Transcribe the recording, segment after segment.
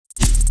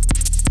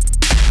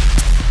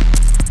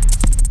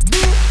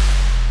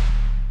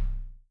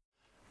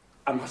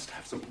I must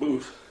have some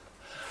booze.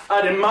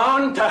 I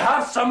demand to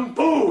have some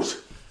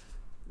booze!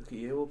 Look at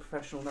you, all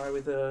professional now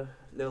with the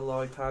little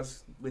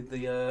iPads with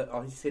the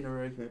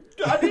itinerary.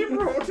 Daddy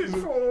brought it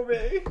for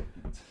me.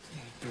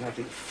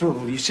 Bloody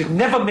fool, you should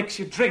never mix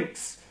your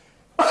drinks.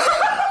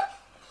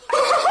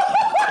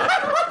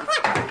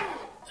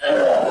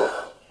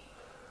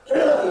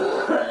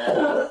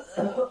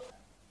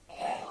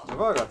 Have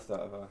I got to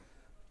start, have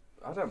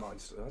I? I don't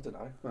mind. I don't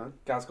know. Right.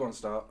 Gaz, go on,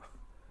 start.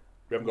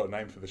 We haven't got a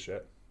name for this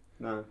yet,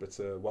 No. but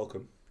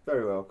welcome.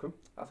 Very welcome.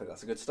 I think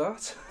that's a good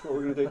start. What are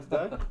we going to do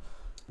today?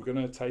 We're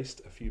going to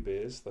taste a few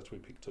beers that we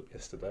picked up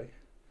yesterday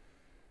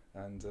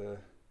and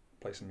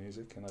play some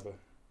music and have a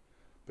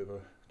bit of a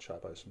chat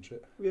about some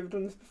shit. Have you ever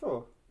done this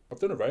before? I've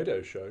done a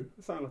radio show,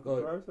 It sounds like a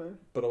Like- pro, so.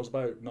 but I was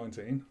about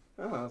 19.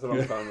 Oh, that's a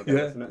long time ago,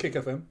 Yeah, isn't it? Kick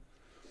FM.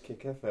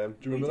 Kick FM.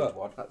 Do you We remember did that?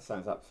 one. That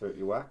sounds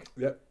absolutely whack.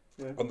 Yeah,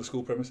 Yeah. on the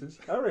school premises.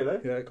 Oh, really?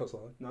 Yeah, at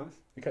Cotswold. Nice.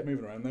 It kept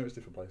moving around. There was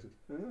different places.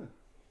 Yeah.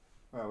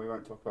 Well, we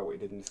won't talk about what you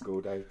did in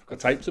school, Dave. I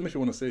taped them if you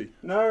want to see.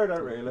 No, I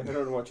don't really. I don't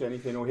want to watch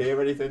anything or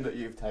hear anything that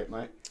you've taped,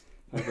 mate.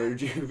 I'm very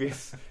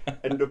dubious.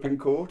 End up in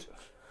court.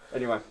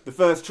 Anyway, the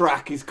first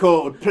track is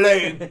called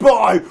Played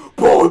by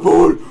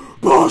Bible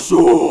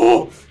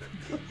Basho.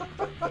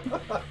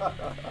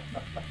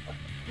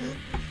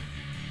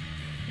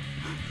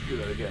 Do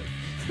that again.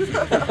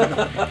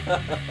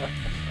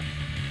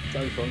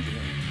 Sounds fun, doesn't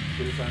it?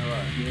 Did it sound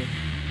alright? Yeah.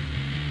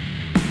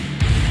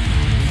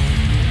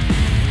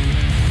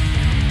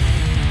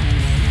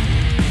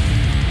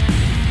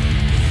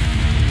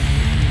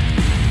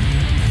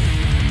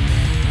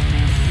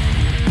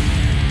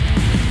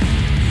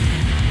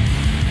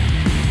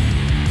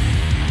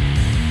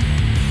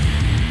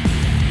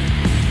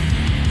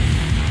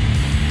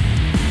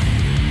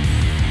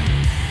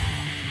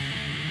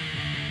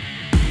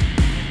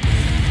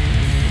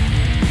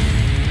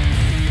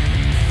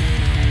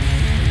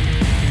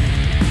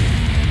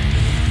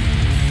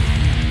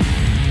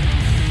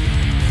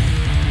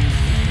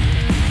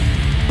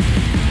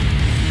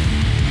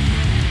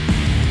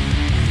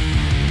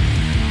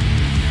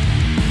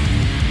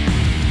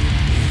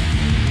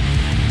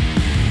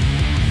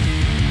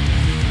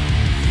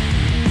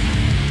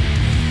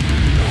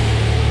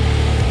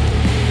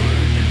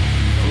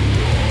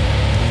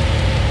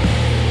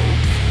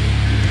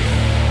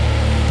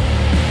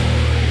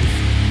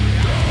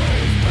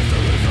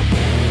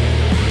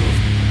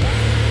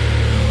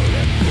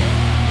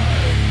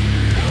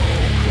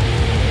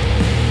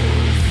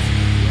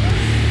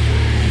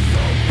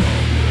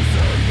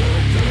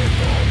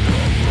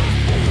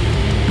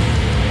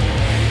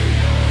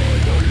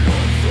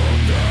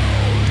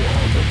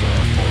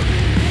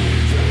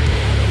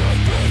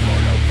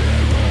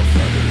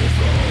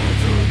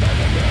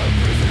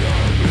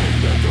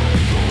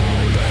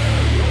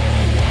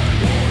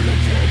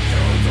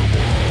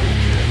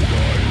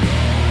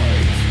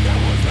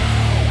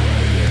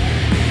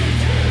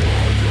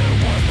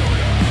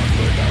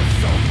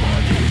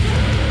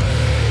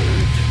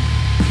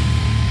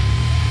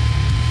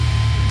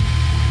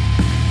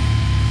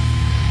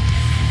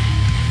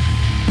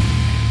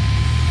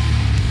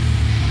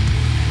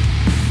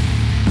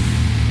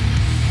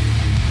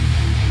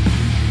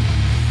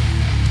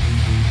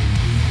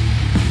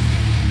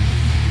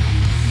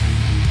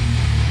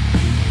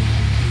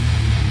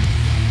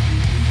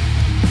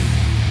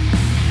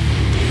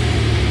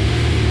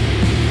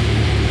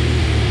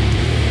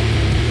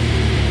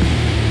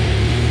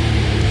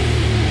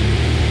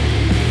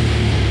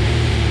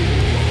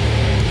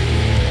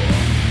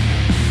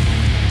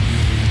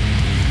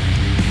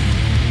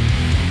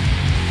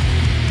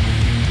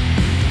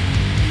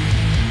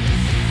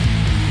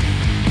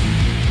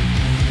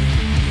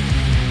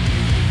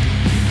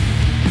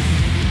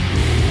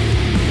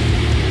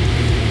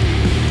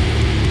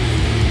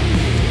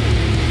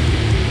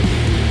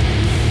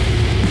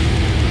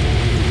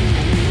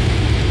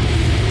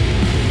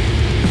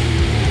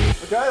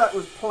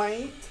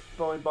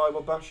 by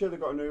Bible Basher. They've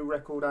got a new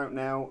record out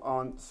now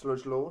on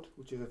Sludge Lord,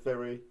 which is a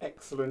very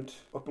excellent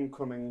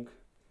up-and-coming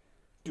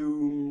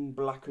doom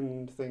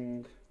blackened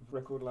thing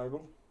record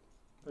label.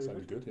 Very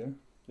Sounds good,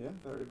 yeah. Yeah,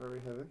 very, very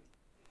heavy.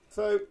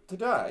 So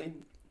today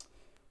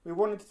we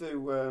wanted to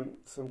do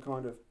some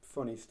kind of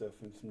funny stuff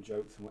and some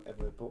jokes and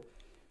whatever, but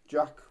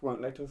Jack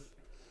won't let us.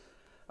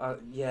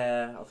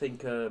 Yeah, I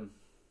think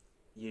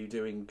you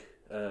doing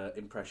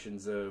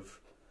impressions of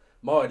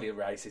mildly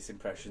racist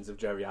impressions of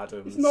Jerry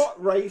Adams. It's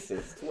not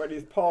racist when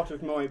he's part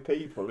of my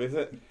people, is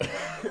it?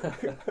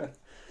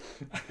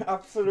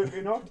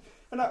 Absolutely not.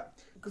 And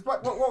because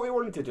what we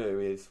wanted to do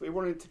is we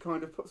wanted to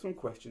kind of put some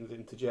questions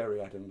into Jerry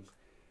Adams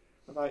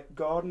about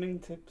gardening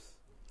tips.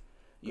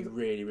 You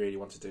really, really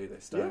want to do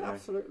this, don't you? Yeah,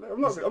 absolutely.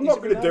 I'm not Is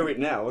going he to do it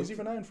now. Is he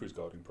renowned for his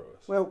gardening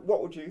prowess? Well,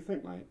 what would you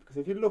think, mate? Because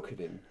if you look at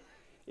him,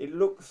 it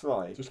looks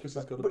like... Just because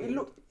he's got a But beard. it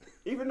look,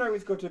 even though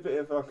he's got a bit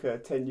of like a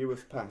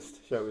tenuous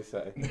past, shall we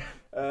say,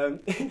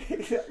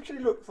 it actually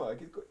looks like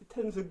he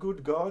tends a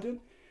good garden.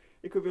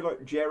 It could be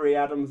like Jerry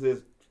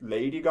Adams's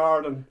lady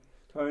garden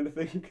kind of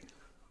thing.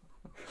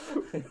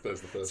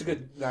 That's the first It's a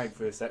good name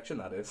for a section,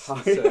 that is.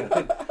 Hi.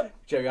 It's,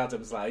 Jerry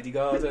Adams' Lady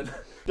Garden.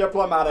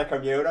 Diplomatic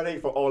community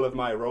for all of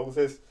my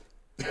roses.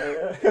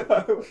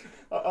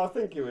 I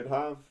think he would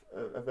have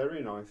a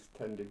very nice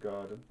tended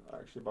garden,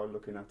 actually, by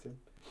looking at him.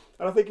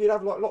 And I think he'd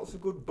have like lots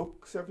of good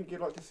books. I think he'd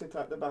like to sit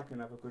at the back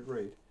and have a good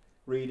read.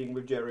 Reading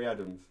with Jerry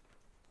Adams.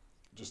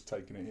 Just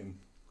taking it in.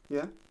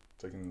 Yeah?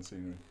 Taking in the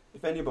scenery.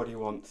 If anybody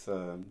wants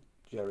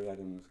Jerry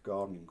Adams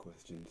gardening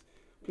questions,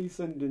 please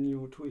send in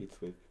your tweets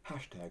with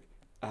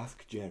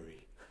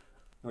 #AskJerry.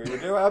 We will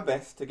do our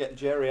best to get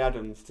Jerry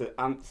Adams to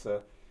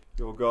answer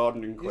your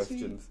gardening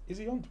questions. Is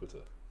he on Twitter?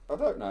 I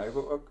don't know,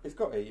 but he's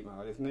got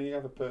email, isn't he? You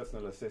have a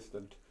personal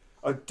assistant.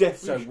 I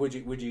definitely.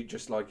 So would you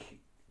just like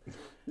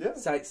Yeah.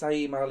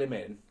 say email him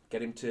in,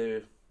 get him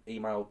to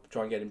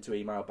try and get him to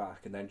email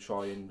back, and then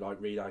try and like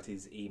read out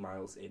his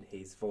emails in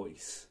his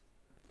voice.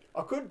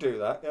 I could do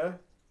that, yeah.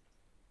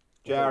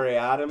 Jerry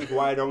Adams,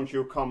 why don't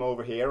you come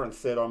over here and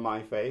sit on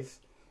my face?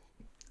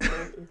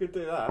 We could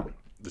do that.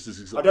 This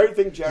is I don't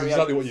think Jerry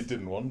exactly Adams... what you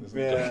didn't want, isn't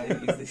it?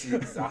 Yeah. This is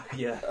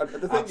exactly, yeah.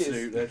 The thing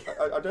Absolutely. is,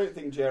 I don't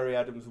think Jerry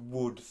Adams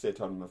would sit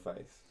on my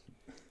face.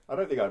 I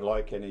don't think I'd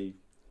like any...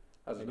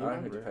 I don't know.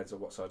 It depends on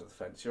what side of the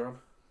fence you're on.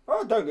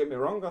 Oh, don't get me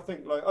wrong. I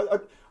think, like... I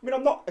mean,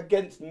 I'm not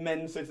against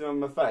men sitting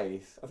on my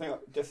face. I think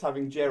just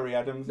having Jerry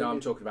Adams... No, I'm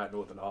talking about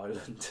Northern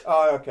Ireland.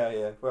 Oh, okay,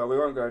 yeah. Well, we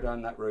won't go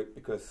down that route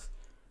because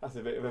that's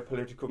a bit of a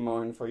political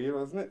mine for you,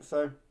 hasn't it?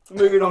 So,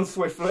 moving on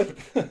swiftly.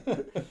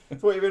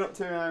 So what have you been up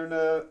to now in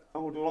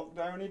old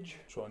lockdownage?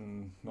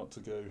 Trying not to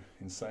go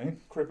insane.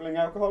 Crippling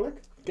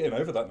alcoholic? Getting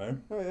over that now.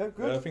 Oh, yeah,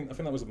 good. Yeah, I think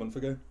that was a month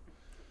ago.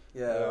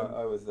 Yeah,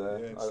 I was there,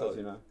 yeah, as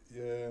you know.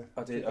 Yeah.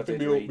 I think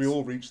did we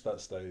all reached that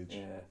stage.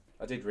 Yeah,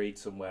 I did read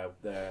somewhere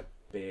their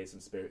beers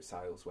and spirit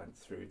sales went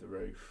through the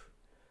roof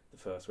the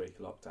first week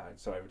of lockdown,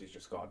 so everybody's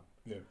just gone,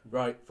 Yeah.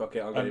 right, fuck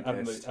it, I'm getting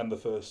pissed. And the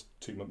first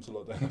 2 months of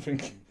lockdown, I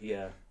think.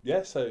 Yeah.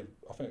 Yeah, so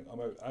I think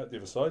I'm out the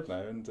other side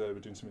now, and we're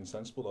doing something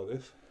sensible like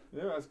this.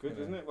 Yeah, that's good,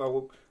 Yeah. isn't it?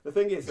 Well, the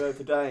thing is,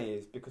 today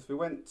is because we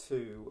went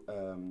to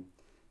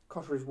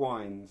Cotteridge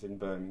Wines in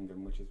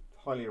Birmingham, which is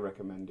highly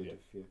recommended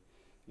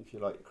if you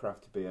like your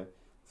craft beer.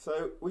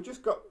 So we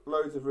just got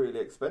loads of really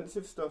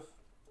expensive stuff,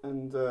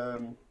 and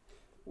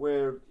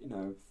we're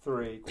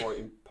three quite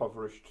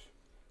impoverished,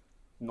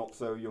 not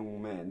so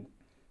young men.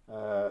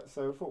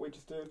 So I thought we'd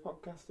just do a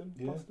podcast and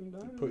pass them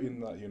down. Put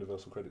in that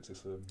universal credit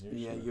system.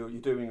 Yeah, you're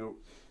doing.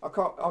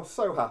 I'm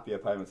so happy I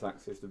pay my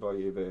taxes to buy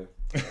you a beer.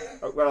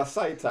 When I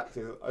say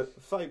taxes, I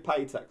say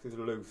pay taxes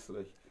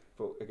loosely.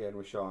 But again,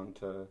 we shan't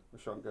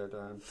go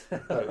down.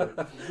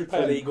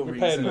 For legal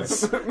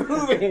reasons.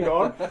 Moving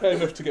on. Pay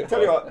enough to get.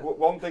 Tell you what,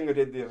 one thing I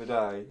did the other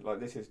day, like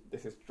this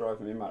is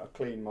driving me mad. I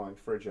cleaned my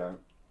fridge out,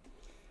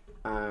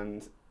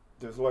 and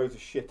there was loads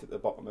of shit at the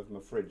bottom of my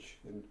fridge,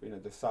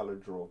 in the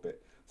salad drawer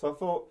bit. So I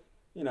thought,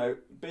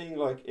 being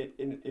like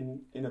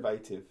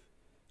innovative,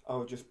 I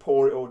would just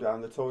pour it all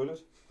down the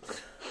toilet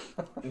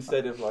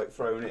instead of like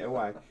throwing it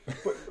away.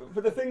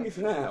 But the thing is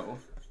now,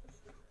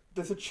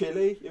 there's a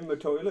chili in my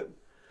toilet.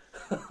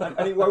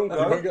 And it won't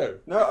go. It won't go?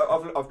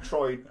 No, I've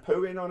tried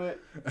pooing on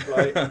it.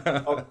 Like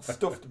I've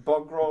stuffed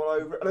bog roll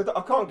over it. And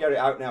I can't get it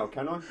out now,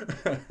 can I?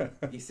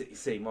 You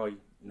see, my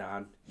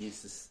nan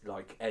used to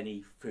like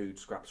any food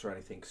scraps or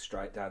anything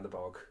straight down the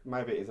bog.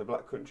 Maybe it is a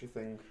black country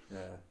thing.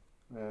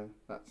 Yeah,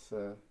 That's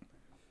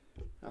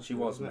she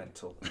was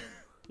mental.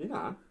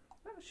 Yeah.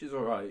 She's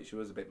all right. She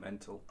was a bit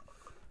mental.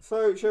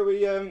 So shall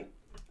we?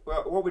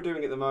 Well, what we're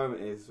doing at the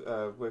moment is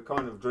we're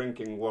kind of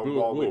drinking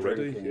while we're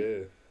drinking.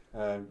 Yeah.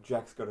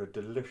 Jack's got a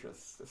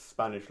delicious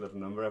Spanish little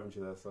number, haven't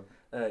you there, son?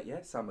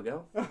 Yeah, San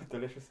Miguel.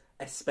 Delicious.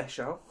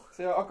 Especial.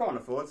 See, I can't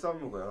afford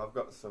San Miguel. I've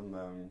got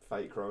some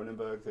fake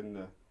Kronenbergs in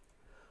there.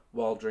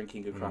 While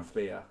drinking a craft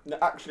beer. No,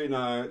 actually,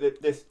 no.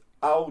 This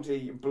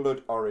Aldi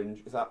Blood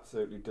Orange is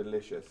absolutely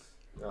delicious.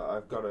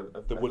 I've got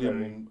the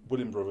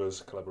William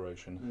Brothers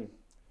collaboration.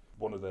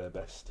 One of their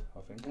best, I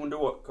think. I wonder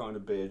what kind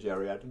of beer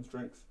Jerry Adams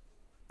drinks.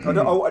 I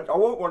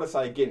won't want to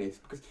say Guinness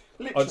because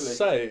literally. I'd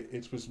say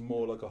it was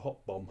more like a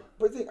hot bomb.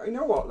 But you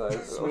know what though?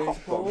 A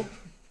hot bomb.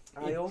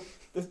 Ale.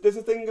 There's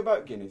a thing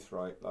about Guinness,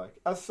 right? Like,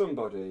 as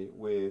somebody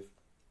with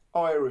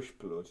Irish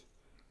blood,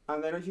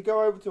 and then if you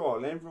go over to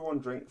Ireland, everyone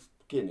drinks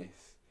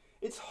Guinness.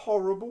 It's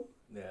horrible.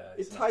 Yeah.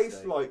 It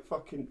tastes like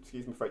fucking,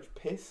 excuse me French,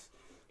 piss.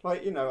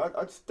 Like,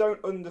 I just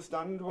don't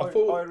understand why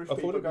Irish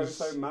people go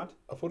so mad.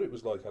 I thought it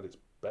was like at its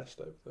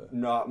best over there.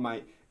 No,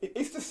 mate.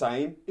 It's the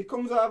same. It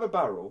comes out of a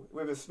barrel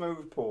with a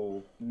smooth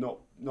pull knob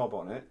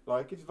on it.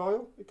 Like, it's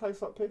vile. It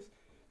tastes like piss.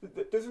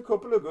 There's a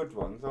couple of good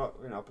ones. I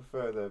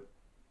prefer the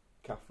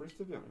Caffrey's,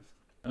 to be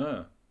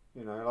honest.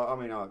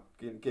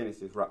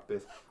 Guinness is rat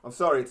piss. I'm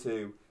sorry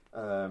to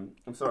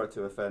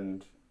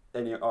offend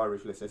any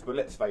Irish listeners, but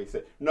let's face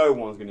it, no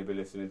one's going to be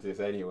listening to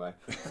this anyway.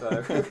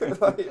 So,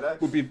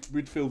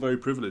 We'd feel very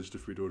privileged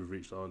if we'd already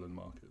reached Ireland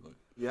market. Like.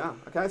 Yeah.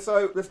 Okay.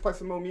 So let's play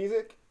some more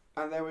music,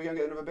 and then we're going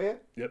to get another beer.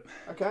 Yep.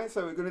 Okay.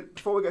 So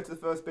before we go to the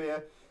first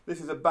beer, this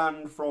is a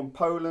band from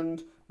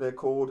Poland. They're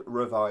called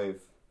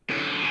Revive.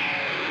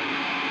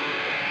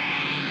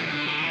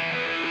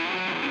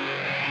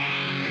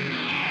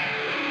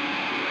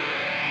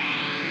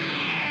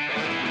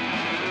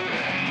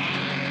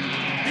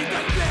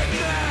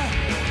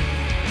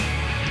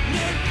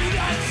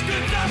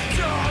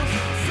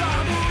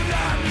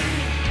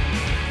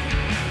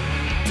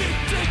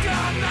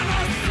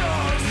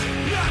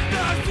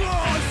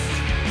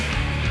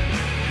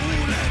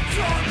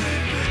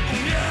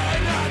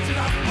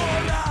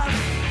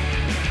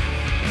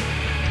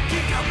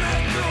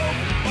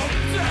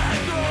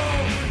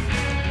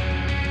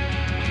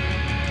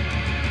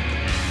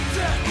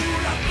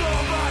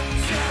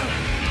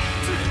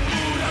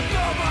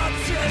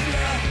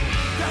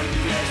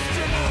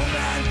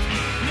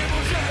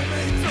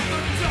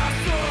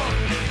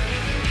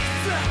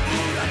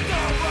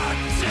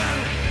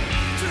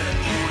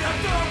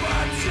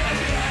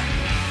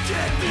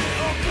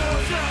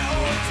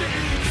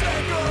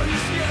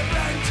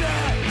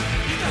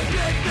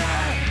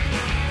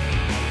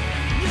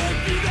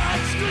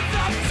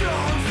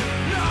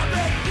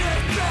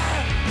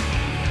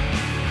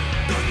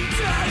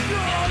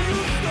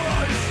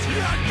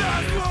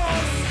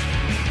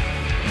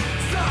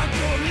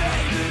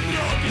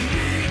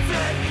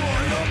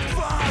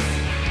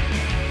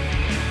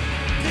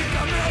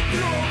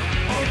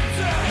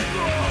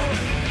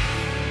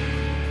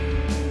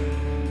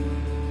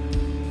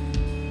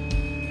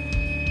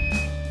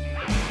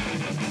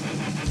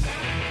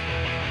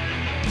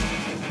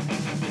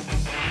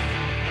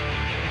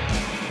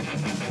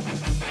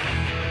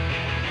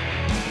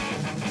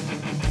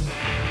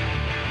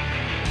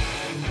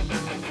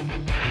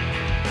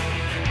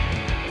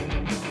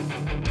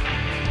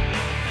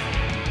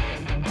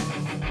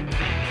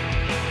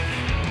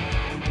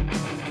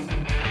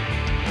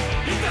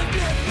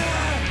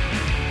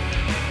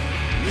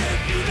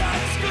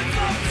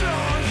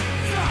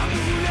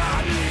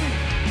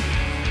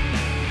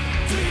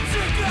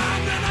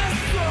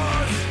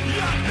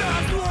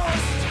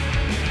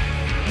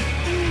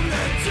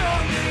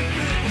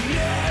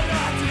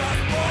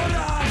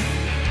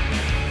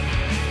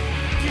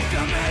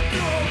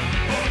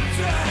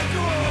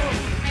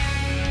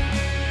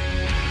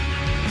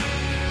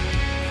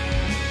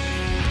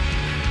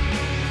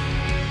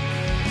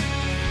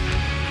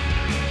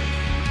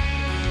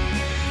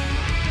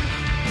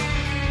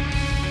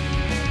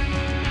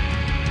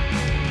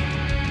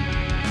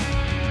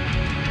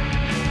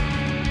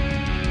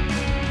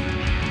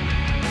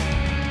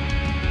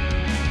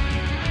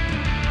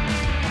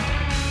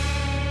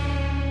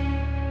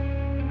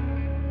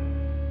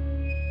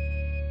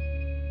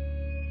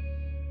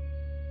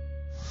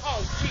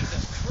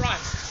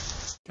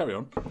 Carry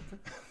on.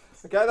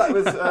 Okay, that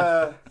was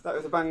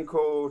a band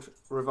called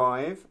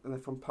Revive, and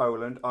they're from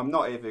Poland. I'm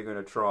not even going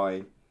to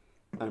try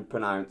and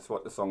pronounce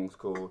what the song's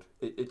called.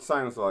 It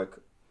sounds like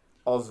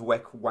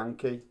Ozwek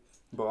Wanky,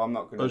 but I'm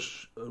not going to.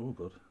 Oh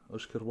god,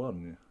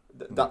 Oshkarwan.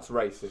 That's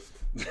racist.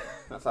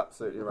 That's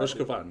absolutely racist.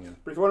 Oshkarwan, yeah.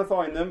 But if you want to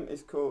find them,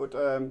 it's called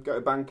go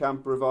to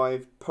Bandcamp,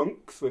 Revive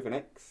Punks with an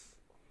X.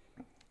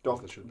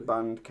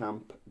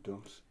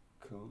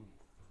 .bandcamp.com.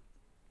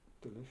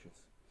 Delicious.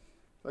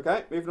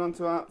 Okay, moving on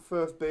to our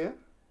first beer.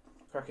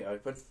 Crack it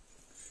open. Do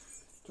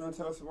you want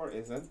to tell us what it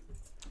is then?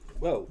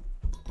 Well,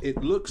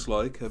 it looks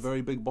like a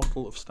very big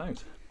bottle of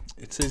stout.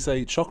 It is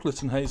a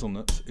chocolate and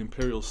hazelnut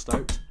imperial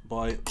stout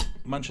by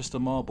Manchester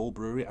Marble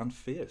Brewery and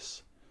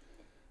Fierce.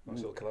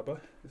 Nice little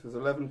collabo. This was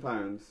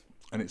 £11.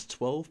 And it's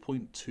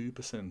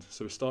 12.2%.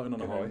 So we're starting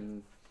on a high.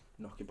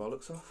 Knock your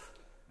bollocks off.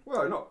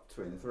 Well, not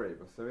between the three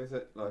of us, so is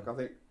it? Like, I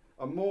think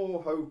I'm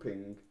more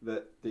hoping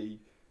that the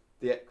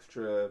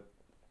extra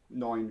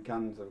 9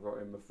 cans I've got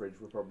in my fridge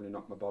will probably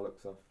knock my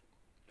bollocks off.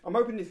 I'm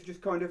hoping this will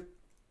just kind of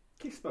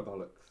kiss my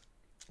bollocks.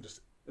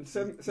 Just and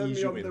send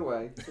me on the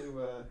way to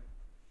where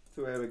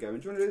we're going.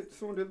 Do you want to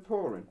someone do the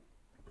pouring?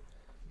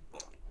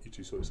 You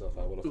two sort yourself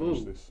out while I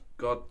finish this.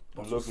 God,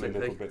 Lovely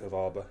little bit of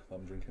Arbor that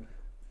I'm drinking.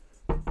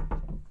 Do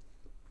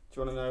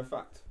you want to know a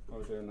fact while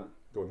we're doing that?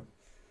 Go on then.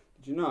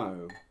 Did you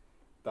know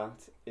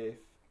that if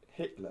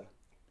Hitler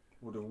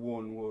would have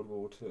won World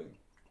War II,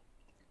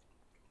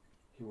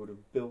 he would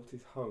have built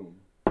his home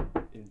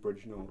in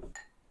Bridgnorth?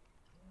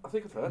 I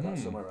think I've heard that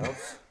somewhere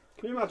else.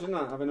 Can you imagine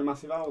that, having a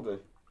massive Aldi?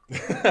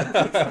 It's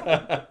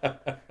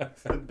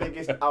the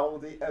biggest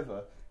Aldi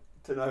ever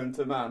to known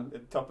to man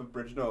at the top of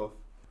Bridgnorth.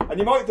 And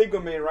you might think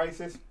I'm being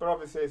racist, but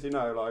obviously, as you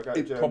know, like I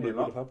go to Germany a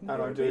lot, and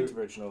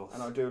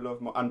I do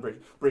love my and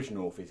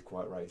Bridgnorth is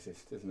quite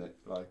racist, isn't it?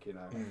 Like, you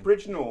know,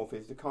 Bridgnorth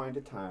is the kind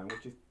of town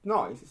which is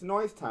nice. It's a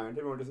nice town.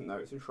 Everyone doesn't know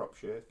it's in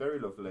Shropshire. It's very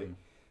lovely,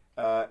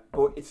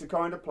 but it's the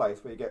kind of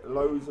place where you get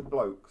loads of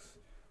blokes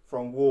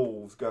from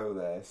Wolves go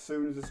there as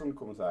soon as the sun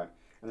comes out,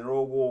 and they're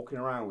all walking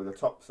around with their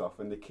tops off,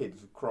 and the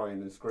kids are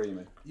crying and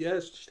screaming. Yeah,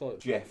 it's just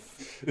like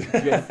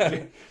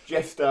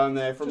Jeff's down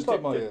there from just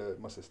like my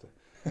sister.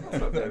 That's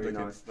not very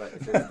nice.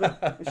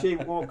 And she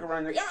walk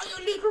around like, "Oh,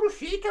 you little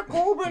shit,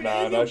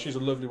 No, she's a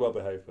lovely,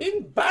 well-behaved person.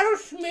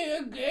 Embarrass me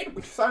again."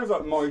 Which sounds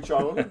like my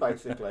childhood,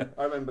 basically.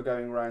 I remember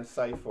going around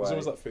Safeway. So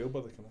was that field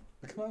by the canal?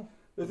 The canal?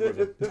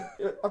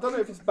 I don't know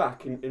if it's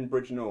back in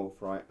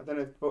Bridgnorth, right? I don't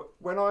know, but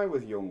when I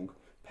was young,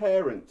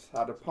 parents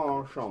had a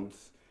penchant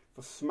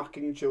for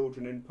smacking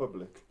children in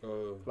public.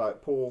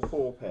 Like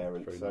poor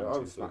parents. So I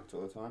was smacked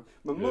all the time.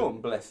 My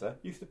mum, bless her,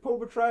 used to pull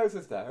my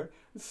trousers down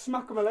and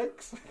smack my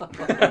legs.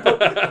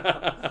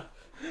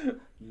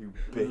 You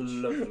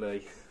bitch.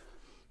 Lovely.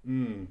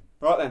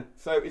 Right then,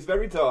 so it's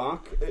very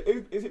dark.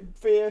 Is it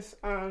Fierce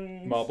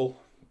and... Marble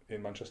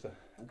in Manchester.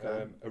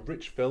 Okay. A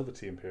rich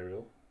velvety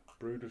imperial,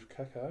 brewed with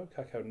cacao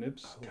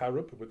nibs,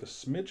 carob, with a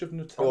smidge of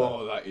Nutella.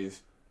 Oh, that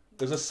is...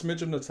 There's a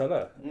smidge of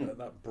Nutella,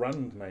 that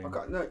brand name.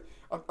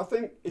 I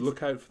think it's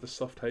Look out for the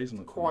soft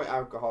hazelnut. quite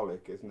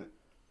alcoholic, isn't it?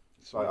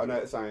 Like, I know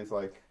it sounds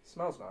like...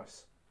 Smells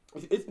nice.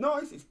 It's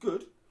nice, it's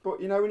good,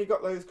 but you know when you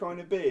got those kind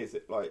of beers,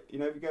 that like, you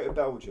know, if you go to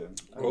Belgium...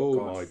 Oh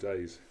God. my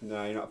days.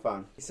 No, you're not a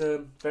fan. It's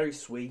very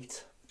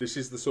sweet. This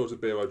is the sort of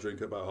beer I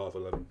drink at about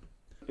 11:30.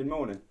 In the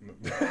morning.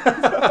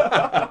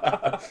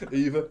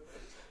 Either.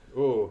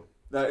 Oh.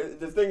 No,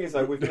 the thing is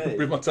though, with me...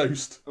 with my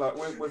toast. Like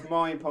with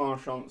my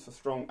penchant for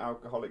strong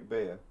alcoholic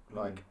beer,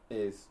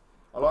 is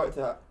I like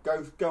to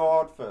go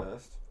hard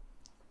first,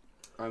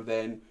 and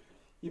then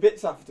your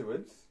bits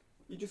afterwards.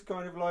 You just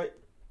kind of like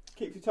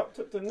keep your top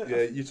up, doesn't it?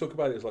 Yeah, you talk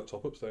about it as like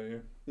top ups, don't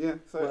you? Yeah.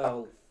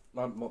 So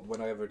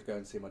When I ever go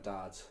and see my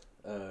dad,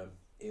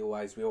 we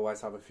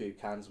always have a few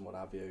cans and what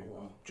have you.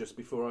 And just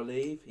before I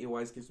leave, he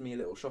always gives me a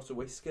little shot of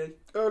whiskey.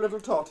 a little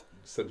tot.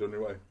 Send you on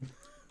your way.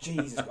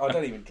 Jesus, I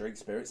don't even drink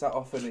spirits that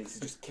often. It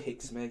just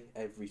kicks me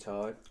every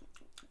time.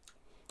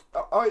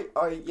 I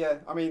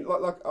mean,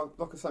 like I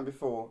was saying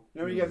before,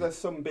 you know, when you get those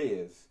some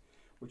beers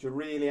which are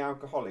really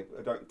alcoholic, but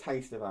they don't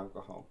taste of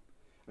alcohol.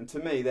 And to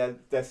me,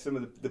 they're some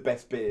of the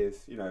best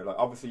beers. You know, like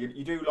obviously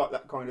you do like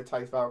that kind of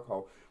taste of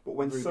alcohol, but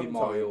when Ruby sometimes,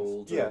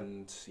 mild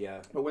and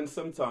but when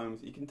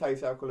sometimes you can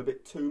taste alcohol a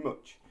bit too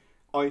much,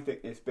 I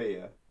think this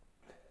beer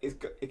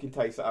it can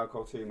taste the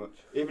alcohol too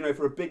much. Even though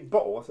for a big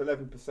bottle, it's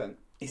 11%.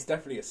 It's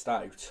definitely a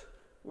stout.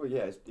 Well,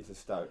 yeah, it's a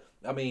stout.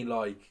 I mean,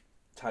 like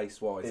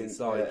taste-wise, it's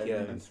like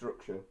in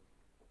structure.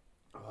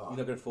 You're not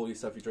going to fool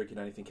yourself if you're drinking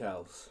anything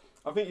else.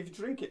 I think if you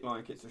drink it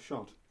like it's a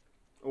shot,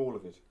 all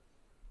of it.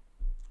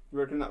 You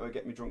reckon that would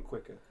get me drunk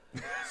quicker?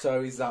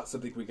 So is that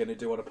something we're going to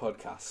do on a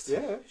podcast?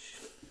 Yeah.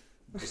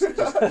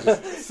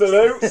 Just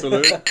Salute.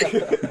 salute.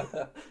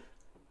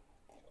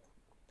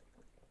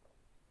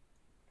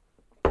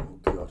 Oh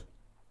God.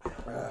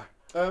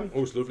 Oh,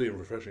 it's lovely and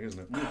refreshing, isn't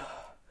it?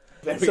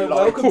 So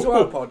welcome to our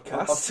I'll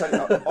podcast.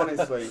 tell you,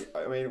 honestly,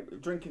 I mean,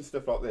 drinking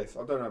stuff like this,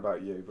 I don't know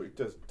about you, but it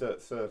does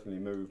certainly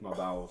move my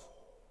bowels.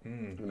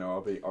 You know,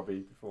 I'll be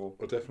before.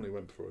 I definitely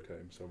went before I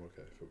came, so I'm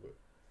okay for it.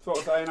 So what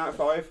I'm saying, out of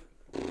 5?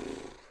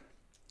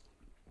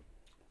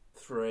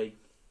 3.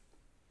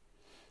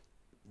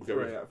 We'll go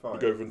 3 out of 5.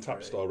 We'll go with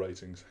tap star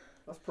ratings.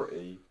 That's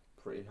pretty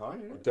high,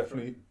 isn't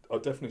it? I'll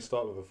definitely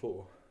start with a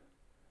 4.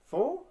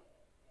 4?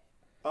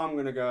 I'm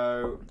gonna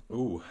go.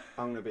 Ooh.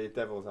 I'm gonna be a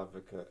devil's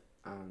advocate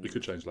and We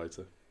could change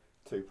later.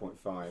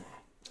 2.5.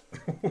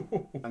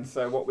 And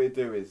so what we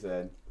do is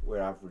then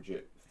we'll average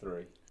it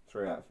 3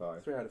 out of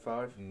 5. 3 out of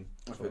 5.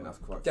 I think that's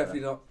quite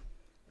Definitely fair. not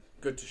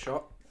good to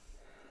shot.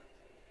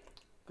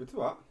 Good to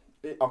what?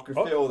 I can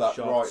feel that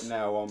shots. right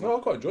now on. No, I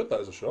quite enjoyed that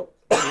as a shot.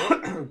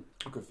 I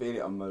can feel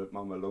it on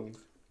my lungs.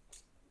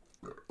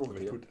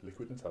 Liquid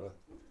Nutella.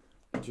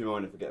 Do you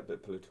mind if I get a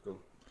bit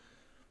political?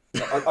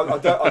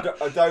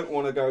 I don't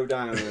want to go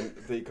down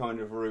the kind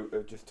of route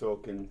of just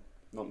talking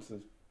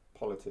nonsense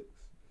politics.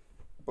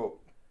 But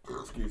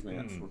excuse me,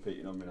 that's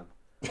repeating on me now.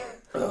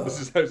 This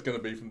is how it's going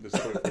to be from this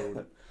point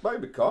forward.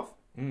 Maybe cough.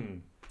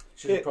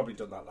 Should have probably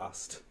done that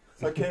last.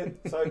 So Keir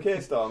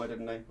Starmer,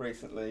 didn't he?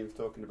 Recently, he was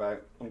talking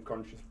about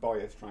unconscious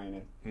bias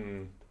training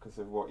because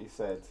of what he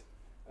said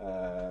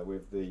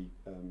with the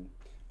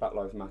Black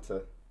Lives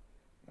Matter,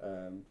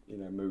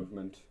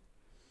 movement,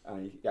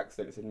 and he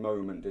accidentally said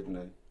moment, didn't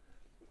he?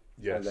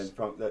 Yes. And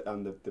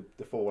then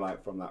the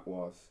fallout from that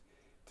was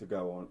to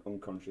go on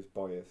unconscious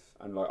bias,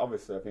 and like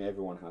obviously I think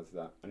everyone has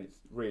that, and it's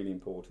really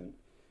important.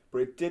 But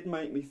it did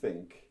make me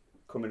think,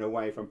 coming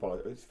away from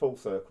politics, it's full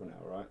circle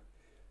now, right?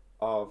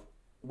 Of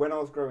when I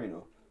was growing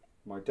up,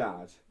 my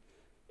dad,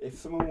 if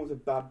someone was a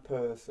bad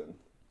person,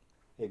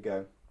 he'd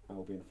go,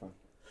 Albion fan.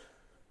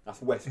 That's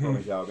West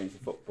Bromwich Albion, it's a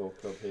football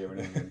club here in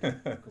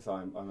England, because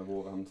I'm a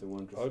Wolverhampton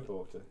Wanderers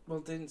supporter. Well,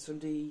 didn't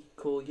somebody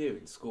call you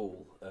in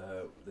school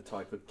the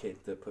type of kid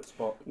that puts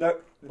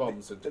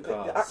bombs into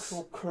cars? The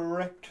actual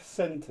correct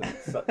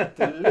sentence that the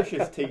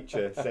delicious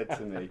teacher said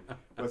to me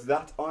was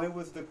that I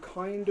was the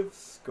kind of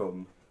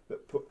scum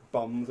that put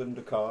bombs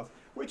under cars,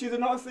 which is a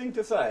nice thing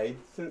to say,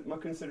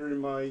 considering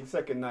my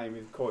second name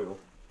is Coyle.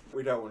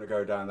 We don't want to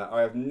go down that.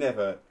 I have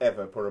never,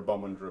 ever put a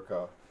bomb under a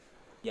car.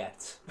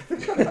 Yet.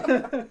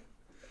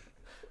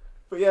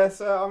 But yeah,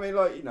 so I mean,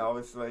 like, you know,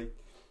 obviously, it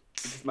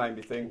just made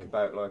me think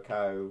about like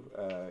how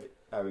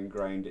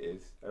ingrained it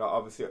is. And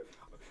obviously,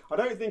 I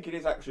don't think it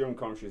is actually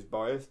unconscious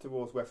bias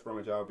towards West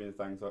Bromwich Albion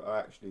things. I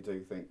actually do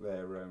think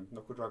they're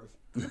knuckle draggers.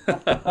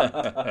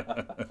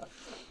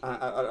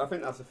 I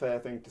think that's a fair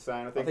thing to say.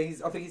 And I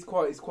think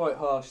it's quite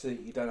harsh that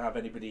you don't have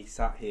anybody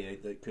sat here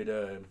that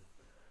could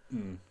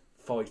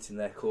fight in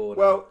their corner.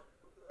 Well,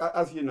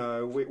 as you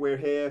know, we're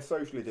here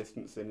socially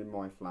distancing in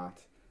my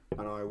flat.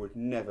 And I would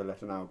never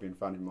let an Albion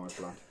fan in my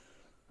flat.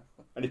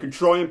 And you can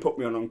try and put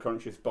me on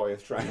unconscious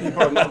bias training,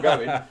 but I'm not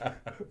going.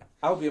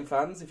 Albion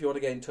fans, if you want to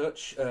get in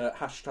touch,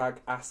 hashtag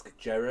Ask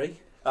Jerry.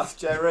 Ask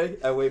Jerry,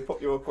 we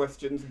put your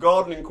questions.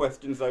 Gardening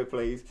questions, though,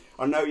 please.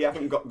 I know you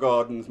haven't got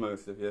gardens,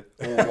 most of you.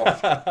 All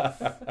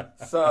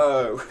washed.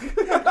 So,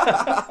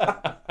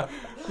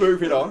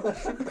 moving on.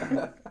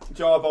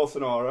 Jair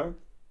Bolsonaro.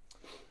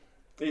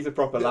 He's a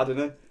proper lad,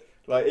 isn't he?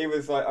 Like, he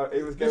was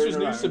going This was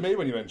around. news to me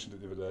when you mentioned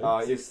it the other day. Oh,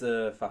 Is this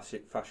the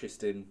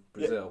fascist in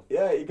Brazil?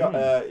 Yeah, he got.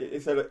 He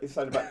said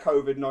about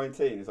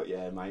COVID-19. He's like,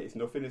 yeah, mate, it's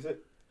nothing, is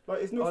it?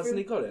 Like, it's Oh, nothing. hasn't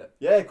he got it?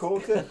 Yeah, he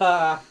caught it.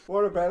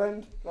 What a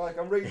bellend. Like,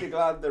 I'm really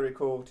glad that he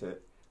caught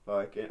it.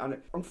 Like, and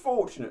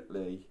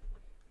unfortunately,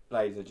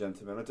 ladies and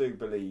gentlemen, I do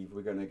believe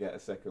we're going to get a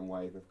second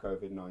wave of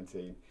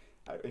COVID-19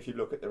 if you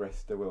look at the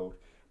rest of the world.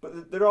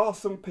 But there are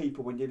some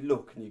people, when you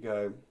look and you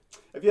go,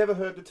 have you ever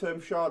heard the term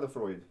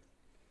Schadenfreude?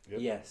 Yep.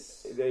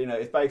 Yes. You know,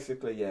 it's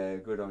basically, yeah,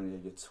 good on you,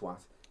 you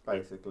twat,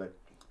 basically.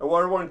 And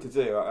what I wanted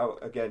to do,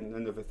 again,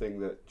 another thing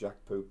that Jack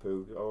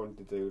poo-pooed, I wanted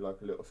to do like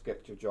a little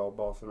sketch of Jair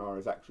Bolsonaro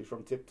is actually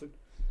from Tipton.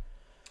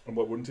 And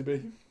what wouldn't it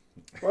be?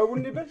 Why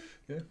wouldn't it be?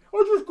 Yeah.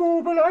 I just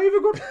can't believe I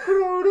got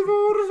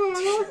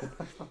coronavirus.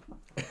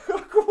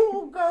 I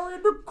can't go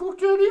in the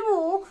cut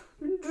anymore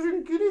and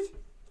drinking it.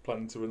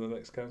 Planning to win the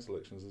next council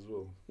elections as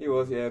well. He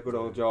was, yeah, good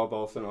old Jair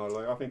Bolsonaro.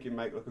 Like, I think he'd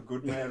make like a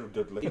good mayor of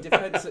Dudley. In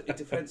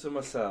defence of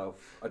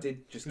myself, I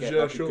did just get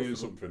Jared like a short Google.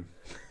 for something.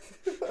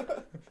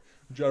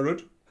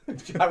 Jared.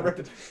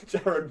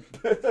 Jared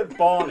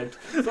Barnett.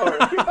 Sorry.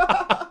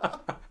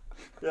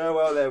 Yeah,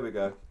 well, there we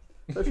go.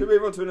 So should we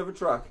move on to another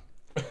track?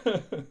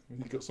 You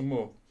got some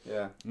more?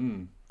 Yeah.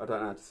 Mm. I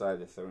don't know how to say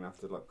this, so I'm going to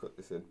have to like cut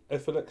this in.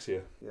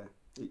 Ephylexia. Yeah.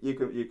 You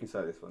can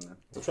say this one then.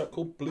 It's a track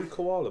called Blue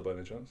Koala by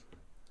any chance?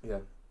 Yeah.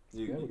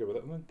 Yeah, we'll go with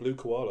that one then. Blue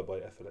Koala by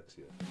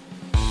Ephylexia.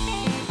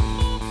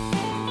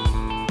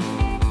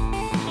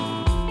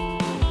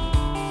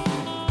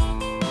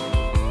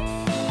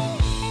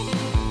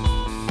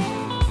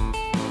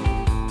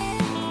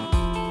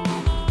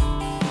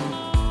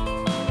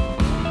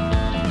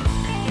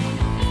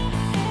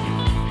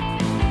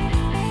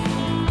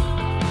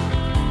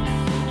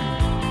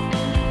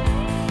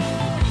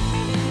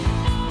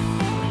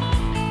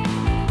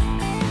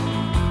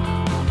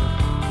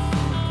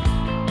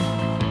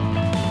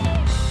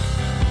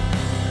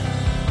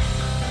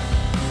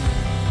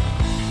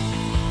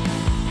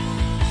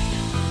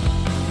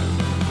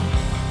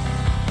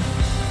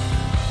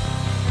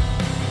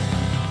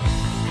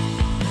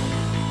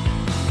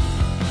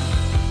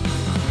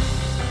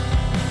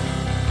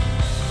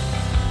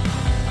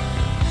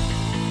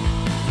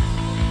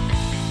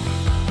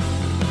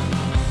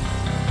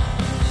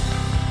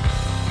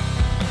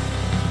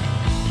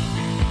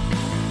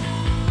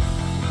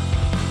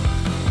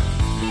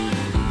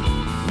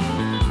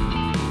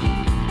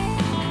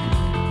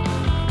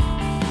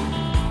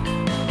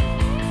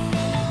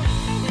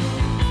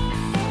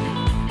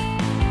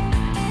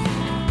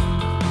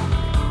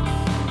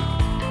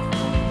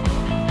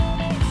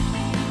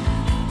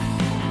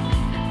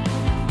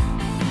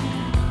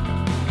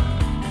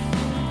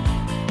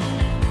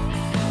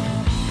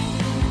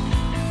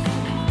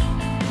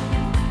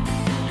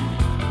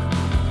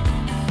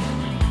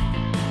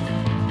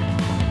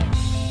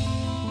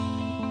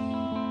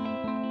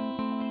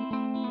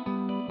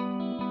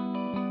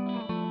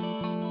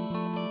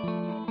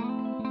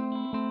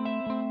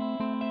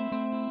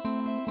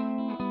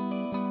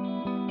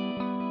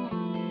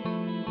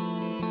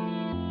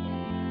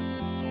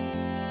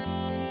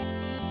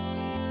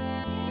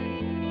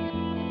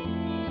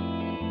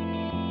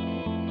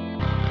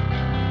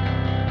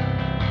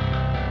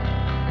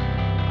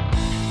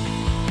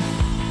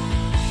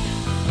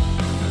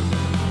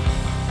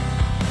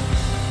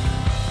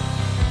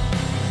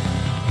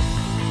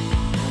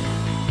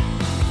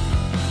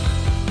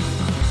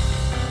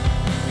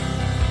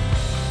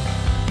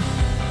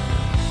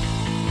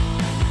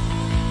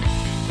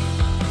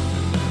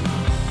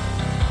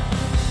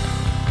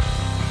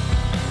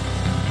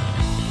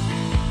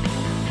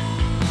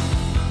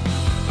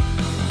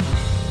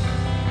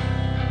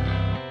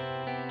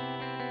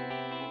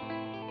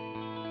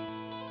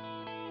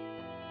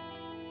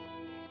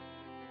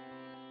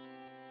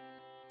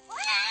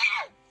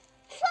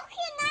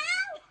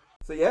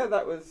 So yeah,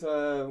 that was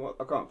what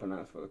I can't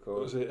pronounce what they're What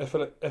called. was it?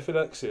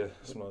 Ephylexia?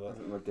 Something I like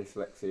think my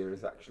dyslexia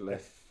is actually.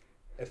 that.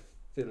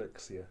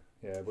 Ephylexia.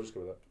 Yeah, we'll just go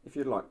with that. If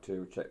you'd like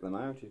to check them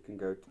out, you can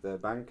go to their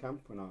Bandcamp,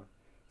 and I'll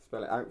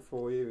spell it out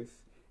for you. It's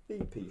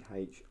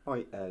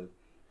EPHILEXIA.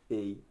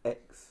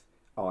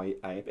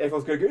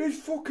 Everyone's going to go, it's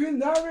fucking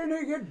there,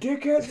 innit, you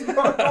dickheads.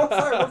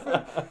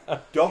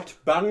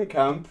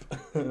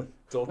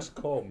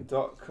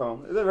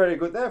 .bandcamp.com. They're very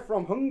good. They're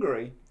from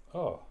Hungary.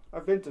 Oh,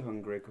 I've been to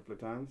Hungary a couple of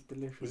times.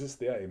 Delicious. was this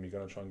the aim? You're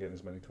going to try and get in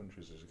as many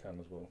countries as you can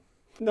as well?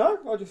 No,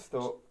 I just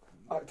thought.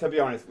 To be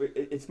honest,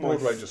 it's my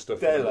Broad range of stuff.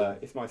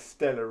 It's my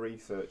stellar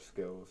research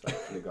skills,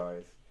 actually,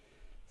 guys.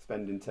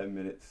 Spending 10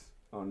 minutes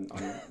on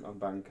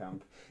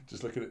Bandcamp.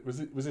 Just look at it. Was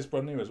this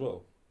brand new as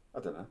well? I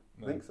don't know.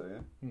 No. I think so.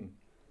 Yeah. Hmm.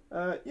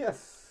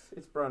 Yes,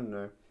 it's brand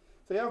new.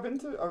 So yeah,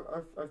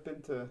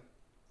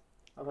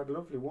 I've had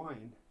lovely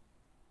wine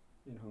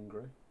in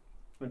Hungary.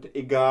 Went to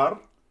Igar,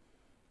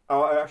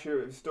 Actually,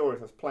 it was a story.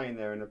 I was playing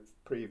there in a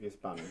previous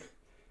band,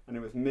 and it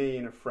was me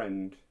and a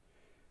friend,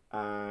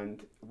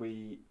 and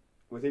we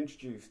was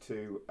introduced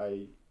to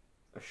a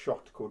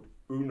shot called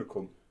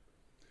Unicum.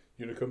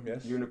 Unicum,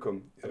 yes.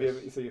 Unicum.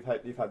 Yes. You've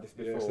had this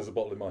before. Yes, there's a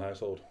bottle in my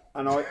household.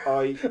 And I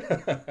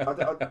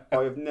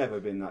have never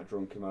been that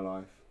drunk in my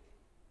life,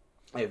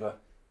 ever.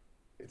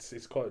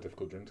 It's quite a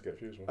difficult drink to get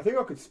for you as well. I think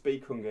I could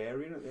speak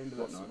Hungarian at the end of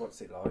that night.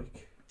 What's it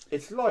like?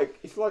 It's like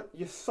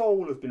your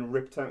soul has been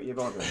ripped out of your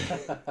body,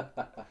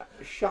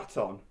 shat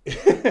on,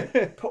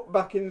 put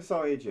back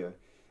inside you.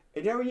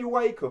 And you know when you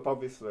wake up,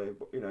 obviously,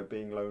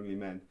 being lonely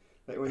men,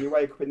 like when you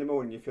wake up in the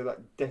morning, you feel that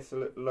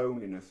desolate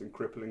loneliness and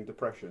crippling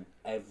depression.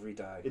 Every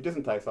day. It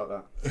doesn't taste like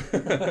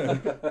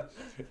that.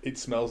 It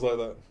smells like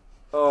that.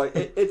 Oh,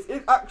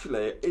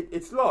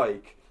 it's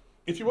like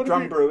If you want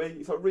Drambuie.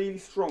 It's like really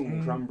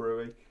strong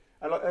Drambuie.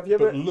 And like, have you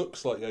ever? But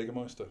looks like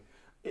Jägermeister.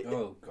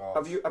 Oh God.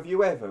 Have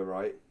you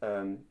ever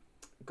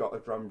got a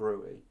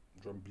Drambuie?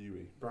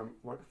 Drambuie.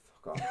 What the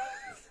fuck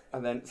off?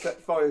 And then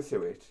set fire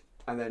to it,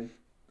 and then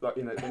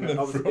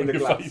obviously throw in a your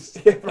glass, face.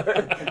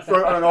 throw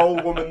it on an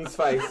old woman's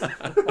face.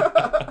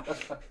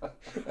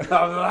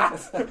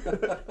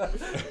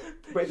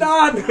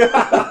 Nan!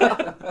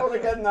 Not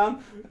again,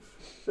 Nan.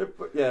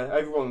 But yeah,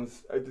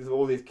 there's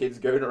all these kids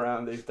going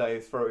around these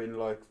days throwing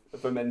like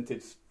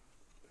fermented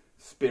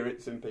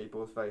spirits in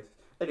people's faces.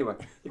 Anyway,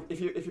 if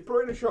you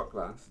put it in a shot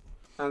glass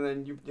and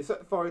then you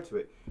set fire to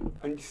it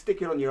and you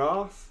stick it on your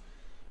arse.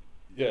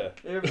 Yeah.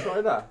 You ever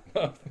tried that?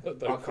 I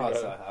can't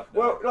say I have.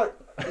 No.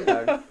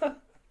 Well,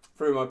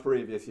 through my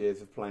previous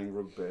years of playing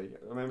rugby,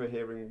 I remember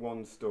hearing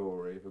one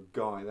story of a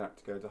guy that had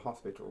to go to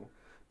hospital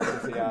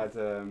because he had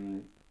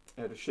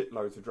a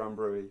shitloads of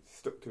Drambuie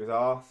stuck to his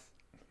arse.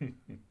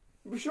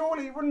 But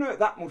surely it wouldn't hurt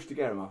that much to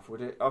get him off,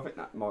 would it? I think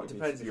that might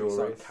Depends be if it's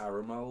spurious. like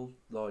caramel,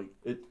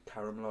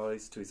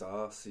 caramelised to his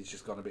arse. He's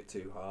just gone a bit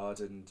too hard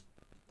and.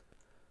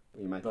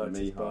 You're making burnt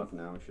me his hard bum.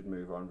 now. We should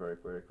move on very,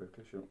 very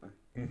quickly, shouldn't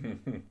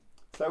we?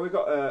 So we've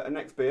got a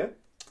next beer.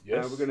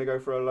 Yes. We're going to go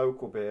for a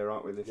local beer,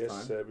 aren't we, this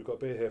Yes, time? we've got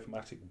beer here from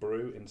Attic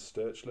Brew in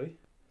Sturchley,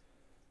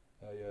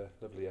 a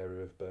lovely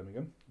area of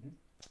Birmingham.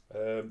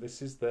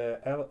 This is their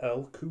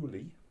LL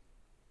Cooley,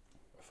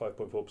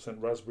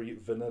 5.4% raspberry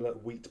vanilla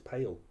wheat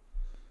pale.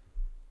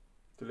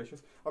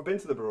 Delicious. I've been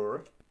to the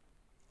brewery.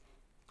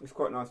 It's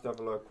quite nice to have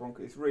a local one.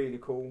 It's really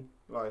cool.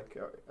 Like,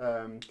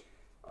 I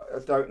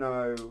don't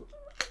know.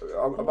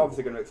 I'm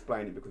obviously going to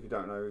explain it because you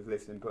don't know who's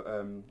listening. But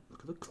Look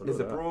at the colour there's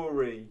a of that.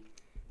 brewery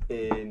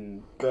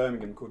in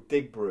Birmingham called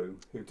Dig Brew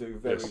who do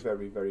very, Yes.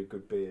 very, very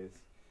good beers.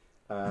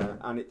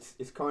 And it's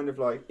kind of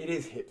like, it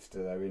is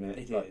hipster though, isn't it?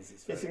 It Like,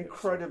 is. It's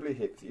incredibly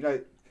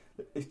hipster.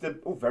 It's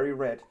very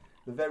red.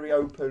 The very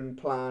open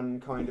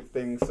plan kind of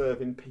thing,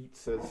 serving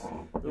pizzas,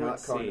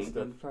 that kind of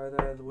stuff. Play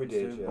there, the We Woods,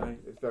 did, didn't yeah.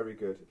 they? It's very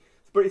good.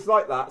 But it's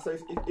like that, so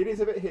it is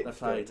a bit hipster. They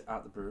played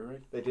at the brewery.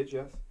 They did,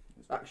 yes.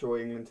 Actual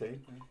England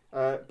team.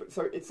 But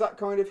so it's that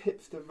kind of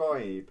hipster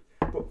vibe,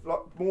 but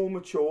like more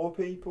mature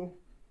people.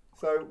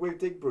 So with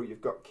Dig Brew, you've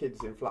got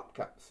kids in flat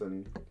caps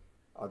and,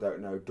 I don't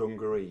know,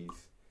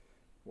 dungarees.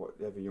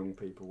 Whatever young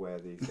people wear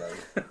these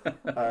days.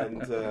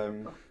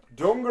 And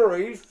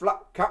dungarees,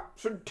 flat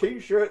caps and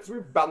T-shirts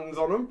with bands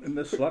on them. In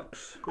the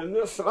slacks. In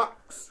the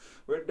slacks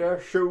with their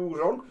shoes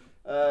on.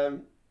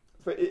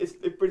 But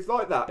it's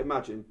like that,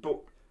 imagine.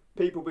 But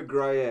people with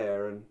grey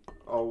hair and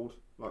old,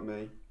 like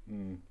me.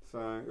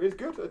 So it's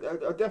good.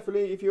 I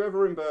definitely, if you're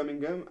ever in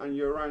Birmingham and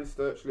you're around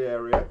Sturchley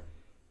area,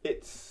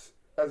 it's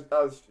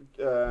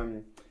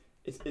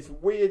it's a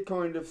weird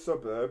kind of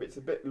suburb. It's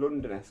a bit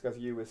London-esque, as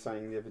you were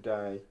saying the other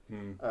day.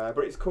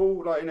 But it's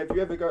cool. Like, if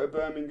you ever go to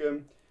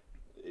Birmingham,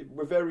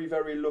 we're very,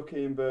 very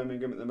lucky in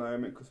Birmingham at the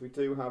moment because we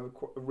do have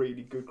a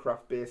really good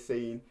craft beer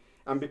scene.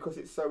 And because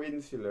it's so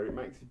insular, it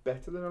makes it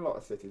better than a lot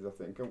of cities, I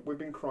think. And we've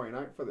been crying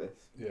out for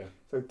this. Yeah.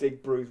 So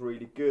Dig Brew's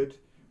really good.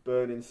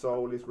 Burning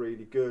Soul is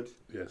really good.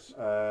 Yes.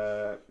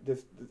 The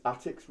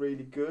Attic's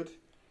really good.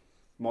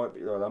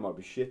 That might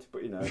be shit,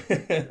 but we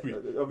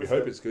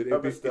hope it's good.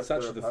 It's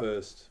actually the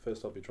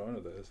first I'll be trying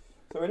of theirs.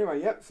 So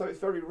anyway, so it's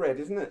very red,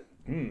 isn't it?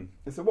 And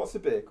so what's the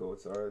beer called?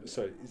 Sorry.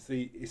 So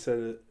it's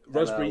a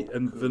raspberry LL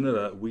and Cooley.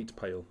 vanilla wheat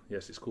pale.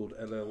 Yes, it's called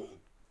LL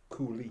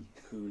Cooley.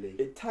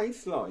 It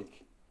tastes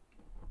like,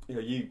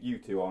 you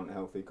two aren't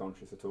healthy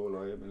conscious at all,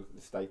 are you? I mean,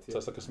 the state So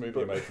it's like a smoothie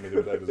you made for me the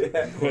other day,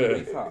 yeah.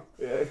 was it?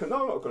 Yeah,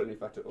 no, I'm not got any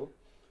fat at all.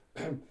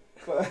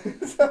 but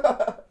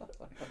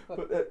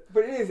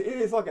it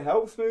is like a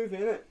health smoothie,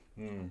 isn't it?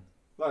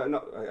 Like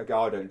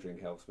I don't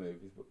drink health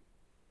smoothies, but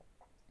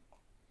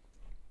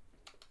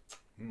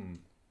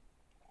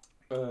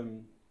I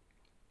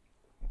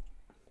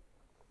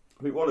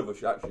think one of us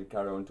should actually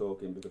carry on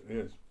talking because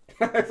Yes.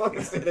 it's like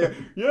I sit there,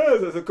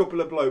 there's a couple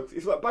of blokes.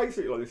 It's like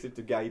basically like listening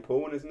to gay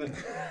porn, isn't it?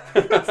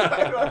 It's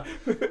like,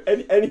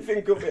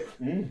 anything could be.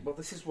 Well,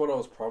 this is what I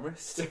was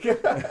promised. That's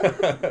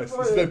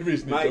the only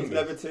reason you've Mate, done it's this.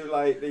 never too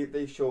late.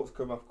 These shorts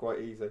come off quite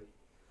easy.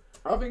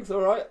 I think it's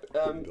all right.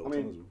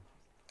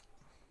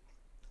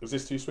 Was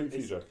this too sweet for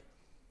you, Jack?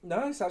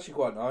 No, it's actually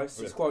quite nice.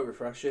 It's Yeah. quite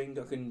refreshing.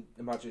 I can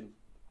imagine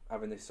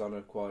having this on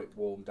a quite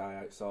warm day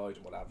outside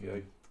and what have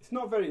you. It's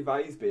not very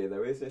Vase beer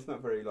though, is it? It's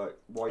not very like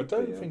white I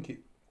don't beer. think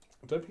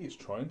it's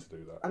trying to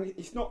do that. And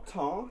it's not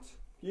tart.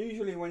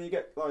 Usually when you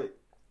get that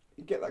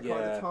kind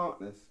of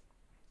tartness.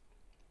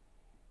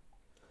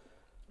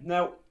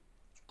 Now,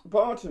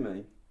 part of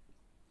me...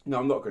 No,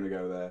 I'm not going to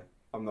go there.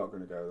 I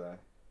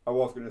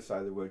was going to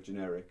say the word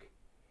generic,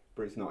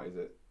 but it's not, is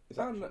it? It's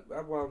actually...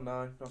 Well,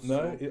 no. Not No,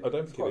 at all. I don't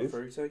It's think quite it is.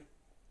 fruity.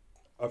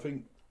 I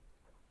think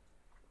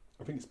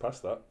it's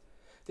past that.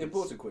 The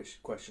important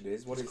question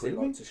is, what it's is it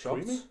creamy, like to shot?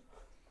 creamy.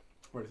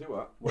 What is it,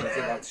 what? What is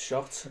it like to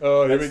shot?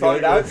 Oh, here Let's we go.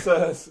 find out,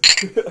 sirs.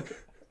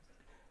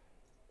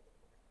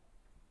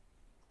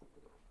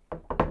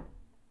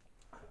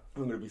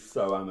 I'm going to be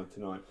so hammered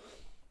tonight.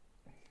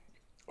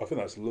 I think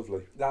that's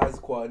lovely. That is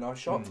quite a nice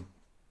shot.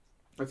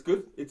 It's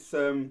good. It's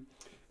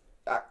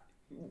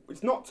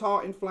not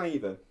tart in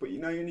flavour, but you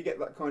know when you get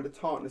that kind of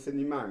tartness in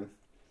your mouth.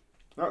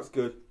 That's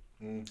good.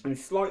 And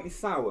it's slightly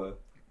sour.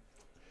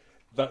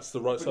 That's the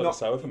right but side not of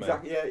sour for me.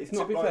 exactly, yeah, it's To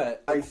not be like fair,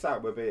 a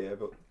sour beer,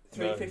 but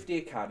 $3.50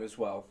 a can as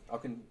well. I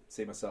can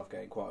see myself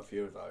getting quite a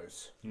few of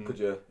those. could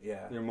you?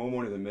 Yeah. You're more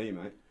money than me,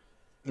 mate.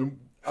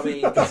 I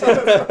mean,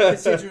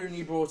 considering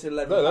you brought an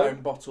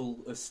 £11 bottle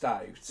of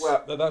stout.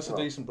 Well, That's a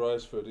decent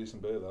price for a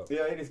decent beer, that.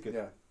 yeah, it is good.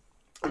 yeah.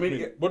 I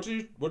mean, What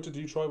did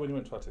you try when you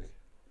went to Attic?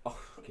 oh,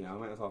 fucking hell,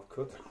 mate, that's half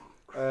cut.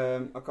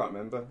 I can't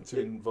remember. To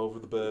get involved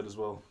with the bird as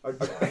well.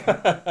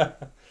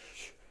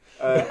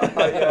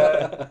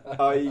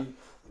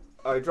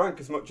 I drank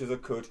as much as I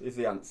could, is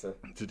the answer.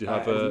 Did you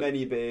have as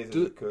many beers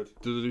as I could.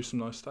 Did they do some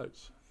nice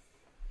stouts?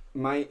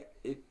 Mate,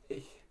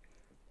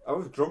 I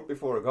was drunk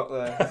before I got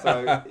there,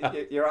 so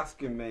you're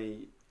asking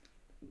me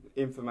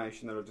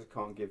information that I just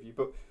can't give you.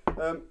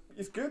 But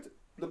it's good.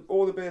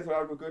 All the beers I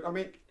had were good. I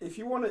mean, if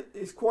you want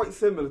it's quite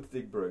similar to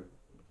Dig Brew.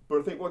 But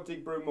I think what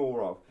Dig Brew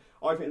more of,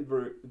 I think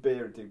the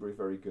beer at Dig Brew is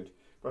very good.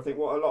 But I think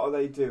what a lot of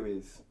they do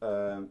is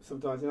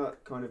sometimes, you know,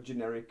 that kind of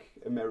generic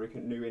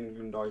American New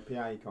England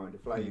IPA kind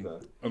of flavour.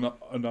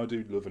 And I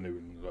do love a New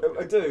England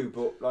IPA. I do,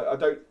 but like I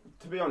don't.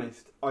 To be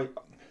honest,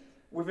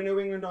 with a New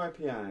England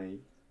IPA,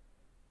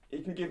 you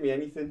can give me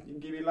anything. You can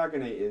give me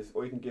Lagunitas,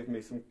 or you can give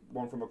me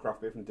one from a craft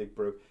beer from Dig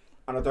Brew,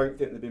 and I don't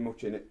think there'd be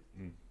much in it.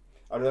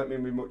 I don't think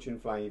there'd be much in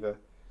flavour.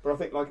 But I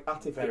think like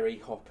Attic, Very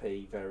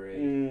hoppy, very...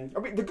 I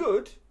mean, they're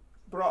good,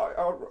 but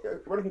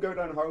when I can go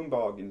down Home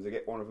Bargains and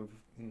get one of them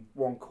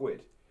for £1,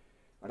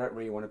 I don't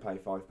really want to pay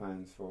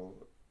 £5 for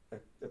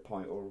a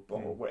pint or a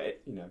bottle.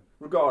 You know,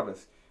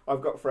 regardless, I've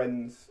got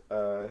friends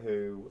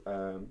who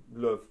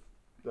love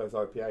those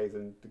IPAs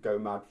and go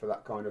mad for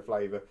that kind of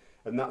flavour,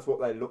 and that's what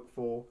they look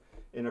for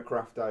in a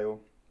craft ale.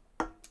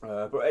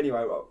 But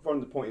anyway, one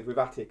of the point is with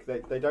Attic,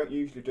 they don't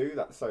usually do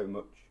that so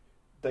much.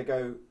 They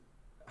go,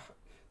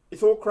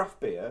 it's all craft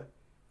beer,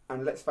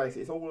 and let's face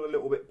it, it's all a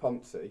little bit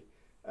poncy.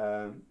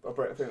 I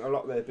think a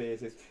lot of their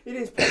beers is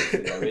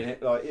poncy though, isn't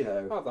it? Like, you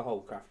know, Oh, the whole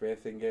craft beer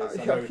thing is.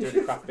 I know we're doing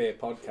a craft beer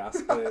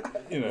podcast,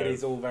 but You know, it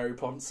is all very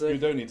poncy. you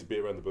don't need to be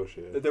around the bush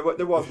here.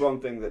 there was one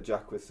thing that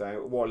Jack was saying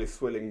while he's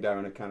swilling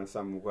down a can of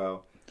Samuel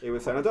Well. He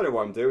was saying, I don't know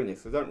why I'm doing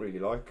this. I don't really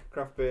like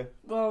craft beer.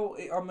 Well,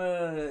 I'm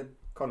a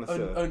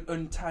Connoisseur.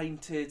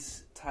 untainted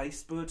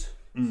taste bud.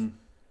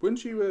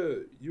 Weren't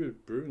you you were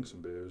brewing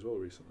some beer as well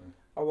recently?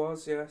 I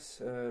was, yes,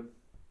 for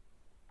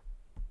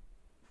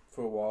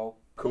a while.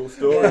 Cool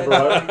story,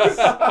 bro.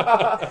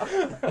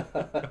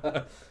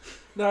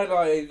 No,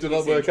 like, Did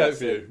that work out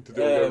for you? Did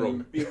it all go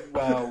wrong?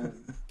 Well,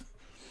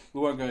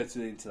 we won't go into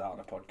that on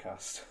a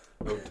podcast.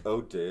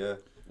 Oh dear.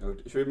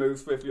 Should we move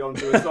swiftly on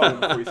to a song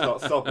before we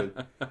start sobbing?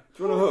 Do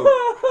you want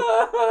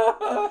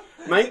a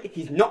hug? Mate,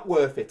 he's not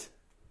worth it.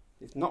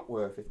 It's not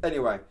worth it.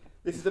 Anyway,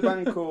 this is a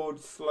band called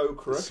Slow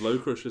Crush. Slow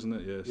Crush, isn't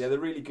it? Yes. Yeah, they're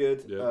really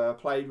good. Yeah.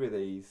 Played with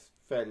these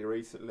fairly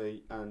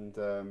recently, and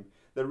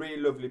they're really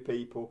lovely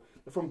people.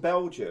 They're from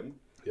Belgium,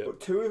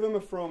 but two of them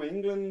are from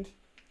England.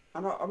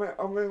 And I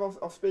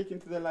was speaking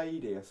to the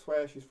lady. I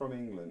swear she's from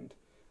England,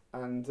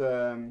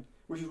 and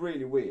which is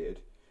really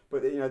weird.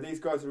 But you know, these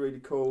guys are really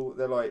cool.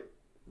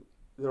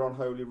 They're on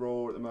Holy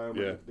Raw at the moment.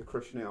 Yeah. They're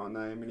crushing it, aren't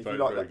they? I mean, if Very,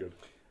 you like very that, good.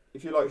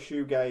 if you like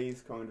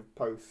shoegaze kind of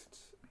post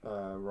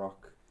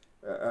rock,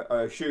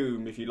 I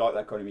assume if you like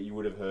that kind of thing, you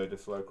would have heard of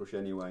Slow Crush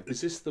anyway.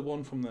 Is this the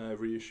one from their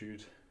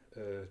reissued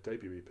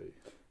debut EP?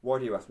 Why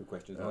do you ask me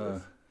questions like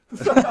this?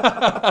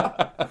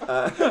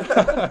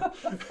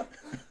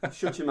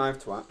 Shut your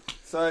mouth, twat.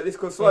 So this is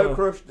called Slow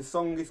Crush. The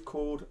song is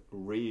called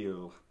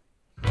Real.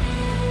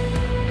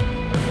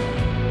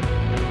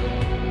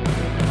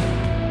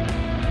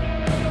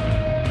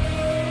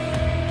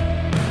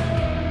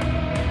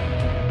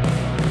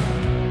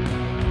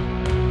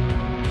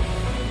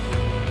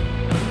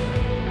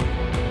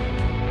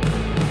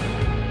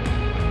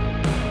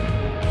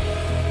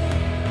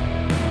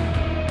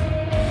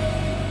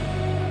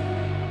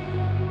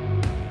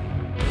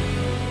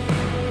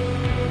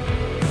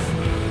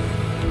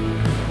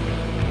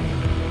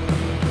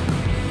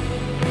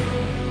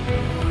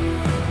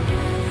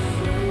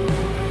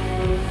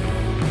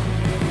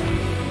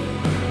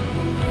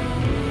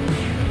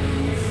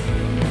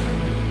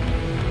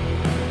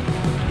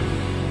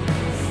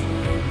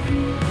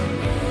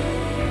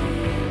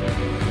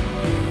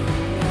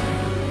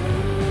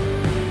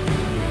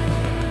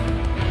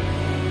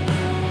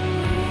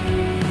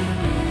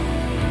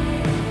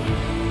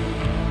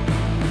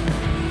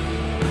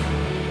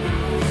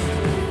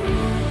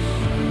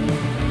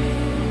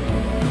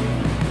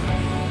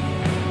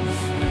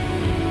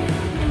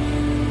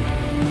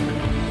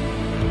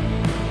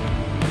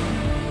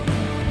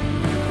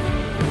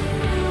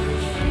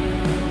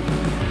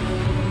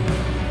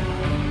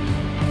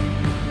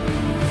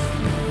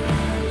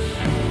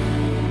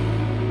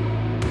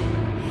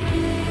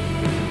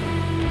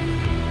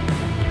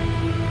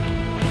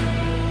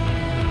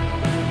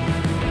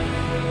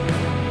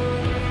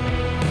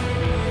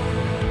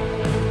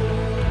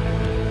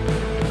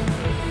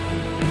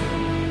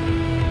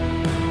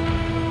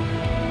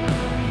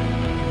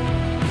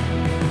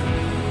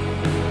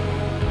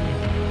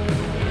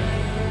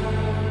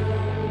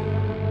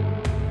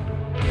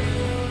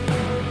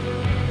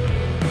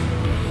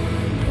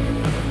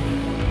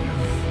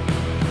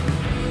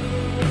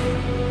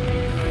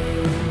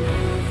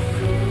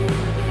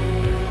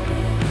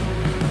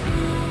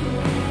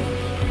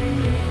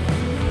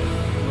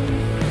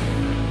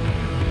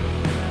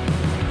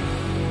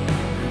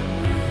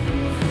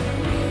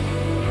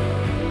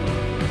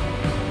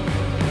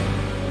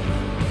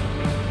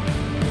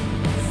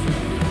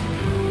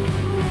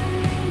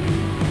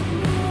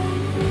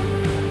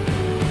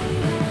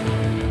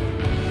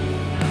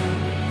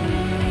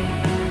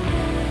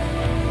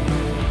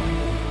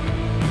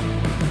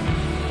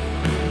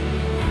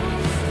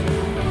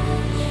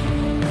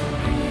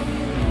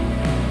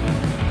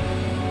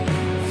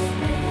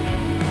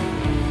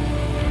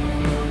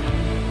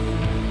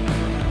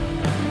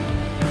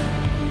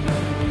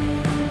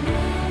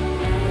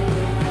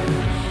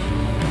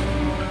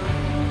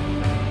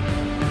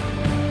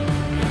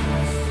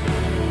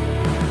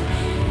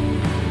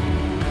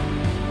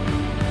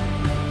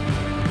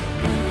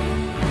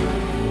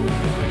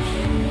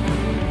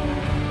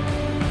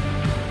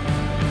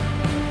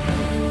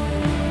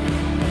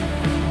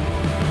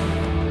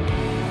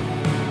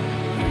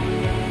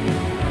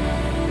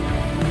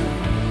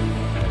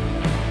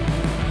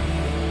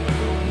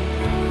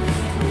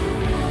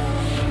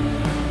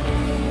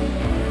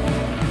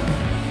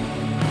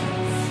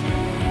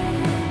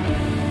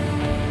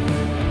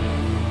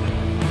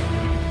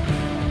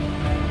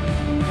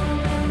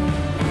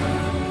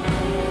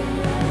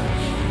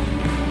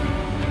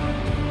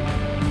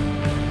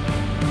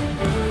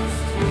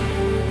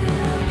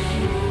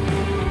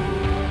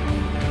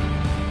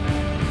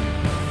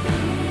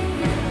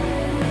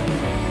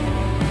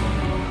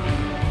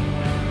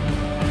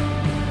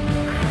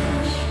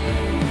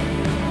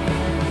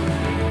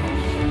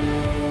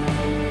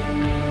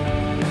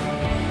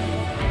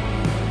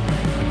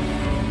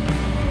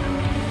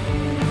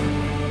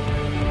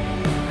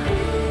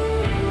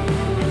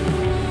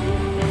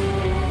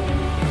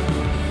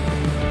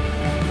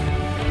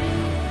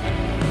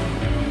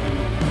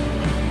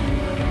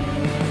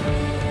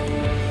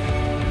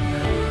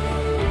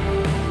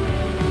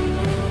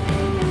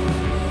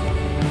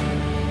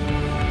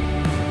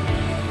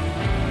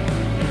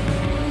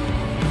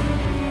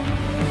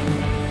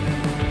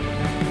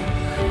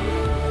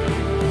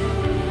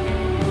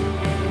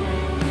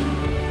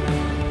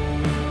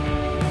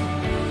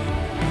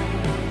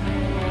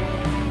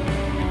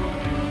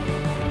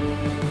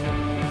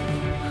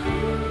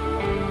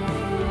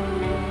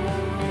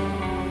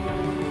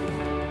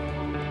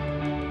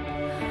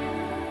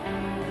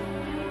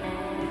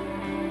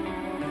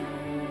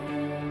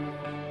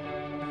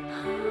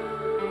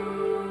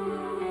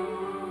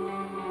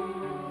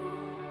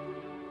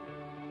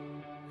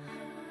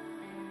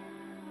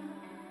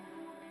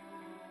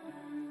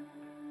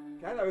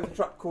 And that was a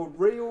track called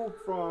Real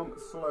from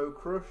Slow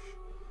Crush.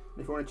 And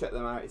if you want to check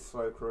them out, it's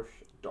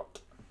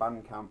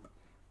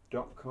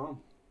slowcrush.bandcamp.com.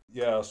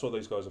 Yeah, I saw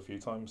these guys a few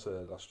times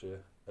last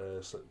year.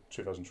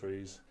 2000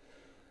 Trees.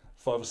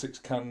 5 or 6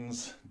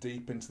 cans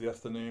deep into the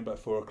afternoon, about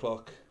 4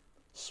 o'clock,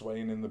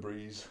 swaying in the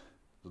breeze.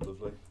 It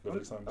was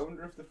lovely times. I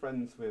wonder if they're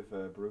friends with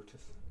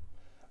Brutus.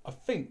 I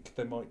think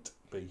they might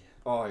be.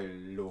 I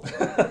love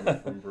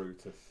them from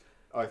Brutus.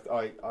 I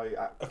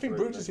think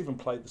Brutus even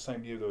played the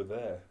same year they were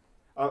there.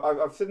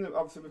 I've seen them.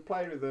 Obviously, we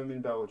played with them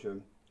in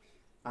Belgium,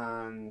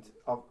 and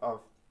I've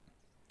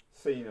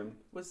seen them.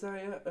 Was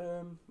they at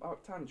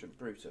Arctangent,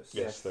 Brutus?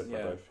 Yes, they're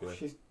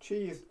both. Yeah.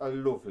 She is a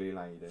lovely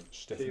lady.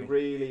 Stephanie. She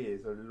really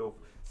is a love.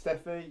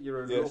 Steffi,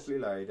 you're a lovely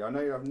lady. I know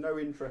you have no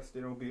interest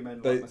in ugly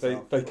men like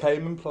myself. They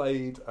came and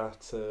played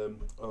at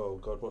oh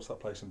god, what's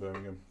that place in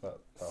Birmingham? That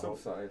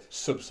Subside.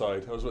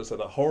 I was about to say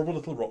that horrible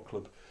little rock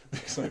club.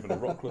 It's not even a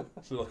rock club.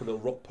 It's like a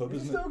little rock pub,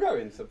 isn't it? Still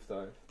going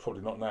Subside?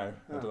 Probably not now.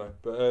 Oh. I don't know.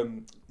 But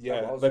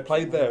yeah, they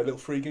played there, a little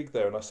free gig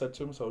there, and I said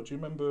to them, "So, do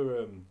you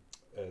remember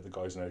the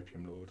guys in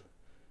Opium Lord?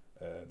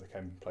 They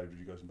came and played with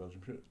you guys in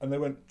Belgium." And they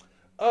went,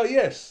 "Oh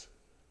yes,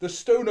 the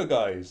Stoner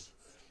guys."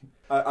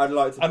 I'd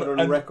like to put on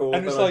a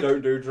record that I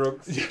don't do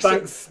drugs. Yes,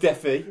 Thanks,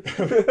 Steffi.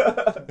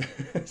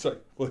 It's like,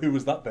 well, who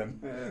was that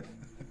then?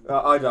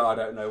 I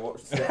don't know what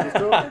Steffi's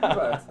talking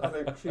about. I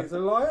think she's a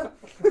liar.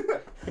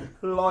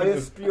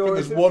 Liar,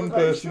 spurious. There's one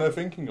person they're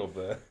thinking of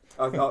there.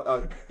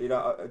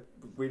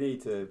 We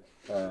need to.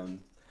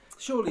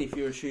 Surely, if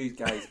you're a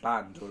shoegaze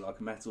band or like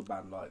a metal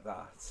band like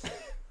that,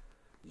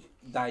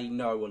 they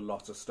know a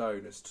lot of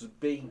stoners. To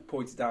be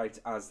pointed out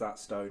as that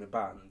stoner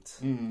band.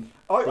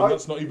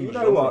 That's not even the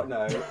genre. You know what?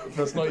 No.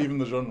 That's not even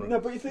the genre. No,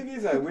 but the thing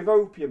is, though, with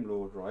Opium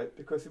Lord, right?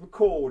 Because if we're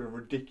called a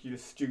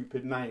ridiculous,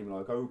 stupid name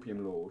like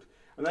Opium Lord,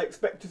 and they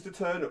expect us to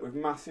turn up with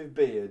massive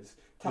beards,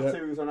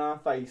 tattoos on our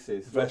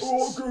faces,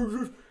 vests,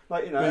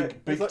 like you know,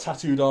 big like,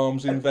 tattooed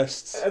arms in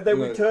vests, and then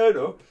we turn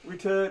up, and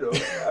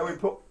we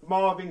put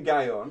Marvin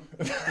Gaye on,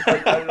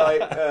 and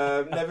like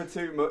Never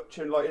Too Much,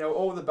 and like you know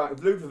all the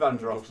back Luther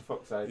Vandross, for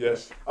fuck's sake.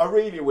 Yes, I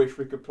really wish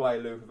we could play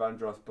Luther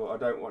Vandross, but I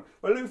don't want.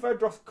 Well, Luther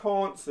Vandross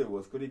can't sue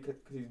us because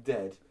he's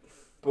dead.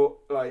 But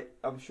like,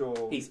 I'm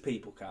sure his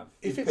people can.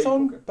 If it's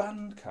on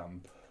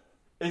Bandcamp,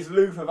 is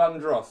Luther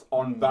Vandross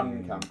on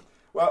Bandcamp?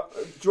 Well,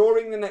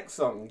 during the next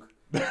song,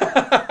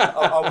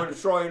 I will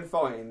try and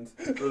find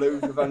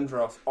Luther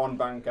Vandross on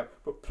Bandcamp,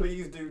 but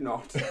please do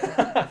not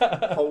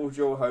hold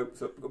your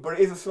hopes up. But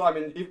it is a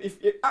slamming.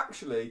 If you've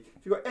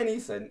got any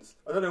sense,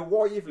 I don't know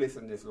why you've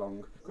listened this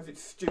long because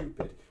it's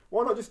stupid.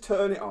 Why not just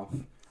turn it off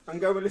and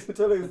go and listen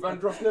to Luther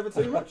Vandross? Never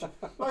Too Much.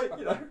 Like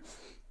you know,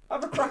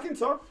 have a cracking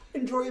time,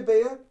 enjoy a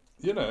beer.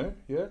 You know,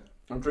 yeah.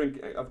 I'm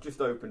drinking. I've just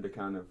opened a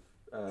can of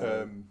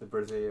the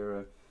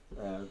Brazier.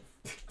 The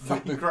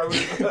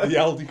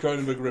Aldi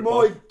Cronenberg rip-off.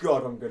 My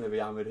God, I'm going to be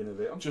hammered in a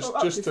bit. I'm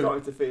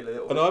starting to feel a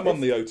little. And I'm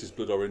on the Otis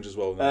Blood Orange as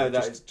well now.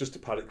 Just a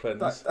palate cleanse.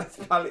 That's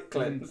palate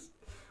cleanse.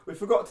 We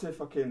forgot to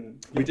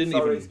fucking.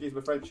 Excuse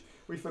my French.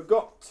 We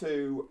forgot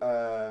to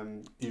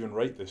even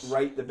rate this.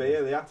 Rate the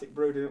beer, the Attic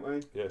Brew, didn't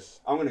we? Yes.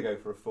 I'm going to go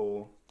for a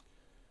 4.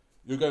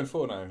 You're going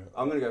 4 now.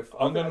 I'm going to go.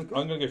 I'm going to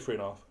go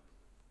 3.5.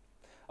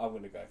 I'm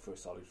going to go for a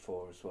solid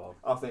 4 as well.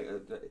 I think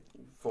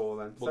 4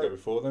 then. We'll go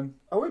with 4 then.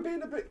 Are we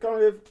being a bit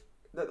kind of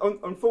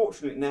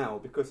unfortunate now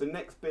because the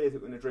next beers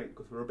that we're going to drink,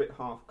 because we're a bit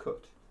half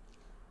cut,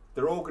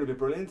 they're all going to be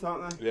brilliant,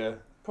 aren't they? Yeah.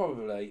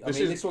 Probably.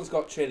 This one's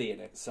got chili in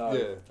it, so...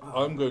 Yeah,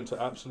 I'm going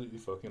to absolutely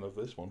fucking love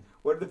this one.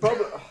 Well, the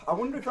problem... I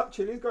wonder if that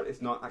chili's got...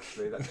 It's not,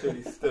 actually. That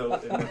chili's still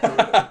in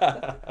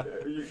the...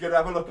 You're going to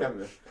have a look at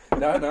me?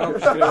 No, I'm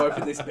just going to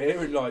open this beer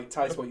and, like,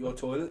 taste what your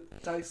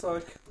toilet tastes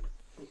like.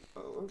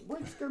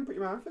 Well, just go and put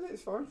your mouth in it,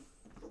 it's fine.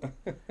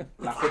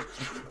 Lap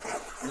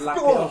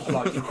it up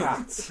like a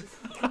cat.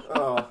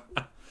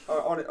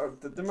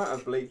 The amount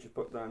of bleach you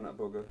put down that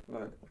bugger.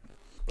 Like.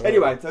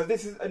 Anyway, so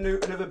this is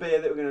another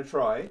beer that we're going to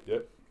try.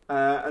 Yep.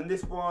 And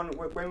this one,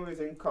 when we was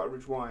in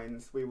Cotteridge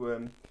Wines, we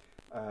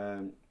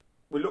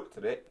looked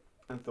at it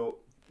and thought,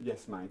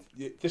 yes, mate.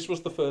 Yeah, this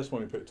was the first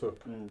one we picked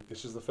up.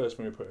 This is the first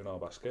one we put in our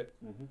basket.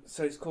 Mm-hmm.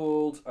 So it's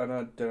called, and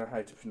I don't know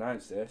how to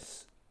pronounce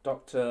this,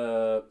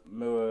 Dr.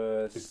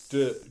 Moers... It's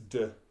De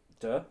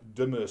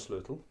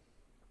Meersleutel.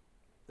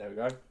 There we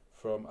go.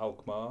 From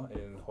Alkmaar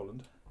in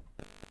Holland.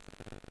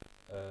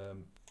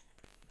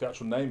 The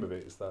actual name of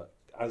it is that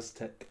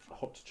Aztec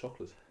hot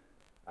chocolate.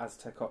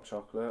 Aztec hot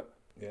chocolate.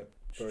 Yeah.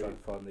 Just trying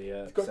to find the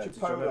it's got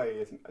chipotle,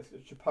 isn't it?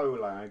 It's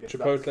chipotle, I guess.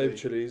 Chipotle,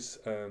 chilies,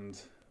 and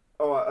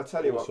I'll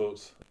tell you all what.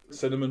 Sorts.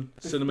 Cinnamon's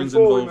before involved.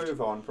 Before we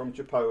move on from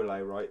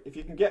chipotle, right? If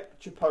you can get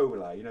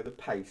chipotle, you know, the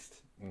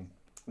paste.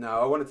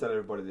 Now, I want to tell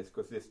everybody this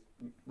because this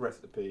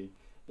recipe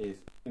is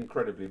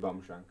incredibly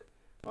bombshank.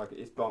 Like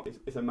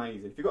it's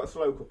amazing. If you've got a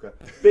slow cooker,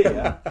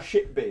 beer,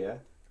 shit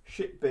beer,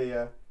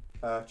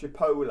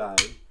 chipotle,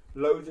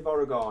 loads of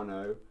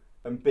oregano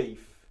and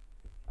beef,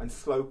 and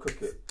slow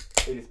cook it.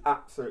 It is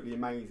absolutely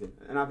amazing.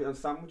 And have it on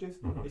sandwiches.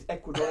 It's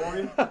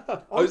Ecuadorian.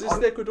 Is this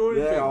the Ecuadorian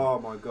thing? Yeah, oh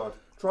my God.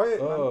 Try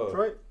it, man.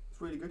 Try it.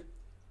 It's really good.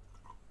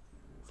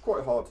 It's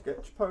quite hard to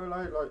get Chipotle,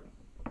 like...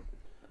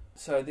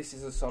 So this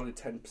is a solid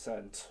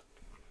 10%.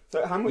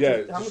 So how much?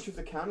 Yeah, How much was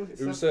the can?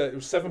 It was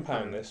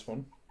 £7 this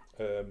one,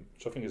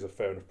 which I think is a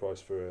fair enough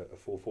price for a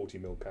full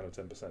 40ml can of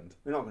 10%.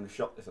 We're not going to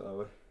shop this, are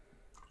we?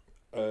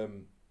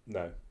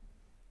 No.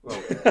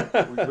 Well,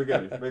 we're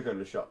going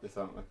to shop this,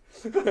 aren't we?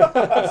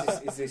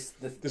 Is this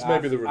This may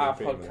be the our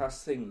running theme,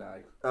 podcast thing now?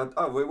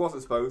 Well, it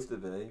wasn't supposed to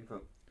be,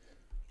 but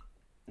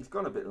it's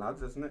gone a bit,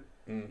 lads, hasn't it?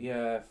 Mm.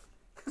 Yeah.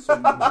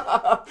 Some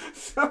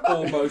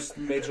almost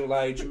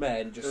middle-aged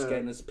men just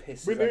getting as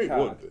pissed We as knew they it can.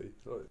 would be.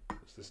 Right,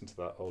 let's listen to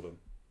that. Hold on.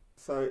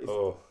 So, it's,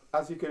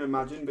 as you can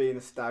imagine, being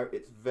a stout,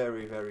 it's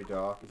very, very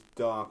dark. It's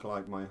dark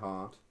like my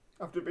heart.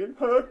 After being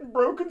hurt and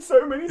broken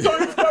so many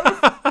times,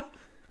 guys.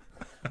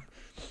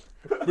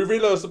 We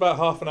realised about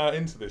half an hour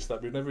into this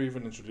that we've never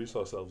even introduced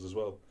ourselves as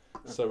well.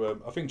 So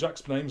I think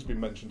Jack's name's been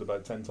mentioned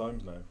about 10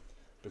 times now.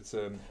 But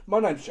My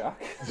name's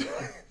Jack.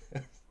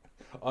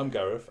 I'm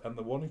Gareth, and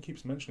the one who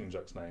keeps mentioning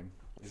Jack's name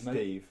is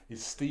Steve.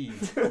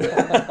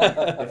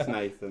 It's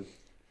Nathan.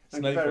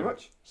 Thank you very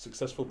much.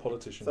 Successful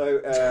politician. So,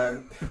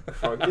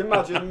 can you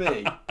imagine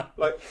me?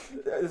 Like,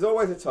 there's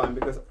always a time,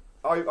 because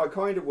I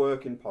kind of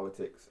work in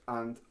politics,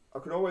 and I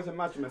can always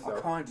imagine myself.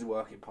 I kind of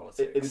work in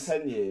politics.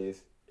 In 10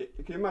 years,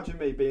 can you imagine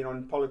me being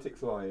on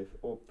Politics Live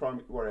or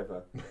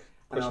wherever, and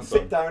I'll Question sit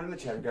time. down in the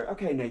chair and go,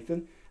 "Okay,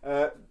 Nathan,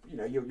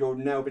 you're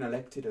now been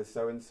elected as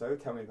so and so.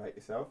 Tell me about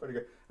yourself." And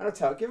I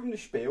give them the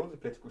spiel, the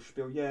political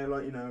spiel. Yeah,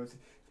 like it's,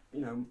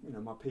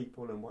 my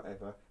people and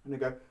whatever. And they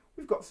go,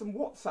 "We've got some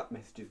WhatsApp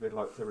messages we'd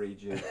like to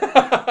read you."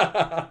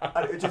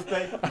 And it would just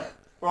be,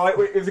 right,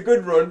 it was a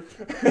good run.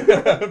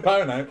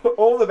 Power now.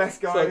 All the best,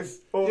 guys.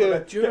 So,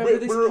 Do you remember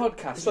this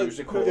podcast you was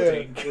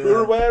recording? Yeah.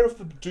 We're aware of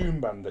the Doom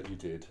band that you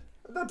did.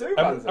 They do,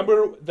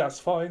 and that's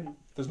fine.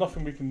 There's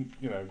nothing we can,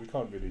 we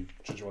can't really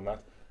judge you on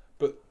that.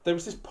 But there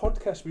was this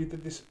podcast where you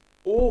did this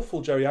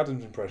awful Jerry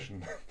Adams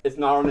impression. It's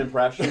not an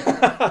impression.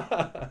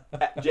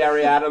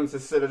 Jerry Adams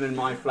is sitting in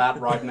my flat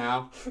right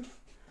now.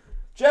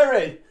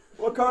 Jerry,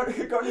 got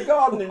any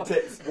gardening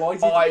tips?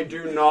 I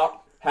do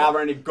not have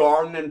any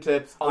gardening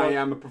tips. I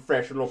am a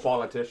professional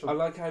politician. I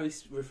like how he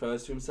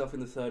refers to himself in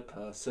the third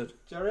person.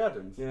 Jerry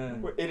Adams? Yeah.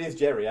 Well, it is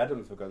Jerry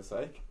Adams, for God's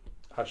sake.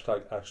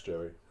 Hashtag Ask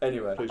Jerry.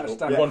 Anyway. Please,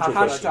 Hashtag, we want your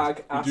questions.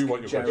 Ask We do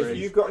want your Jerry. questions.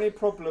 If you've got any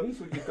problems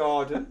with your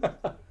garden,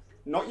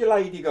 not your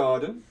lady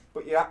garden,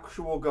 but your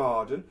actual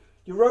garden,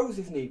 your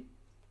roses need,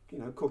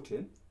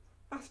 cutting,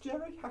 ask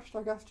Jerry.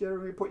 Hashtag Ask Jerry.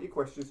 We put your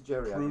questions to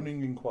Jerry Adams.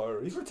 Pruning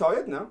inquiries. He's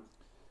retired now.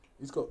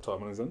 He's got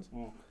time on his hands.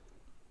 Mm.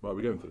 Right,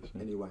 we're going for this.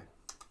 Yeah? Anyway.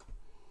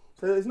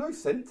 So there's no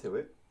scent to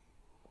it.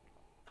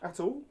 At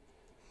all.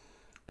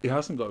 He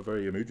hasn't got a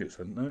very immediate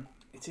scent, no.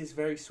 It is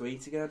very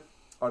sweet again.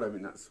 I don't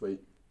think that's sweet.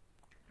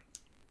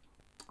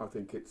 I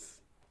think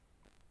it's...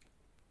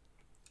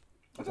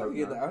 I don't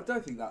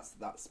think that's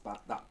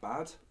that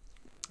bad.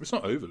 It's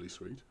not overly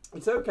sweet.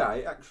 It's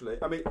okay, actually.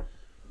 I mean,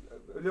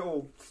 a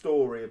little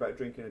story about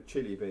drinking a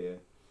chili beer.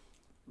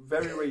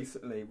 Very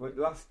recently,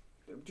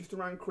 just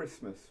around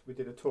Christmas, we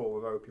did a tour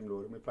with Opium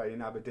Lord, and we played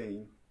in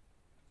Aberdeen.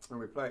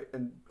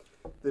 And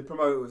the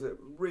promoter was a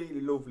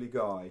really lovely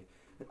guy.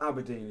 And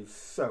Aberdeen is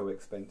so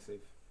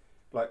expensive.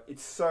 Like,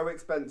 it's so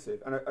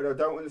expensive, and I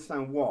don't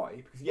understand why.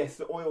 Because yes,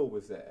 the oil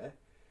was there,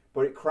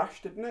 but it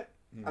crashed, didn't it?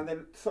 Mm. And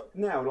then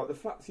now, like, the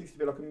flats used to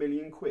be like £1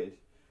 million.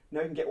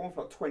 Now you can get one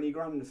for like 20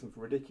 grand or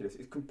something ridiculous.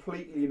 It's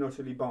completely and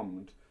utterly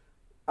bombed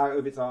out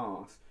of its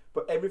arse.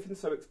 But everything's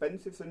so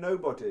expensive, so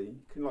nobody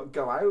can like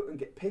go out and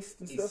get pissed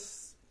and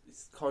stuff.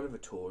 It's kind of a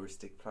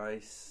touristic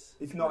place.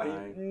 It's not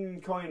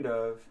kind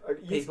of.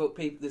 People.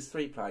 There's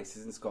 3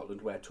 places in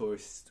Scotland where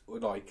tourists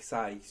would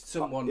say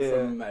someone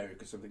from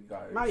America or something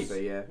goes.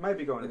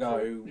 Maybe go on.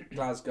 Go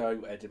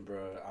Glasgow,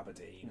 Edinburgh,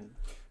 Aberdeen.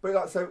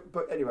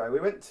 But anyway,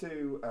 we went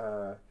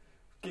to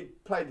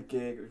played the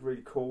gig. It was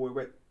really cool. We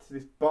went to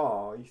this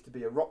bar. It used to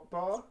be a rock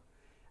bar,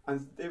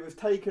 and it was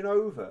taken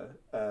over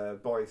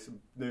by some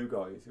new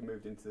guys who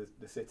moved into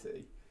the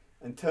city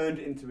and turned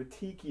it into a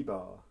tiki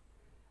bar.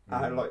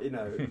 And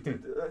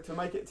to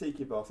make it a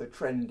tiki bar, so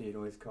trendy and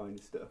all this kind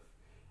of stuff.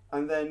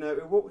 And then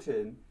we walked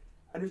in,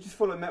 and it was just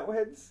full of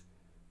metalheads.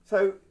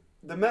 So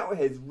the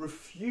metalheads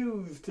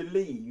refused to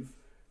leave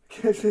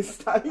because they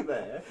stay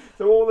there.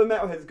 So all the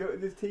metalheads go to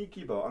this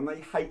tiki bar, and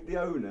they hate the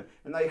owner,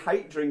 and they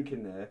hate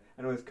drinking there,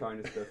 and all this kind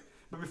of stuff.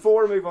 But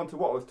before I move on to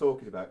what I was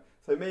talking about,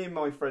 so me and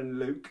my friend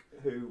Luke,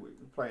 who were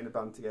playing a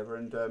band together,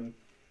 and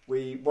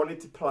we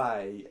wanted to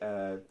play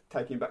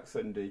Taking Back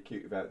Sunday,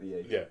 Cute Without the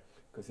E. Yeah.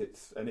 Because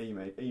it's an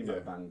emo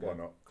banger. Why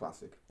not?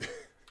 Classic.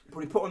 But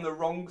he put on the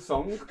wrong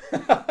song.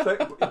 So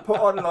he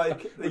put on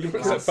like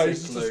Was that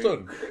Faces to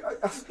Stun?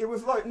 It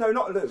was like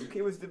not Luke.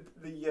 It was the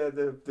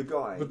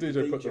guy. The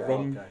DJ put the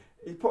wrong. Okay.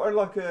 He put on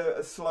like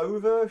a slow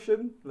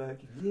version, like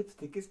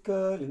lipstick is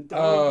curling down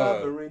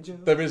Rubber Angel.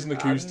 There is an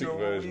acoustic I know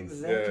version.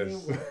 Exactly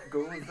Yes. what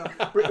goes on.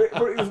 But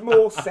it was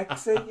more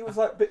sexy. It was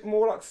like a bit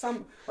more like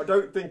some. I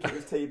don't think it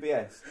was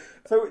TBS.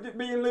 So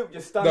me and Luke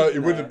just standing. No, it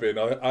would there. have been.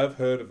 I've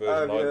heard a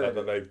version like heard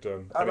that they've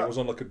done, and it was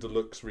on like a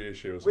deluxe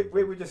reissue or something.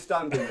 We were just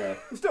standing there.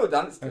 We still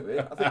danced to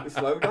it. I think we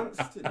slow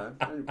danced,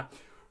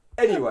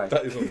 Anyway.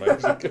 That is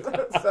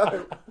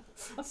amazing.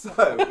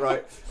 So,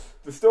 right,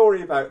 the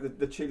story about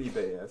the chili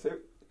beer. So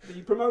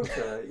the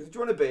promoter, he goes, "Do you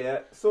want a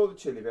beer?" Saw the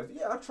chili beer. I said,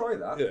 "Yeah, I'll try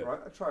that." Yeah. Right,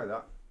 I'll try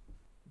that.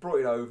 Brought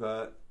it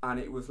over, and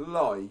it was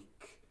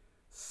like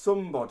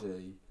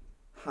somebody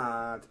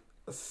had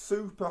a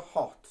super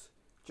hot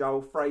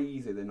Joe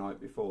Fraser the night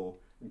before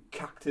and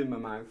cacked in my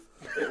mouth.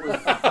 It was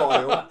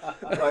vile.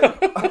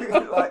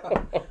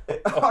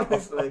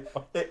 Honestly,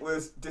 it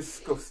was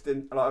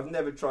disgusting. Like, I've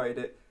never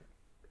tried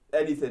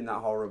anything that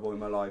horrible in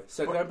my life.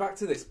 So going back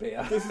to this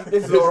beer. This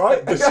is all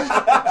right. This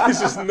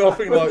is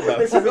nothing like that.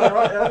 This is all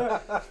right.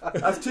 Yeah.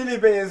 As chili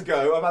beers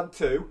go, I've had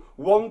 2.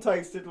 One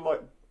tasted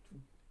like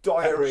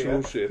diarrhea.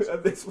 Actual shit.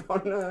 And this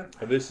one,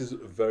 And this is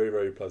very,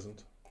 very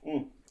pleasant.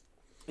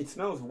 it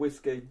smells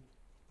whiskey.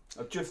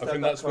 I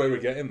think that's where we're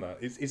getting that.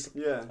 It's.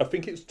 Yeah. I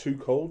think it's too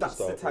cold That's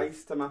to the start with.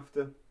 taste I'm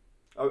after.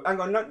 Oh,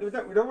 hang on, no, we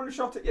don't want to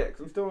shot it yet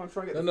because I'm still want to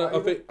try and get. No, the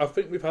flavour. I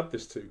think we've had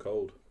this too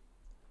cold.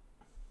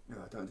 No,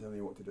 don't tell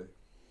me what to do.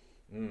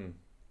 Mm.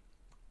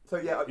 So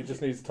yeah, It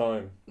just needs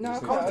time. It No, I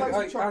just can't needs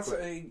taste time.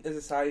 chocolate.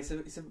 as I say,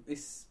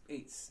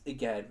 it's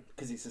again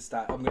because it's a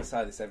stout. I'm going to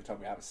say this every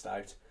time we have a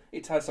stout.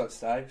 It tastes like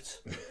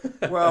stout.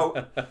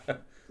 well,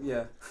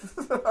 yeah,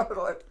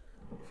 like,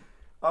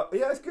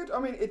 yeah, it's good. I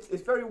mean, it's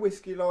very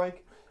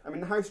whiskey-like. I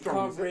mean, how You strong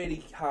can't is it?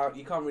 really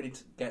you can't really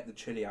get the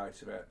chili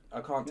out of it. I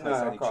can't taste No,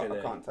 any I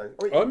chili. can't taste.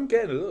 Oh, I'm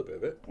getting a little bit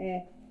of it.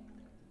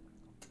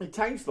 it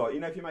tastes like,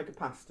 if you make a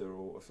pasta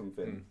or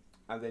something,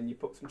 and then you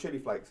put some chili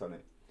flakes on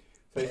it.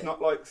 So it's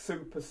not like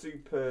super.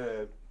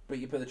 But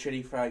you put the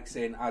chili flakes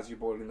in as you're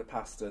boiling the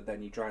pasta,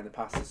 then you drain the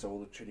pasta so all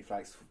the chili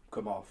flakes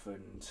come off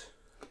and...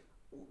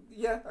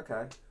 Yeah,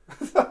 okay.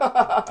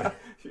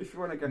 If you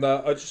want to go.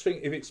 No, I just think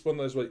if it's one of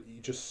those where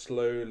you just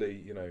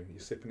slowly, you're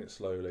sipping it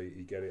slowly,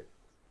 you get it.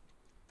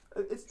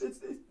 It's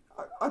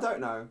I don't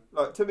know.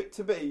 Like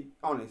to be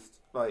honest,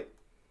 like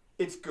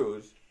it's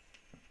good,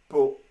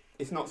 but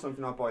it's not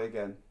something I'd buy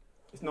again.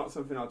 It's not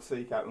something I'd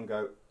seek out and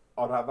go,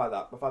 I'd have had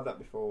that. I've had that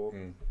before.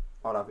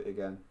 I'd have it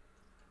again.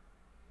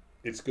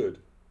 It's good.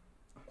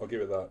 I'll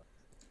give it that.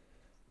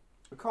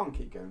 We can't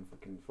keep going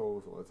fucking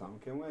falls all the time,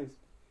 can we?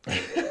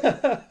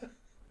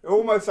 It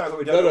almost sounds like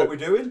we don't know what we're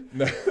doing.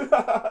 No.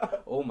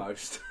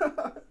 Almost.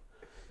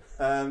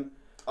 I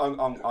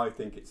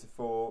think it's a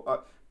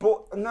 4.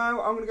 But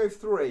no, I'm going to go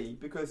 3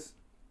 because...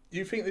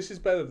 You think this is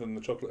better than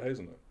the chocolate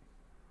hazelnut?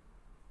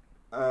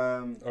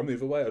 I'm the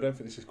other way. I don't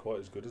think this is quite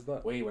as good as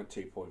that. We went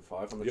 2.5 on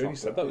the You chocolate. only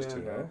said that was Yeah.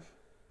 2.5.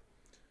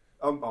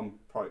 I'm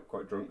probably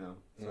quite drunk now.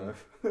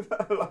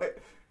 So,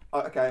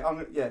 okay, I'm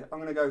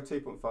going to go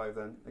 2.5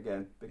 then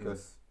again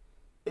because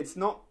it's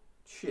not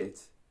shit.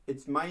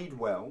 It's made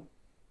well.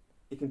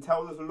 You can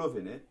tell there's love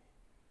in it,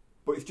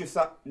 but it's just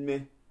that meh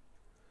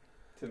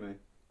to me.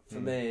 For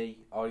me,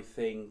 I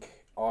think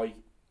I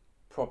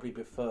probably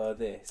prefer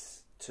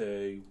this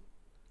to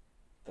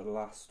the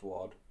last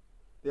one.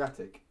 The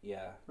Attic.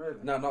 Yeah. Really?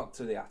 No, not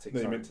to the Attic. No,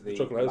 you sorry, meant to the the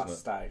chocolate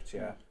last hazelnut?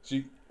 stout.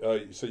 Yeah.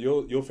 So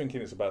you're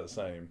thinking it's about the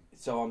same.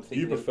 So I'm thinking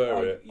You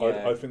prefer it.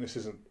 Yeah. I think this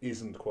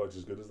isn't quite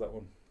as good as that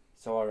one.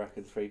 So I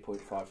reckon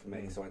 3.5 for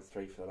me. So I went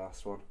 3 for the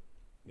last one.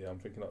 Yeah, I'm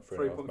thinking like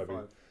 3.5,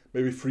 3.5.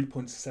 maybe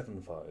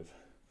 3.75.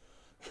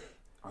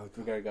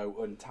 We're going to go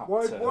untapped.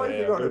 Why have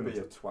you got to good. be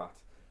a twat?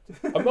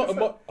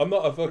 I'm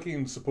not a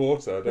fucking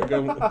supporter. I don't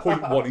go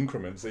 0.1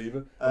 increments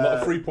either. I'm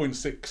not a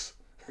 3.6.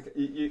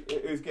 Okay,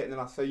 who's getting the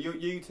last? So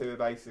you two are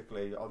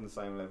basically on the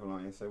same level,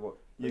 aren't you? So what?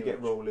 You Pretty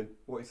get much. rolling.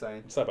 What are you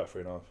saying? Say about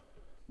 3.5.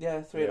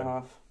 Yeah, 3.5.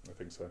 I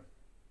think so.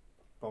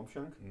 Bomb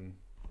shank?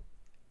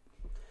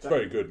 It's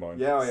very good, mine.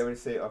 Yeah, I already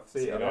see it off.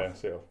 See it Yeah, off.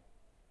 see it off.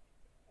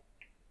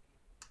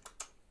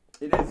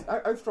 It is.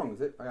 How strong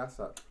is it? I asked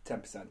that.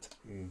 10%.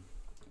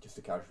 Just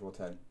a casual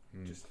 10.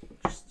 Just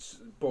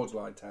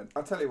borderline 10.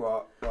 I'll tell you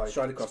what. Like,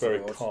 Straight It's across very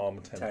the board. calm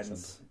 10%.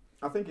 10s.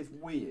 I think it's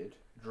weird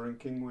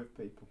drinking with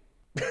people.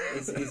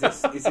 Is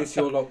this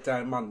your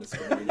lockdown madness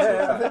coming into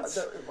Yeah, effect?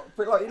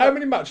 but like, How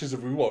many matches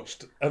have we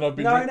watched? And we've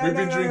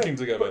been drinking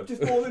together. But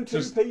just more than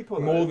 2 people.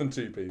 Though. More than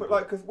 2 people. But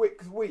like,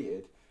 because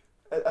weird.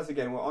 As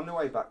again, we're on the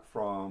way back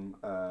from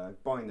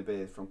buying the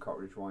beers from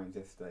Cottage Wines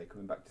yesterday,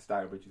 coming back to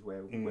Stourbridge, is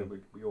where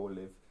we all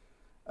live.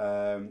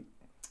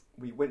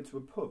 We went to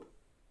a pub.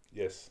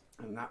 Yes.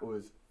 And that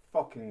was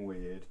fucking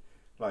weird.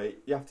 Like,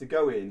 you have to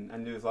go in,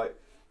 and it was like,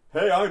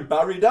 "Hey, I'm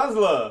Barry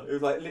Dazzler." It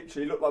was like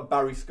literally looked like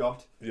Barry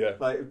Scott. Yeah.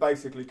 Like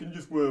basically, can you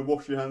just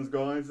wash your hands,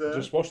 guys?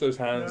 Just wash those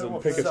hands Yeah, and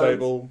wash pick a those.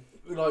 table.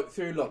 Like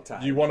through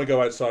lockdown. You want to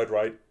go outside,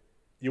 right?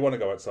 You want to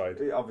go outside.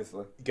 Yeah,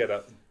 obviously. Get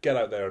out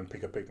there and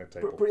pick a picnic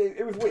table. But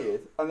it was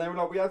weird, and they were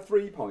like, we had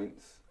 3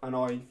 points, and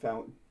I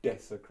felt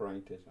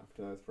desecrated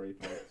after those 3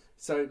 points.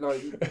 So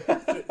like,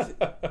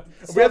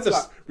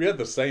 we had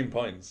the same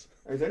pints.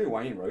 It was only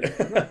Wayne Road.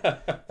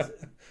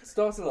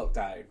 start of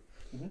lockdown.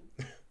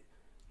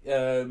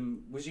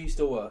 Was you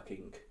still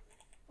working?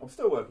 I'm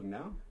still working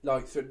now.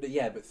 Like,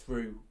 but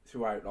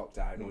throughout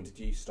lockdown, or did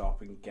you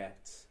stop and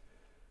get?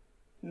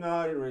 No,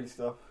 I didn't really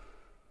stop.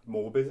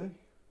 More busy.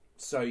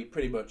 So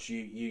pretty much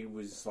you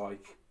was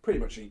like pretty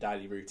much your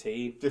daily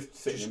routine. Just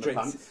sitting in my drink,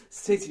 pants.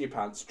 sit in your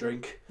pants,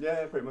 drink.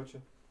 Yeah, pretty much.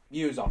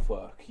 You was off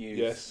work.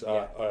 Yes,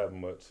 yeah. I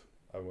haven't worked.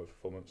 I haven't worked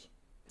for 4 months.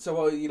 So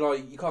what, you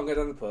can't go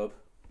down the pub.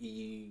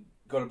 You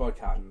got to buy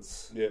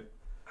cans. Yeah.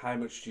 How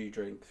much do you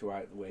drink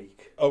throughout the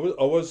week? I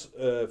was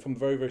from the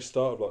very, very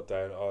start of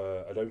lockdown,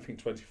 I don't think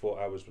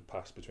 24 hours would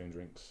pass between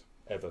drinks,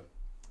 ever.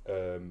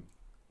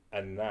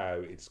 And now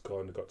it's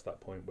kind of got to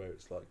that point where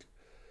it's like,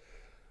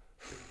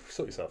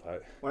 sort yourself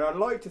out. Well, I'd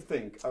like to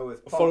think I was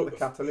part of the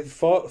catalyst.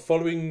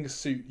 Following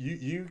suit,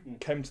 you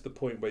came to the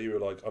point where you were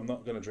like, I'm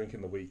not going to drink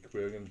in the week,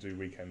 we're going to do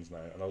weekends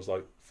now. And I was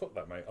like, fuck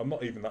that, mate. I'm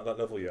not even at that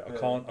level yet. I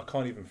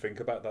can't even think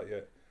about that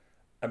yet.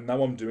 And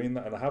now I'm doing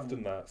that, and I have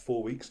done that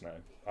 4 weeks now.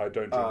 I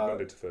don't drink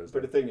Monday to Thursday.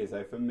 But the thing is,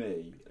 though, for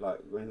me, like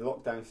when the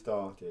lockdown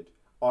started,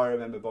 I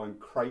remember buying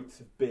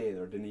crates of beer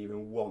that I didn't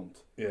even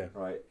want. Yeah.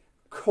 Right.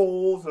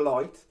 Coors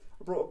Light.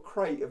 I brought a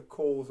crate of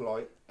Coors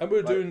Light. And we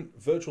were doing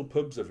virtual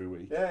pubs every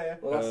week. Yeah.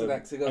 Well, that's the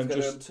next thing I was and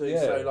going just- on to.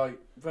 yeah. So, like,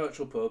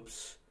 virtual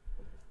pubs,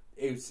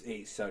 it's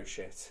so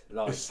shit.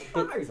 Like,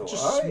 But That is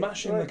just alright,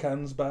 smashing right. the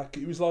cans back.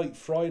 It was like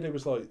Friday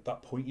was like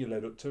that point you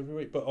led up to every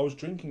week. But I was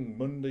drinking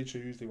Monday,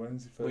 Tuesday,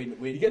 Wednesday,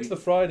 Thursday. You get to the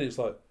Friday, it's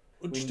like,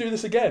 well, just do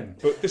this again,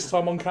 but this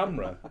time on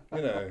camera.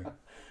 You know.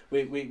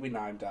 we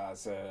named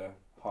ours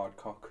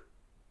Hardcock.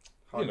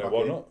 You know,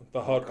 why not?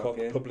 The Hardcock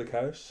yeah. Public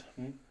House.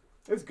 It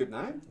was a good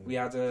name. We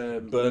had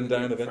Burned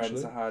down friends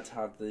eventually. that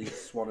had the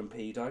Swan and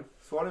Pedo.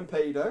 Swan and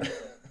Pedo.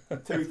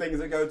 Two things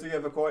that go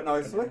together quite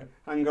nicely.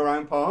 Hang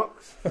around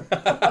parks.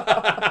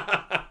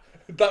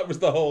 That was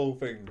the whole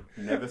thing.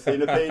 Never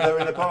seen a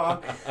pedo in a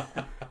park.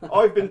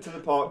 I've been to the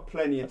park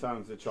plenty of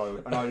times as a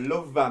child, and I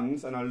love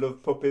vans and I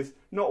love puppies.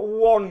 Not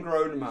one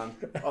grown man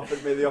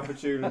offered me the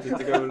opportunity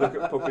to go and look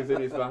at puppies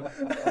in his van.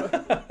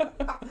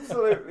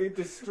 Absolutely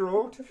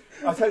distraught.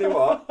 I tell you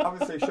what,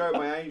 obviously showing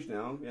my age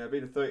now,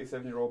 being a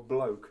 37-year-old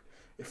bloke,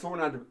 if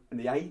someone had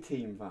the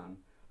A-Team van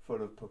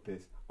full of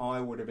puppies, I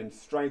would have been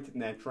straight in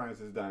their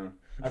trousers down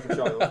as a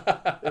child.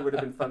 It would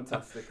have been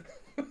fantastic.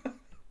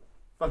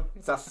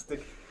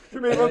 Fantastic.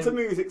 Should we move on to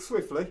music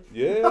swiftly?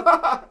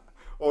 Yeah.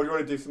 Or do you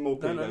want to do some more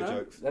pedo No.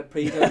 jokes? They're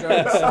pedo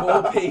jokes.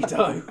 More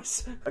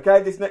pedos.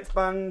 Okay, this next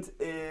band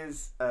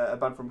is a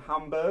band from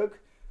Hamburg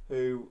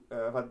who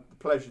I've had the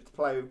pleasure to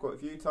play with quite a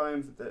few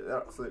times. They're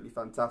absolutely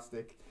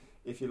fantastic.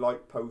 If you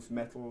like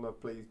post-metal,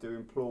 please do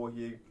implore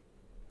you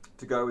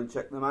to go and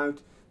check them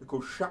out. They're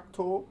called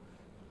Schaktor,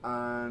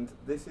 and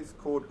this is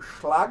called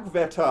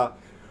Schlagwetter.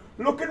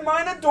 Look in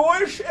meine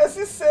Deutsch, es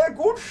ist sehr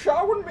gut,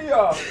 schauen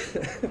wir.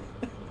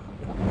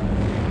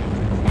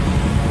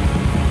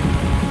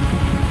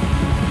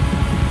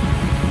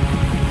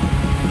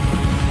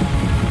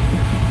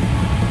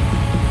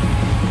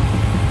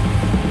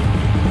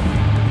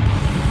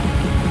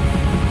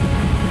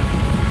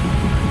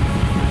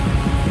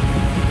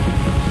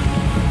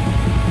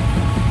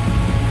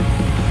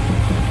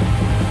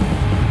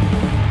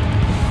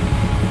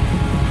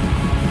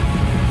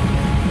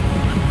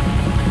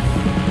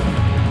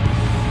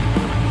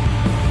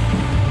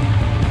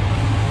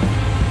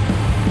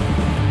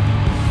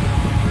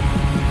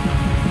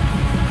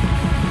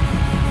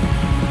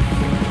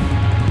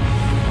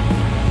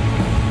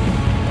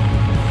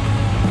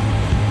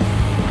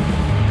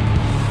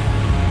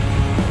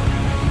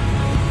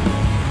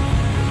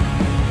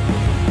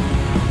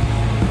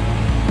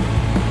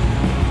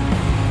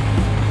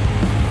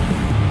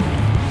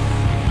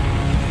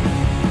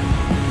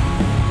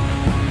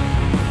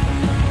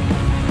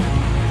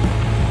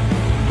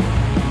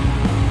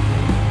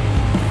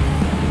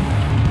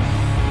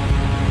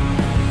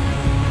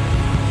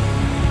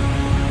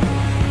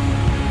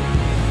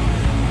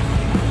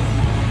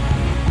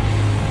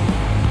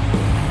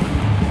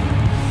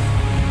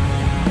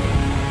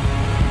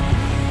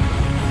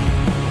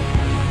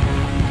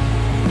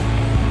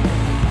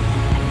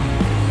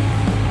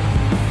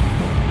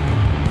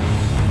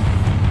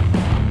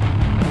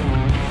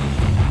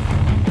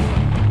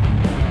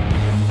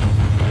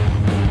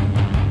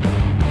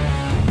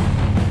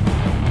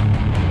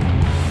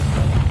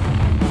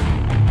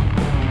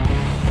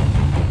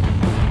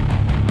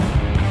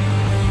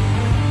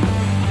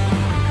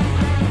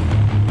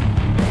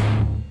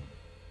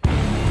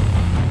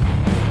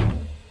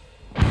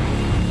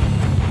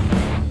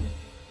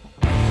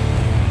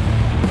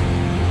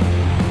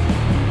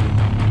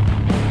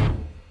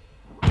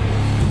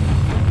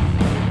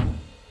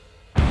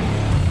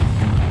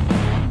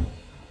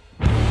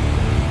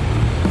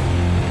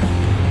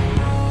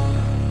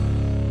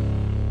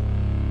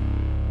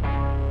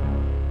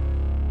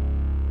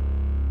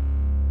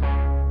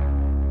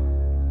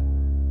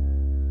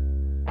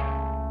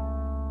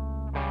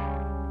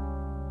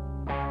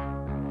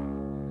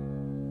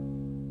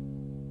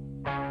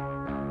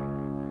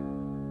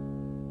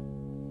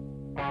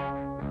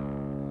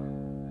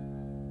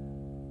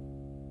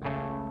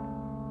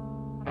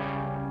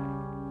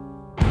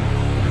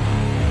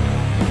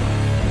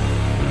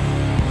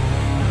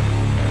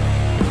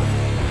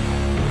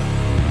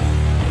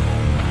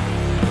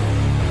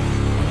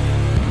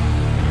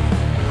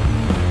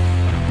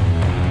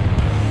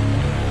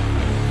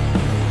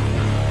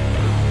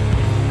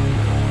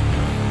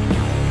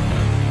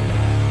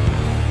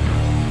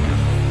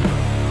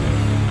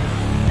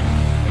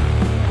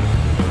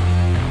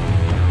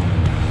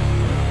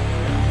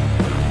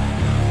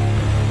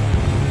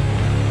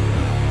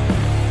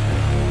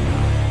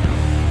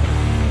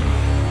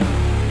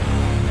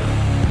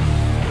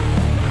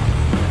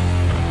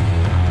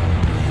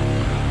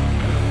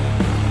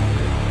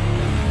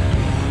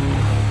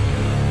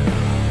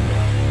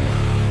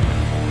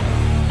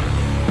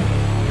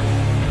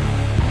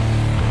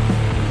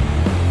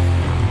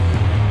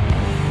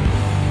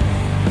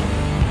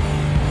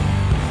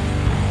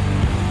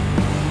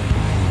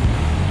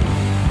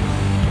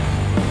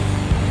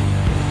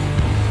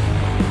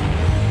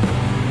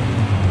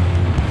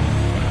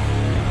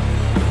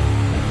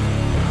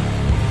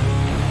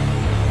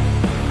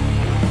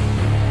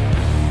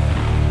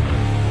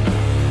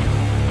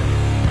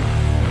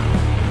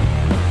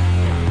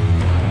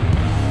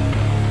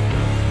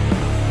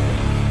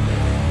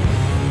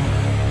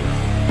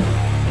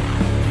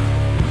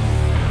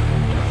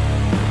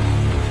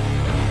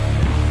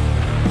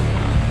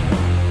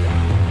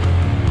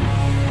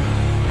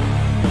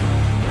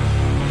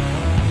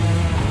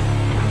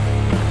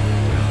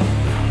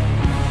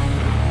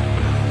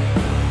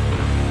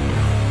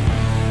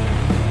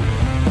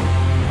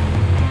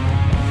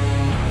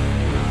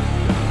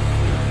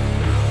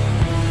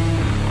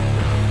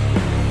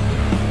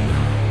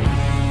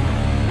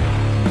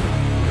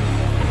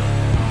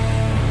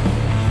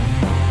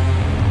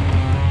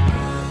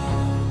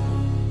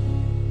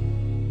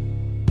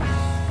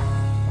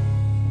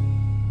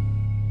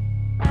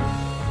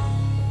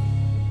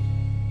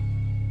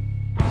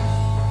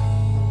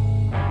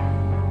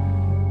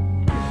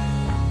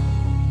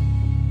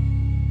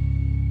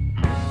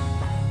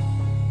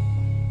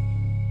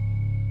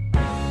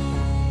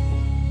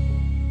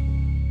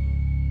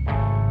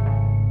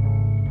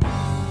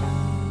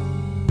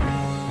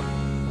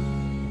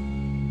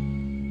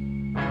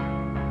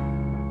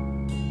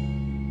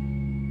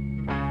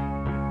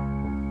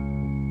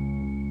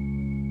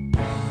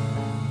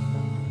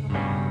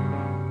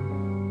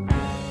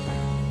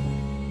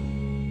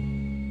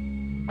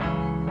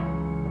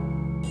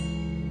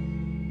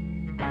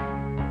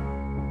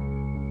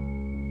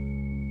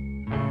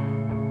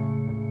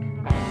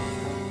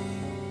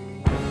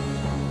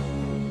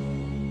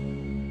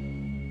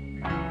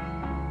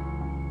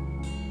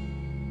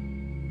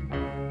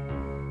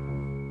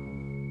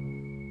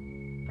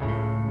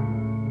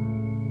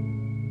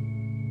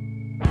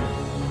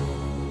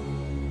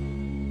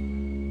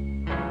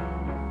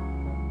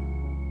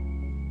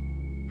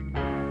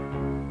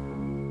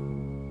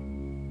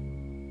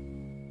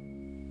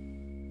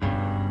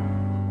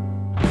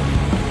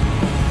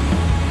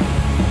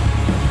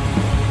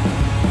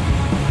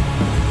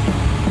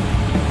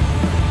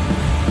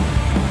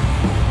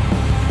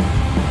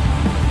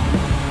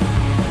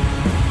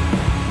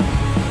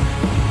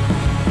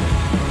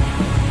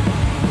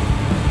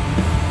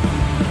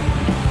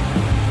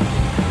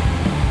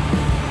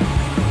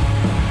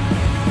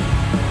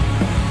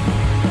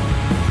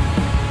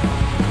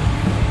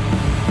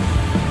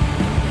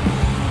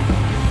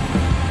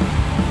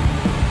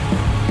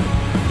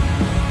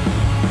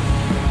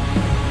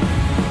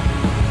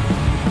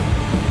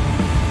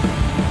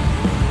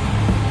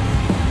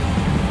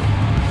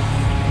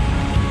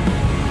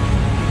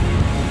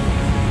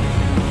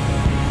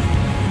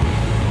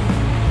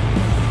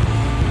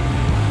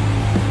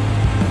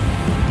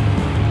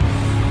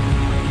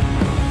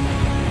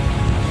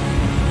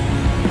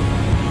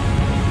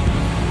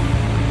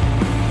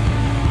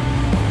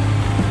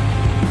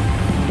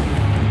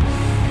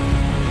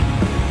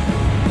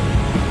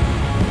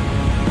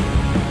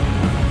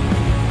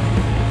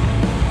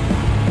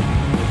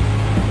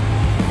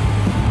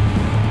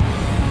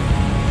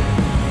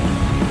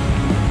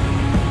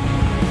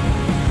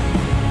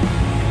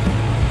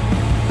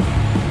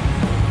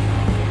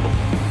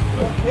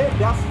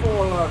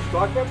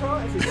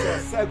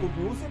 sehr gut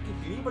Musik,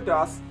 ich liebe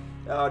das.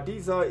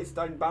 Dieser ist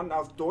ein Band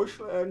aus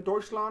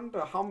Deutschland,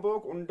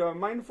 Hamburg und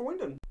meine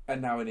Freundin.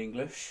 And now in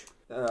English.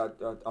 I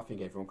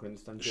think everyone can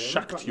understand German.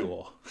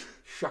 Shakhtar.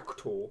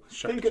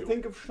 Shakhtar.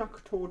 Think of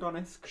Shakhtar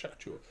Donetsk.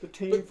 Shakhtar. The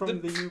team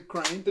from the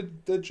Ukraine.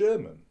 They're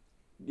German.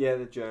 Yeah,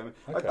 they're German.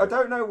 Okay. I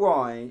don't know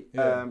why.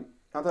 Yeah.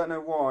 I don't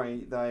know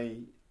why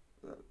they.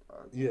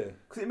 Yeah.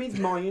 Because it means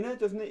minor,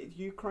 doesn't it? It's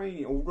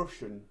Ukrainian or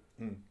Russian.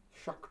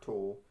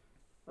 Shakhtar.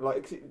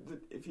 Like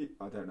if you,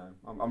 I don't know.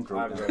 I'm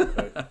drunk.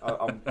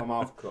 I'm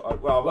half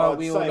cut. Well,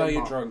 we all know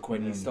you're drunk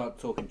when you start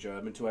talking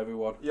German to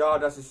everyone. Ja,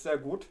 das ist sehr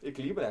gut. Ich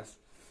liebe das.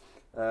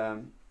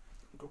 Du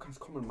kannst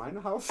kommen in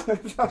mein Haus.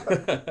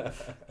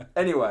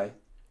 Anyway,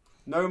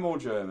 no more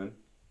German.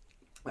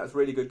 That's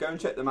really good. Go and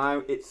check them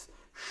out. It's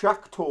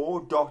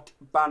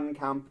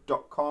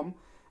shakhtar.bandcamp.com,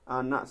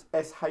 and that's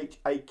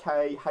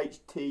SHAKHTYOR.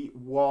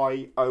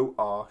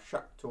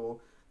 Shakhtar.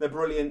 They're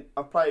brilliant.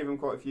 I've played them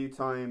quite a few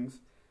times.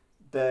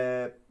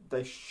 They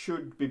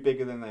should be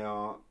bigger than they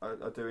are. I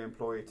do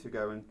implore you to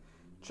go and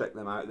check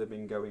them out. They've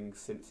been going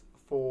since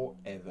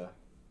forever.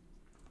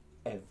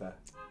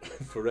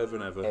 Forever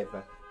and ever.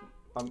 Ever.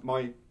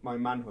 My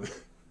manhood.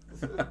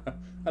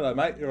 Hello,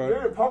 mate. You're We're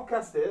right. doing a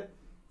podcast here.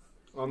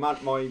 My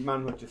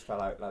manhood just fell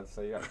out, lads,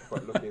 so you're actually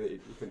quite lucky that you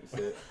couldn't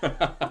see it.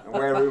 I'm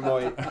wearing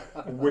my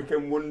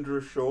Wickham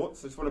Wanderers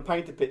shorts. I just want to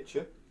paint a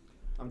picture.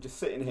 I'm just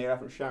sitting here, I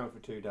haven't showered for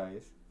 2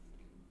 days.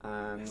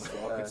 And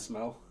I can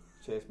smell.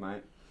 cheers,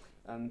 mate.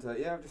 And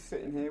yeah, I'm just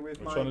sitting here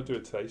with We're trying to do a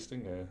tasting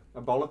here.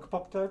 a bollock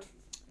popped out.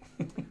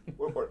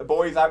 The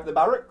boys out the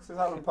barracks, as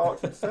Alan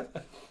Partridge said.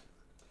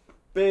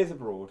 Beers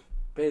abroad.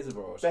 Beers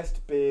abroad.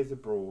 Best beers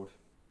abroad.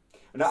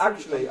 And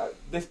actually,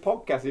 this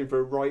podcast is in for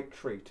a right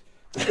treat.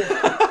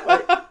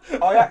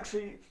 I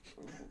actually,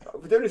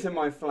 we're doing this in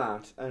my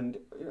flat, and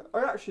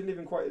I actually live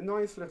in quite a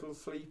nice little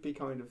sleepy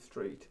kind of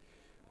street.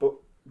 But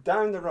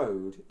down the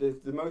road, there's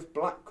the most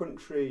black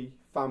country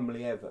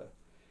family ever.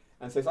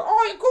 And so it's like,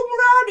 oh, you come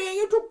round here,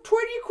 you took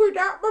 20 quid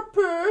out of my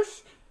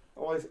purse.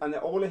 And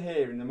all I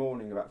hear in the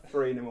morning, about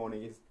 3 in the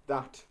morning, is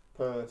that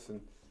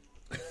person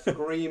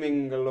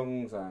screaming their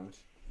lungs out.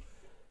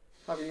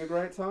 Having a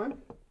great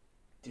time?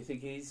 Do you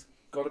think he's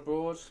gone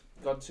abroad?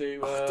 Gone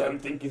to... I don't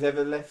think he's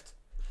ever left.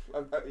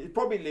 He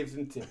probably lives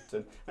in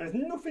Tipton. And there's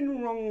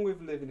nothing wrong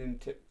with living in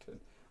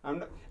Tipton. I'm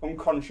not,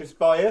 unconscious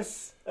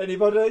bias.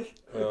 Anybody?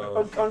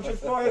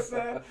 Unconscious bias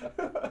there?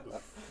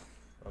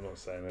 I'm not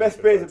saying Best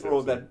anything beers about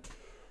abroad Tipton. then.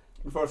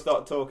 Before I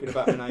start talking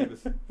about my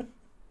neighbours.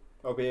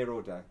 I'll be here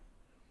all day.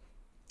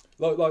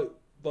 Like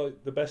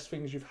the best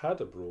things you've had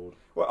abroad.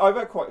 Well, I've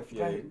had quite a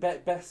few.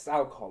 Best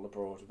alcohol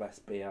abroad,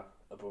 best beer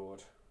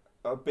abroad.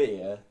 A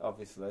beer,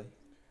 obviously.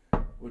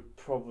 Would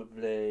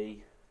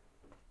probably...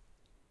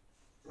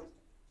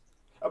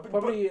 But-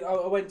 Probably,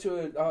 I went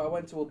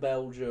to a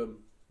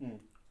Belgium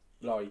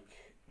like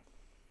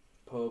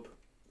pub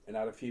and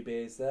had a few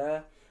beers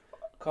there.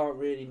 Can't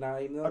really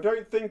name them. I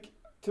don't think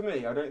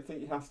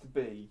it has to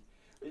be.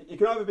 You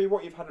can either be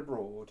what you've had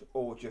abroad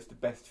or just the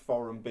best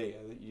foreign beer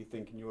that you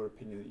think, in your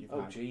opinion, that you've had.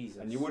 Oh Jesus!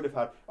 And you would have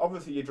had.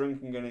 Obviously, you're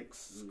drinking an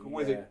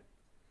exquisite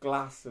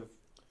glass of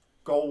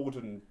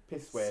golden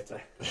piss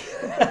water.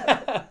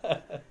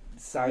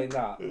 Saying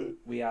that,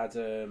 we had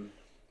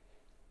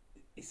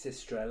it's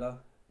Estrella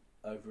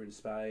over in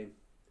Spain,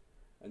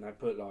 and they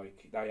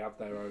have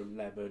their own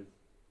lemon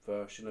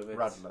version of it.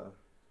 Radler.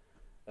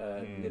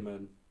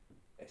 Lemon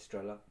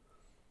Estrella.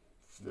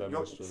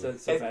 Lemon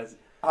Estrella.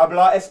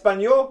 Habla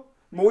español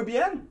muy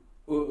bien.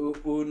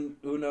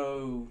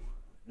 Uno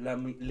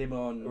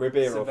limon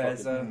Ribeiro.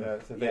 cerveza.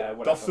 Yeah,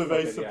 whatever. Dos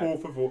cerveza, Yeah. por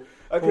favor.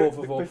 Por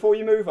favor. Before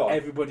you move on.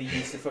 Everybody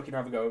used to fucking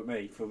have a go at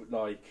me for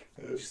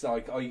just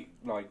I going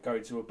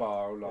to a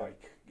bar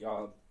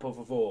por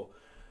favor,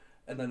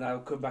 and then they'll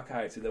come back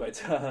out and they went,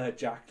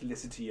 Jack,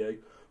 listen to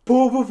you,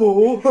 por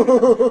favor.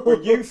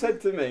 Well, you said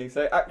to me,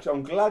 so actually,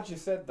 I'm glad you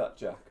said that,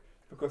 Jack,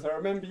 because I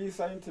remember you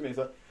saying to me,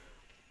 so,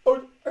 I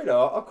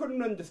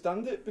couldn't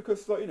understand it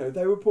because,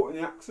 they were putting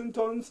the accent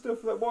on and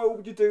stuff. Like, why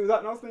would you do that?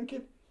 And I was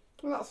thinking,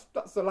 well,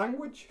 that's the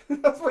language.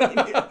 That's what you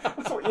need.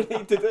 That's what you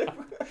need to do.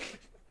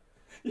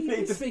 You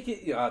need to speak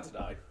it. Yeah, I don't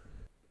know.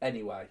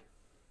 Anyway,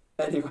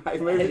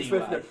 moving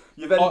swiftly.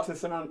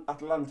 Juventus and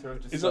Atlanta have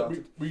just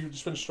started. We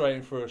just went straight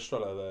in for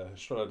Estrella there,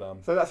 Estrella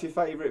Dam. So that's your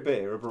favourite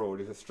beer abroad,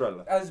 is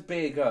Estrella? as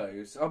beer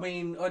goes, I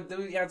mean,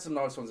 we had some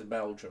nice ones in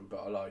Belgium, but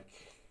I like.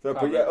 So,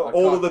 Can't but yeah, re- I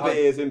all can't- the I-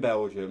 beers in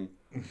Belgium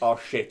are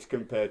shit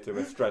compared to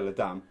Estrella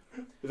Dam.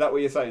 Is that what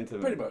you're saying to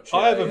me? Pretty much.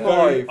 I have yeah, a yeah.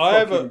 very, I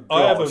have a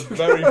God.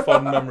 very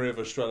fond memory of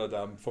Estrella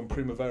Dam from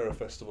Primavera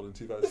Festival in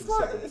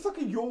 2007. It's like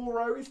a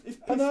euro. It's piss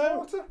I know.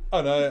 water.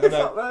 I know. It's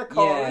up there,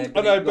 Carl. Yeah,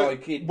 I know, but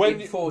like in when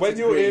 40 you're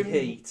degree in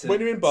heat when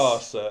you're in and-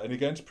 Barca and you're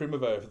going to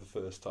Primavera for the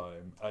first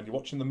time and you're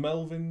watching the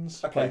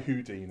Melvins play Okay.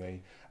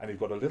 Houdini and you've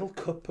got a little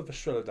cup of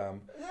Estrella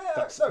Damm. Yeah,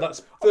 That's no,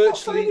 that's I'm not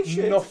saying virtually it's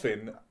shit.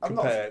 nothing I'm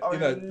compared.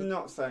 I'm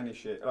not saying any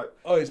shit. Like,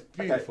 Oh, it's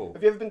okay, beautiful.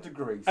 have you ever been to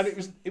Greece? And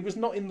it was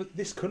not in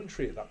this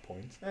country at that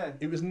point. Yeah.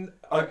 It was. It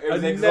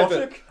was never.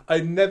 exotic.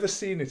 I'd never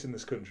seen it in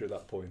this country at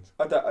that point.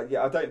 I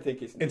don't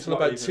think it's Until not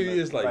about even 2 my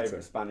years later.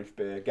 Favourite Spanish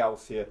beer,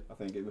 Galcia. I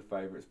think is my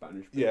favourite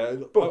Spanish beer.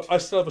 Yeah, But- I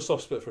still have a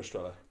soft spot for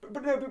Estrella.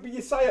 But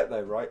you say it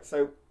though, right?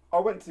 So I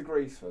went to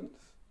Greece once,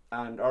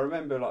 and I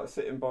remember like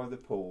sitting by the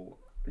pool,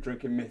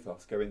 drinking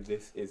Mythos, going,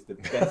 "This is the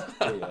best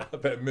beer A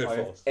bit of I have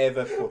Mythos.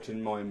 ever put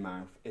in my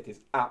mouth. It is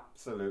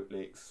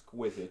absolutely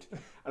exquisite."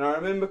 And I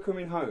remember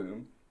coming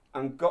home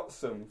and got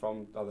some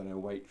from, I don't know,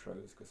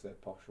 Waitrose, because they're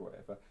posh or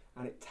whatever,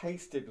 and it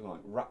tasted like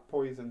rat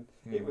poison.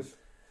 It was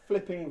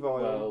flipping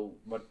vile Well,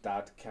 my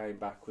dad came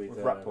back with with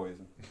rat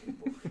poison.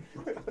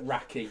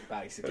 raki,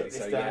 basically.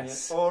 So It's down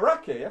yes. here. Or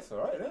raki, that's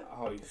alright, isn't it?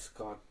 Oh,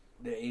 God.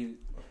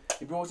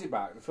 He brought it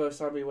back. The first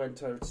time we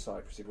went over to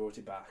Cyprus, he brought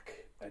it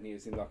back, and he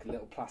was in like a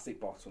little plastic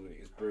bottle, and it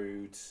was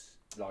brewed,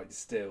 like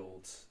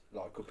distilled,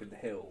 like up in the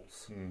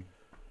hills,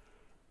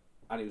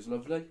 and it was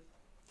lovely.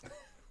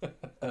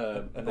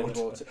 And then he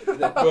brought,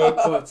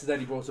 but then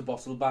he brought a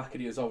bottle back,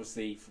 and it was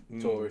obviously for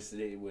tourists,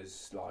 and it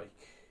was like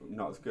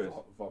Not as good.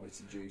 vomit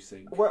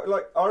inducing. Well,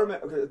 like I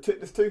remember,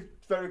 there's two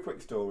very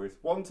quick stories.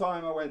 One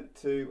time I went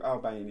to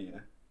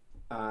Albania,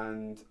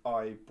 and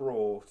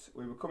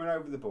we were coming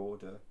over the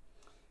border,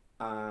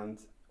 and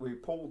we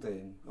pulled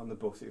in on the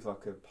bus. It was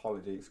like a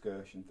holiday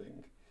excursion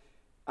thing,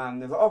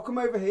 and they was like, "Oh, come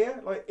over here!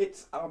 Like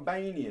it's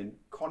Albanian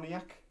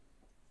cognac."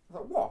 I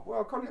was like, "What?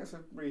 Well, cognac's a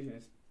region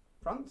in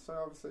France, so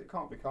obviously it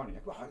can't be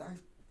cognac." Well, no,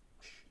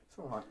 it's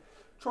all right.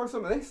 Try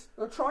some of this.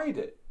 I tried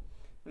it,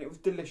 and it was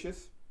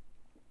delicious.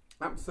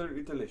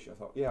 Absolutely delicious. I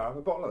thought, yeah, I have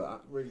a bottle of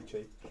that, really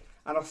cheap.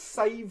 And I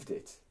saved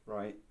it,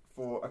 right,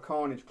 for a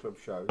Carnage Club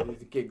show.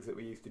 These are gigs that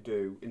we used to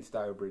do in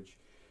Stourbridge,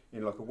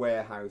 in like a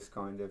warehouse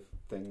kind of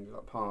thing,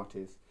 like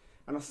parties.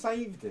 And I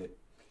saved it.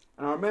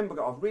 And I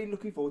remember I was really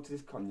looking forward to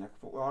this cognac. I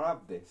thought, well, I'll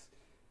have this.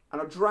 And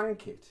I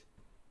drank it.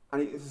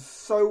 And it was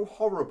so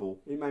horrible,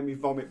 it made me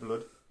vomit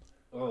blood.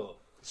 Oh.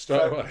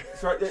 Straight away.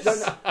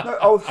 No,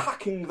 I was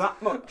hacking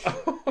that much.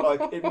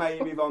 Like, it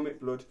made me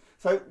vomit blood.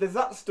 So there's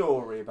that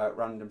story about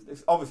random...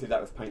 Obviously, that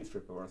was Paint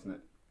Stripper, wasn't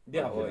it?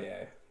 Yeah, well,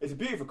 yeah. It's a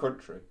beautiful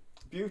country.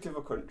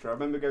 Beautiful country. I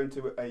remember going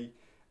to a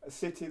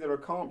city that I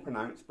can't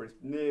pronounce, but it's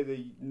near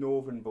the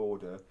northern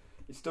border.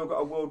 It's still got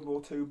a World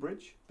War II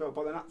bridge built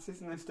by the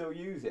Nazis, and they still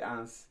use it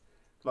as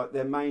like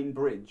their main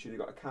bridge, and they've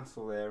got a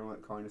castle there and all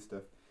that kind of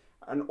stuff.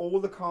 And all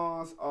the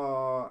cars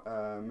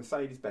are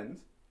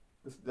Mercedes-Benz.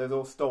 They're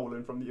all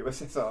stolen from the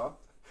USSR.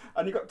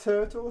 And you've got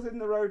turtles in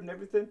the road and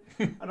everything.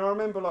 And I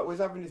remember like we was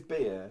having this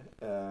beer,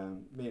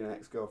 me and an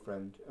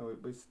ex-girlfriend, and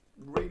it was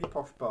a really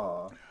posh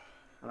bar.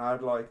 And I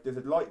had like, there's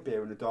a light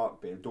beer and a dark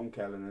beer,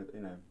 Dunkel and a,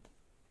 you know.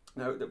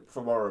 No,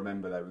 from what I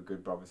remember they were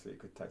good, but obviously it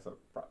could taste like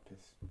rat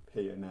piss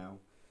here now.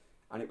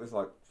 And it was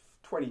like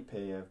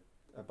 20p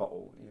a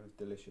bottle, you know, it was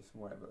delicious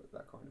and whatever,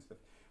 that kind of stuff.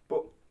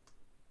 But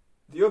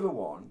the other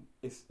one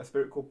is a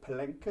spirit called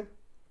Palenka.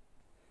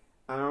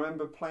 And I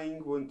remember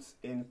playing once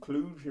in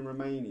Cluj in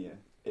Romania.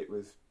 It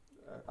was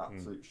an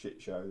absolute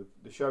shit show.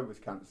 The show was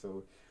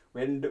cancelled.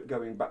 We ended up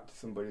going back to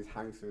somebody's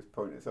house who was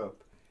pointing us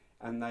up.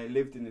 And they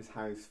lived in this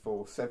house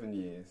for 7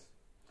 years.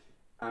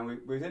 And we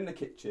was in the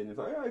kitchen. It was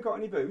like, "Oh, you got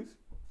any booze?"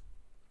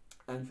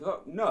 And she was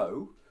like,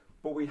 "No,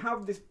 but we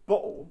have this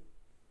bottle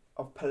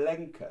of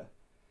Palenka."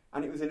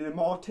 And it was in a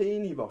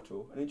martini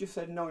bottle. And it just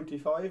said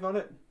 95 on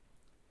it.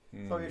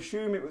 So I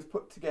assume it was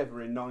put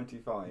together in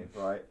 95,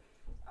 right?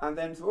 And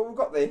then, so, well, we've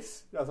got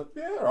this. And I was like,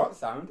 yeah, all right,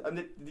 sound. And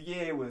the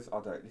year was,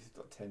 this is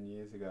like 10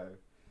 years ago.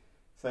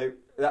 So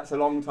that's a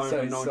long time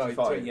from 95.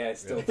 So, yeah,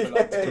 still for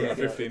like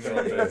 15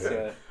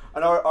 years.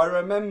 And I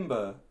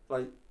remember,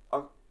 like,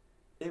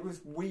 it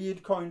was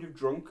weird kind of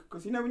drunk.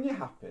 Because, you know, when you're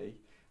happy,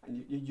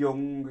 and you're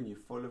young, and you're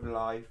full of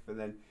life, and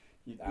then,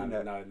 you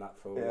know... known that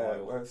for a Yeah,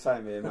 while. well,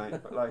 same here, mate.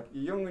 But, like,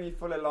 you're young and you're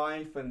full of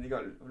life, and you've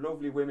got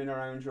lovely women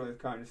around you, all this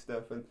kind of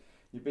stuff, and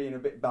you're being a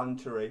bit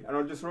bantery. And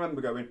I just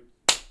remember going...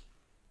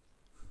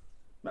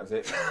 That was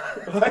it.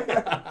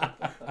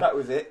 That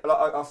was it.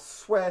 Like, I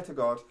swear to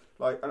God,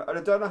 like, and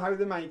I don't know how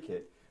they make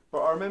it, but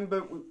I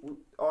remember we,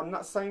 on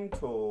that same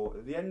tour,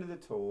 at the end of the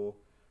tour,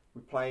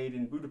 we played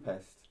in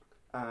Budapest,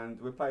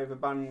 and we played with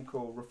a band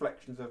called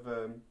Reflections of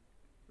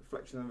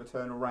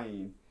Eternal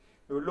Rain.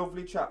 They were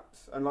lovely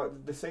chaps, and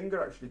like the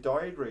singer actually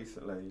died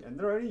recently, and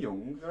they're only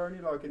young. They're only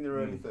like in their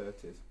early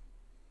 30s,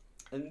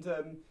 and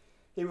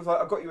he was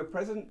like, "I got you a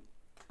present,"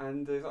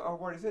 and he's like, "Oh,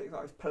 what is it?" He's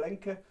like, "It's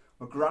Palenka.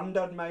 My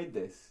granddad made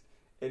this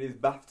in his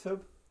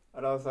bathtub."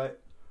 And I was like,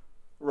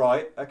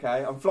 right,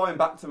 okay, I'm flying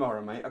back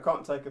tomorrow, mate. I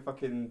can't take a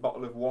fucking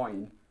bottle of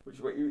wine, which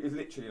is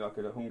literally like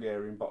a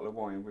Hungarian bottle of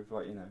wine with,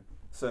 like, you know,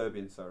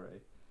 Serbian,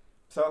 sorry.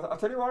 So I'll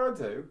tell you what I'll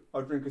do.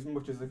 I'll drink as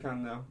much as I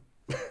can now.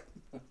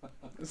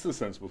 It's a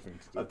sensible thing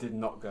to do. That did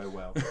not go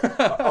well.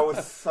 I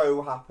was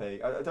so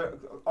happy. I don't,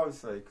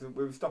 honestly, because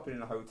we were stopping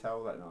in a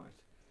hotel that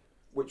night,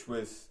 which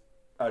was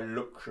a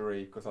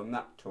luxury, because on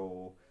that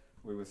tour,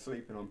 we were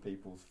sleeping on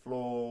people's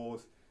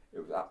floors. It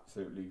was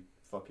absolutely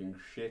fucking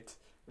shit.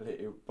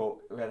 But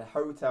we had a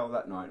hotel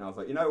that night, and I was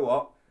like, you know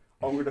what?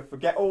 I'm going to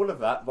forget all of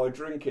that by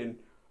drinking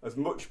as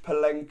much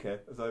Palenka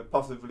as I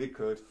possibly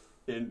could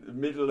in the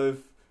middle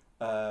of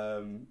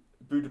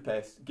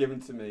Budapest, given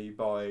to me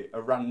by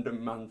a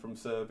random man from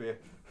Serbia,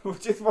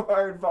 which is what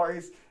I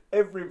advise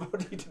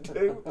everybody to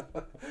do.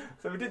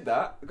 So we did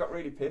that. I got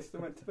really pissed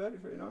and went to bed.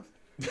 It was really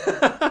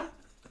nice.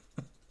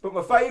 But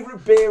my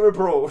favourite beer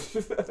abroad,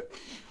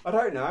 I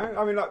don't know.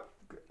 I mean, like,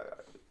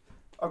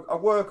 I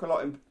work a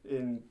lot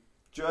in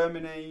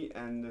Germany,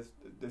 and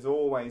there's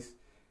always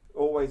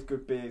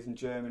good beers in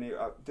Germany.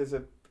 There's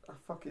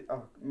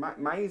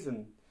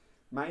Meissen.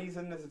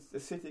 There's a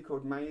city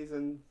called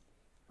Meissen.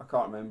 I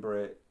can't remember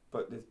it,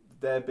 but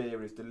their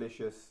beer is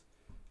delicious.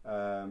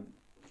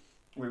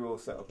 We will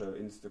set up an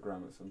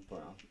Instagram at some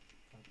point.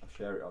 I'll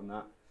share it on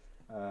that.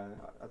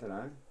 I don't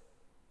know.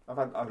 I've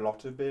had a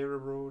lot of beer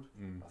abroad.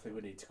 I think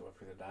we need to come up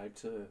with a name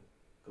to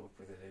come up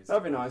with an Instagram.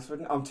 That'd be nice,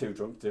 wouldn't it? I'm too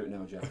drunk to do it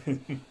now, Jack.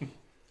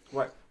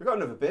 Wait, we've got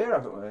another beer,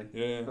 haven't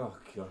we? Yeah. Oh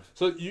god.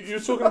 So you were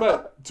talking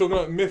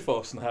about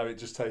Mythos and how it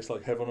just tastes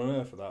like heaven on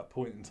earth at that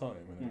point in time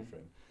and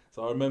everything.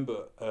 So I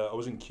remember I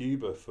was in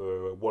Cuba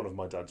for one of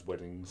my dad's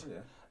weddings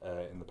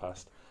in the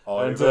past.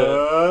 And,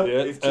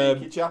 he's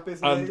cheeky chap,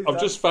 isn't he? And I've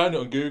just found it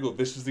on Google.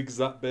 This is the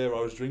exact beer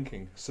I was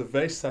drinking.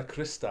 Cerveza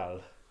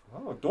Cristal.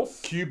 Oh, dos.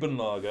 Cuban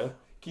lager.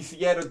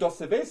 Quisiera dos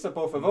cerveza,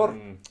 por favor.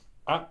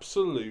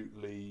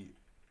 Absolutely.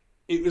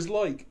 It was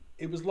like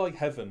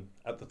heaven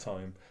at the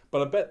time,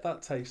 but I bet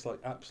that tastes like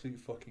absolute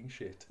fucking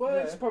shit. Well,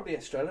 it's probably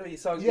Australia.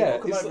 It's like, you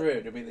come over here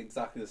and it'll be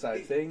exactly the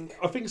same thing.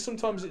 I think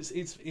sometimes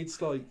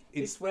it's like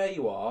it's where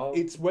you are.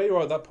 It's where you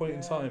are at that point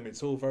in time.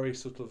 It's all very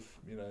sort of,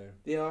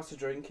 the art of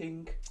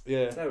drinking.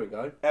 Yeah. There we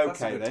go.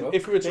 Okay then.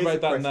 If we were to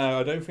rate that now,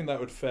 I don't think that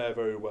would fare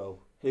very well.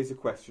 Here's a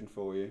question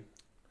for you: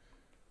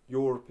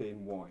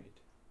 European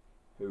wide,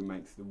 who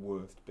makes the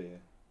worst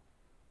beer?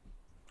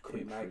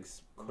 Who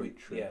makes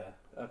country? Yeah.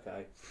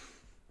 Okay.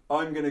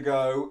 I'm going to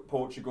go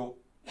Portugal.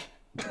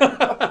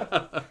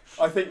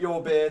 I think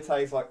your beer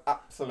tastes like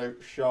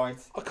absolute shite.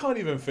 I can't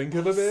even think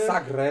of a beer.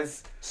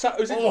 Sagres.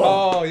 Is it?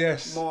 Oh,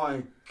 yes.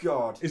 My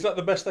God. Is that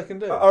the best they can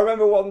do? I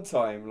remember one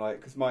time,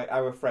 because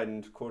our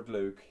friend called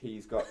Luke,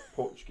 he's got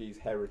Portuguese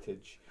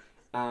heritage,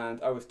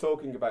 and I was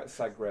talking about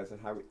Sagres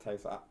and how it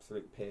tastes like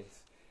absolute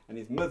piss. And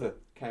his mother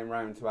came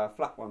round to our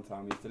flat one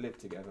time. We used to live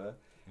together,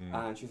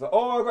 and she's like,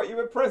 "Oh, I got you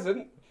a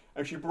present."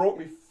 And she brought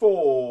me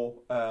 4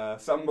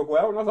 San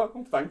Miguel, and I was like,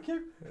 "Oh, thank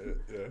you."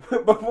 Yeah.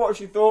 But what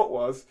she thought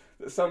was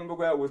that San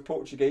Miguel was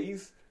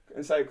Portuguese,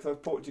 and so because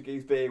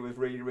Portuguese beer was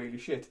really, really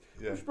shit.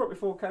 Yeah. She brought me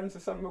 4 cans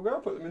of San Miguel,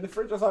 put them in the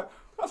fridge. I was like,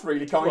 "That's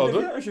really kind of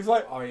you." And she was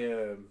like,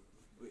 I'm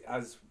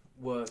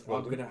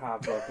going to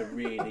have like a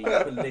really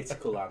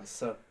political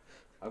answer.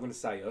 I'm going to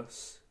say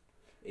us,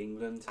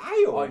 England.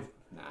 I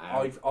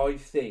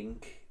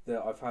think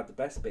that I've had the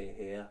best beer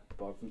here,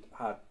 but I've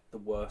had the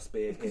worst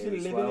beer because here you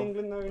as live well. in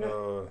England, though, you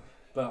know.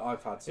 But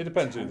I've had. Some it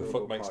depends who the fuck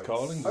terrible makes pints.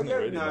 Carlings, I doesn't it?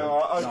 don't Really,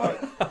 know.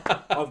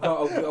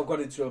 I've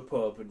gone into a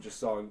pub and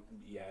just like,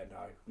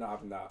 not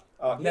having that.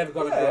 I've never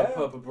gone into a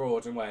pub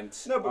abroad and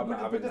went. No, I'm not but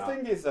having the that.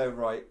 thing is, though,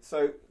 right?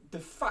 So the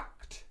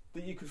fact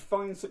that you could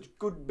find such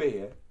good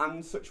beer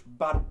and such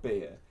bad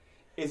beer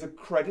is a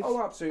credit.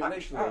 Oh, absolutely,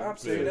 actually,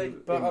 absolutely.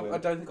 to But England. I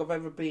don't think I've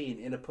ever been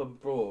in a pub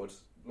abroad,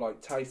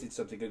 like tasted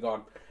something and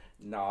gone,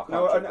 no, I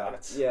No, can't drink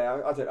that.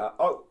 Yeah, I don't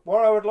know.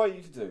 What I would like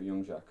you to do,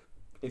 young Jack,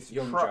 is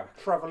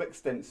travel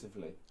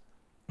extensively.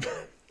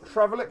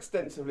 Travel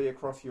extensively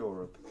across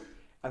Europe,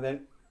 and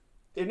then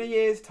in a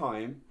year's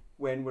time,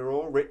 when we're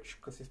all rich,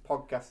 because this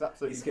podcast is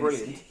absolutely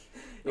brilliant.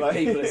 If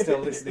people are still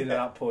listening at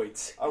that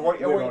point, I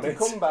want you to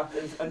come back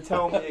and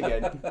tell me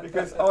again,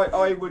 because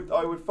I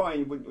would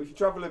find if you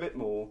travel a bit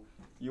more,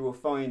 you will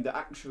find that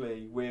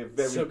actually we're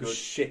very some good.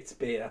 shit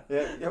beer.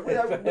 Yeah,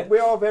 we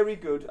are very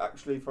good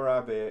actually for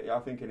our beer. I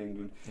think in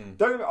England.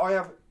 I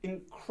have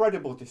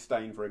incredible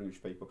disdain for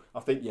English people.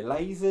 I think you're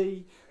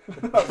lazy.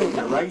 I think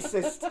you're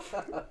racist.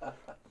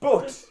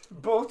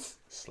 But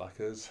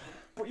slackers.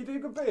 But you do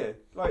good beer.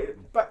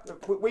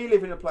 We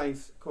live in a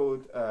place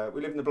called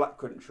we live in the Black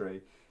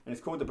Country, and it's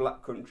called the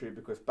Black Country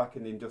because back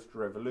in the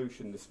Industrial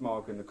Revolution, the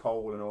smog and the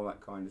coal and all that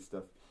kind of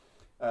stuff.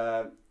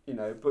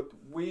 But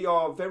we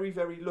are very,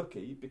 very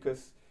lucky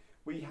because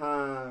we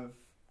have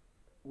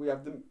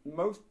the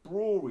most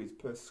breweries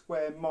per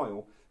square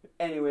mile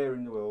anywhere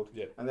in the world,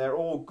 and they're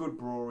all good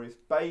breweries.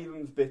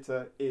 Bailham's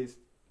Bitter is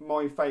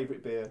my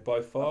favourite beer.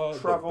 By far, I've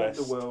travelled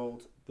the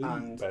world,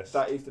 and best.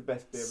 that is the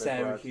best beer I've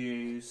ever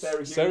had.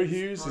 Sarah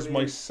Hughes is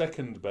my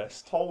second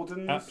best.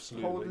 Holden's,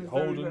 absolutely.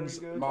 Holden's,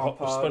 very, very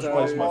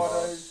good.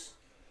 Marpado's.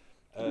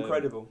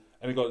 Incredible.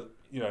 And we got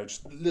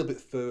just a little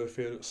bit further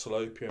afield,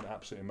 Salopian,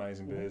 absolutely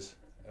amazing beers.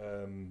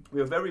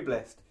 We are very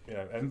blessed.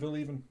 Enville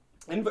even.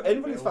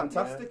 Enville is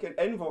fantastic, and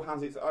Enville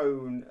has its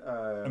own.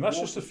 And that's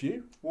just a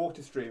few.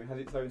 Water Stream has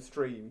its own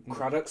stream.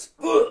 Craddock's.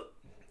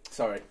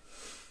 Sorry.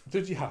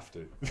 Did you have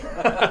to?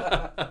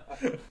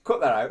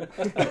 Cut that out.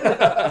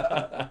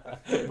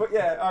 But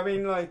yeah, I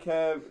mean,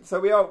 so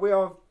we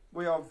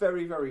are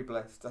very, very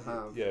blessed to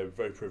have. Yeah,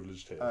 very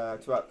privileged here.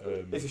 To have,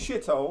 it's a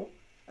shithole,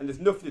 and there's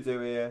nothing to do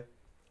here.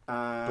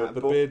 But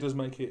the beer does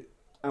make it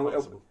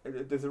possible.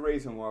 There's a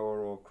reason why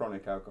we're all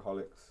chronic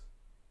alcoholics,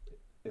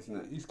 isn't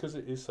it? It's because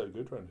it is so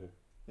good around here.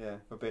 Yeah,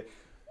 for beer.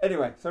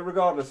 Anyway, so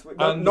regardless,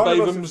 and none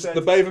of us have said...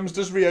 the Bavums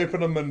does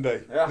reopen on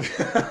Monday. Yeah.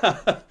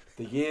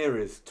 The year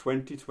is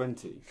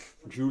 2020,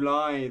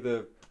 July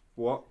the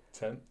what?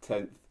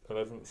 10th,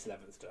 11th. It's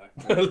 11th day.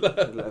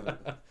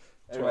 11th.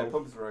 Anyway,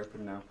 pubs are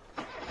open now.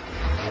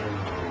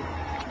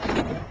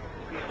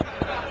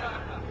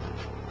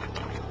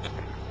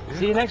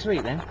 See you next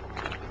week then.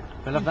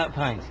 We'll have that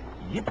pint.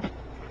 Yep.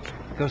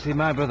 Go see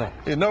my brother.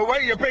 In no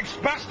way, you big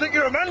spastic,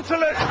 you're a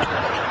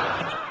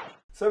mentalist!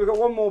 So we've got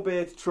one more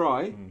beer to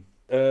try.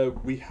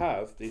 We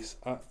have this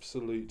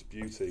absolute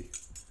beauty.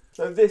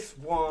 So this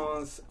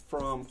was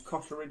from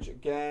Cotteridge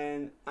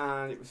again,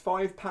 and it was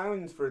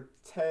 £5 for a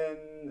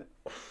 10%.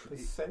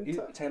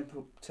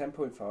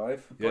 10.5.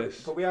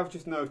 Yes. But we have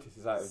just noticed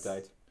it's out of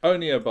date.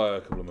 Only by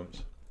a couple of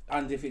months.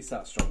 And if it's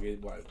that strong,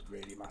 it won't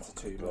really matter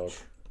too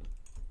much.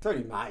 It's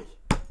only May.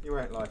 You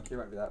won't be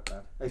that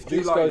bad. It's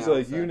These July guys now,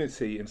 are so.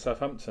 Unity in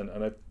Southampton,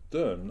 and they've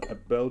done a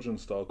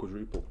Belgian-style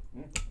quadruple.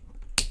 There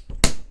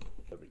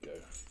we go.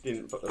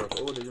 Didn't put the right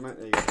order, did you, mate?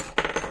 There you go. Do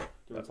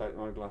you want to take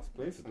my glass,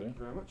 please? Thank you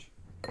very much.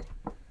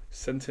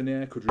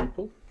 Centenaire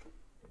quadruple.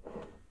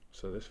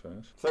 So this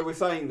first. So we're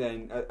saying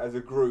then, as a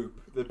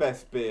group, the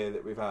best beer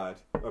that we've had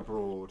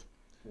abroad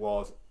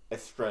was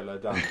Estrella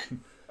Damm.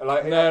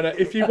 No.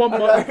 If you want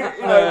my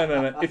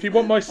no. If you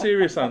want my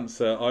serious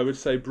answer, I would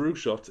say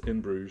Brugschot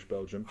in Bruges,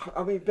 Belgium.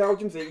 I mean,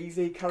 Belgium's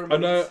easy.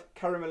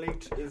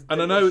 Caramelite is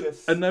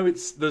delicious. I know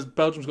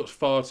Belgium's got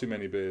far too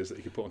many beers that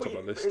you could put on top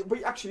of this.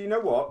 But actually, you know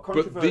what?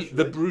 But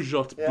the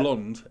Brugschot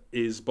Blonde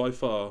is by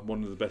far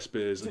one of the best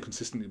beers and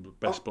consistently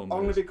best blonde. I'm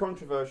going to be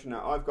controversial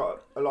now. I've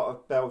got a lot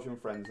of Belgian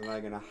friends, and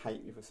they're going to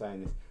hate me for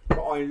saying this,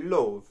 but I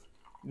love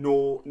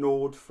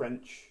Nord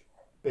French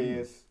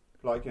beers,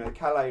 like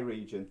Calais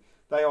region.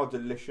 They are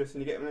delicious,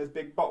 and you get them in those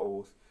big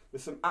bottles.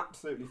 There's some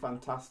absolutely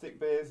fantastic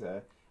beers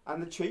there,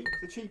 and they're cheap.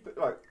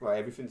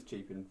 Everything's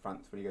cheap in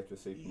France when you go to a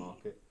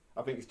supermarket.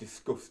 I think it's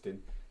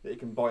disgusting that you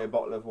can buy a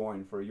bottle of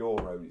wine for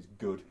 €1 and it's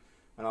good,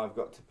 and I've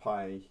got to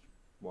pay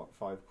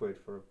 £5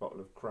 for a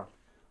bottle of crap.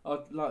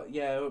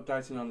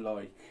 Updating on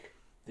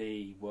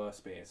the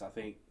worst beers. I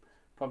think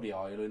probably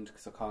Ireland,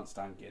 because I can't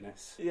stand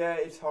Guinness. Yeah,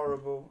 it's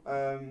horrible.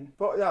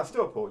 But yeah,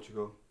 still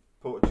Portugal.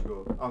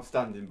 I'm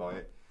standing by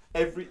it.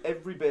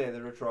 Every beer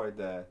that I tried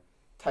there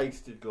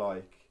tasted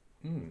like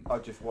I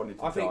just wanted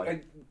to die.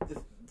 think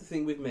the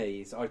thing with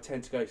me is I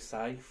tend to go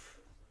safe.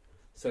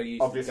 So I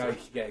Obviously.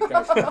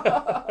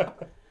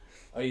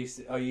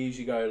 I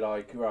usually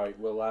go right,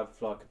 we'll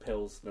have a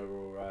Pilsner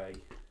or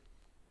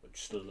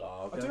just a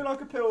lager. I do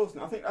like a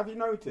Pilsner. Have you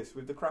noticed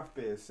with the craft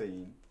beer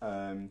scene,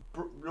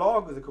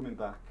 lagers are coming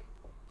back,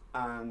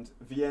 and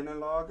Vienna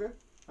lager.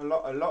 A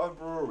lot of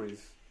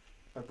breweries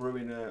are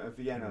brewing a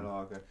Vienna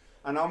lager.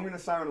 And I'm going to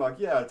sound like,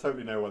 I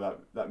totally know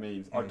what that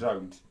means. I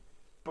don't.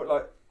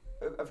 But,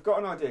 I've got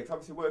an idea, because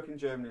obviously work in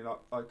Germany,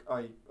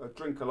 I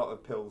drink a lot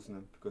of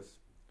Pilsner, because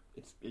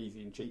it's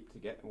easy and cheap to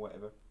get and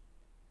whatever.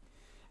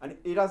 And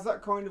it has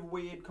that kind of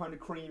weird, kind of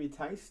creamy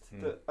taste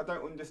that I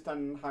don't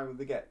understand how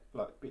they get,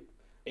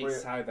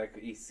 It's how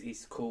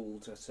it's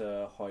cooled at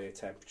a higher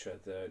temperature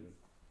than...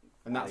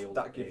 And that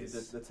gives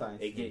you the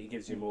taste. It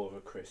gives you more of a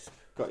crisp.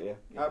 Got you.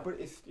 Yeah. But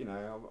it's,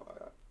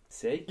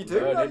 See? You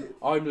do?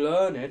 I'm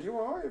learning. You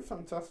are. You're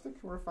fantastic.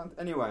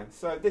 Anyway,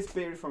 so this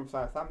beer is from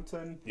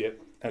Southampton. Yep,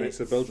 and it's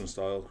a Belgian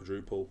style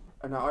quadruple.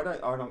 No,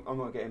 I'm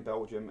not getting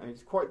Belgium. And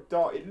it's quite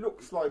dark. It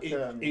looks like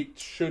it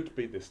should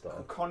be this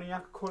style.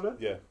 Cognac colour.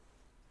 Yeah.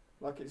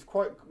 It's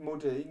quite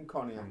muddy and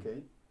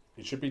cognac-y.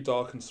 It should be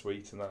dark and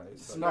sweet, and that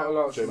is. It's not a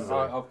lot.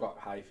 I've got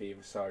hay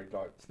fever, so it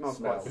smells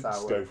quite sour.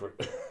 Just go for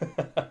it.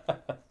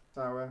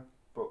 Sour,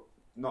 but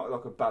not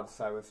like a bad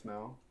sour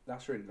smell.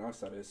 That's really nice.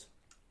 That is.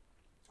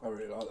 I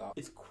really like that.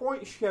 It's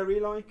quite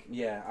sherry-like.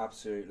 Yeah,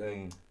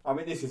 absolutely. I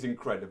mean, this is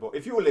incredible.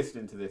 If you're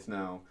listening to this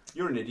now,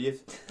 you're an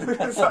idiot.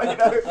 Thinking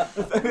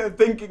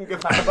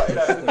of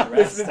how,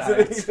 listening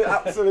to these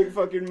absolute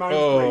fucking mouth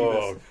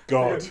breathers. Oh,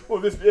 God.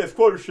 Well, it's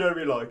quite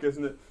sherry-like,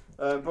 isn't it?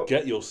 But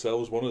get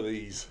yourselves one of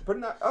these. But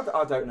no,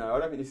 I don't know. I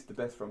don't think this is the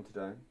best from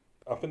today.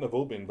 I think they've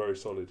all been very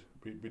solid.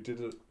 We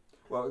did it.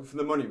 Well, for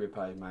the money we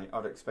paid, mate,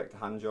 I'd expect a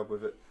hand job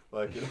with it.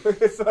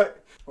 It's like...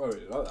 I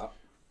really like that.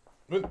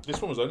 Well,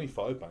 this one was only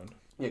 £5.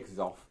 Yeah, because it's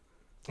off.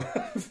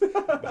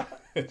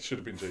 It should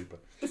have been cheaper.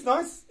 It's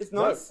nice. It's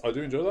nice. No, I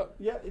do enjoy that.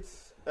 Yeah,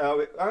 it's...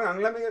 hang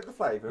on, let me get the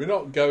flavour. We're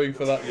not going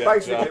for that yet.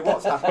 Basically, Jack.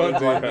 what's happening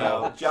right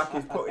now, Jack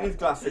is putting his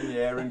glass in the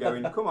air and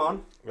going, come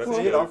on,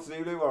 see it off,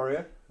 Zulu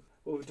Warrior.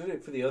 Well, we've done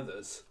it for the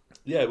others.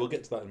 Yeah, we'll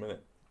get to that in a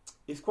minute.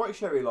 It's quite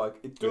sherry-like.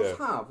 It does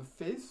have a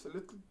fizz,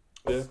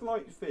 a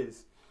slight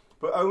fizz.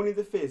 But only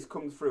the fizz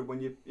comes through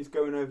when it's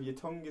going over your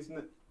tongue, isn't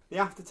it? The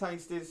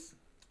aftertaste is,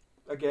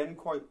 again,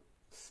 quite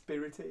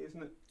spirity,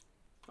 isn't it?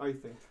 I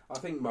think. I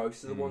think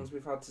most of the ones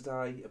we've had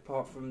today,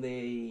 apart from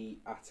the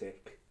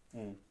Attic,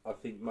 I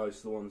think most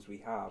of the ones we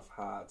have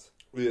had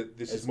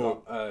This has is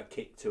more. got a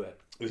kick to it.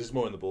 This is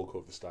more in the ballpark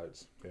of the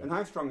stouts. Yeah. And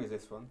how strong is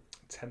this one?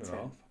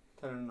 10.5.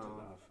 10.5.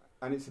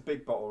 And it's a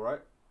big bottle,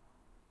 right?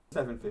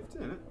 750,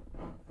 isn't it?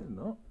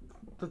 Not.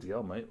 Bloody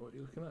hell, mate! What are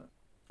you looking at?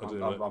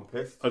 I'm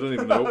pissed. I don't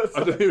even know.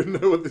 I don't even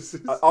know what this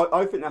is.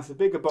 I think that's a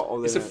bigger bottle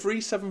than It's a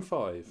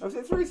 375. Oh, is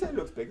it 3? It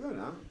looks bigger than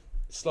that.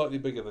 Slightly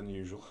bigger than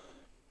usual.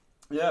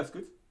 Yeah, it's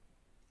good.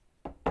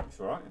 It's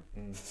alright.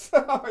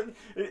 Mm.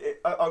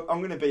 I'm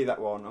going to be that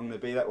one. I'm going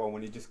to be that one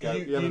when you just go.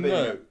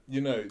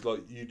 You know,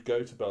 like you'd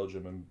go to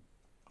Belgium and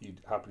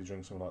you'd happily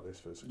drink something like this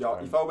for £6.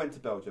 Yeah, if I went to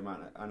Belgium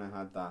and I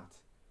had that,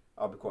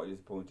 I'd be quite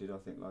disappointed. I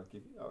think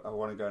I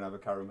want to go and have a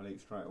Caramel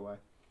straight away.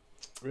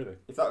 Really?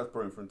 If that was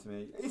brought in front of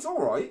me, it's all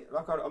right.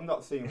 Like I'm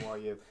not seeing why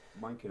you're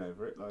wanking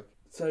over it. Like,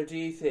 So, do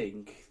you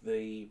think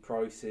the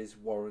prices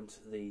warrant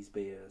these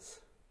beers?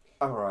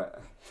 all right,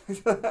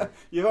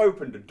 you've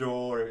opened a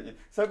door.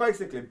 So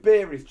basically,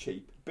 beer is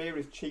cheap. Beer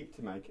is cheap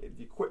to make.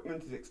 The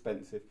equipment is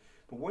expensive,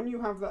 but when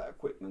you have that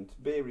equipment,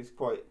 beer is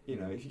quite.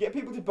 If you get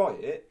people to buy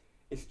it,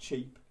 it's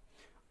cheap.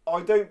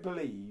 I don't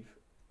believe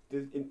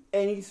that in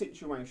any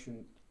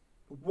situation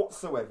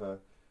whatsoever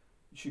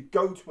you should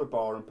go to a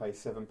bar and pay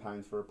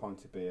 £7 for a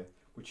pint of beer,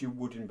 which you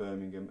would in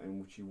Birmingham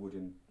and which you would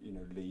in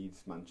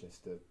Leeds,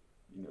 Manchester,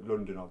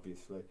 London,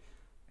 obviously.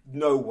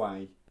 No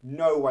way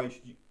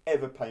should you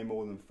ever pay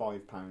more than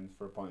 £5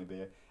 for a pint of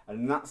beer,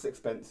 and that's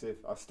expensive.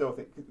 I still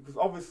think, because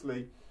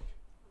obviously,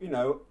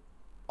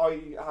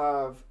 I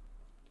have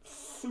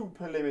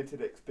super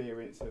limited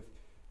experience of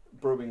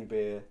brewing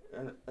beer,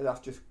 and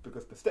that's just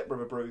because the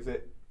stepbrother brews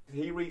it.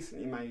 He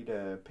recently made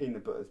a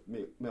peanut butter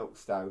milk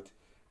stout,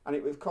 and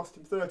it was cost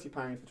him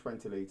 £30 for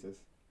 20 litres.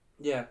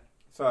 Yeah.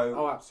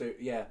 So,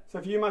 Absolutely, yeah. So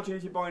if you imagine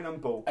if you're buying on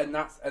bulk, And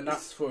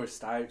that's for a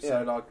stout.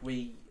 So like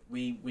we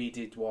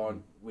did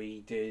one.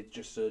 We did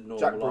just a normal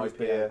Jack brews IPA.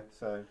 beer,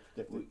 so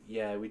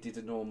We did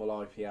a normal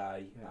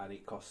IPA, and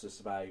it cost us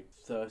about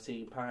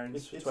 £13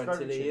 for It's 20 very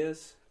cheap.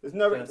 litres. there's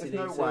no 30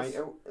 way.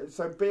 litres.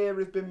 So beer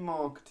has been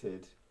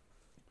marketed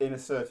in a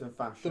certain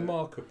fashion. The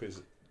markup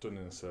is done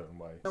in a certain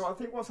way. No, I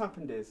think what's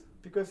happened is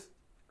because,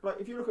 like,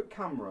 if you look at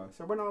Camera,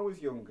 so when I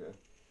was younger,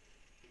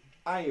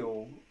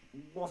 ale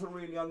wasn't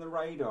really on the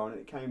radar, and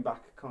it came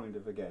back kind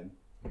of again.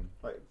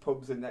 Like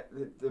pubs and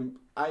the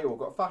ale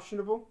got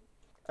fashionable,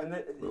 and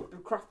the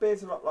craft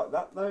beer's a lot like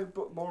that though,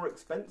 but more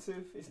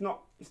expensive. It's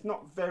not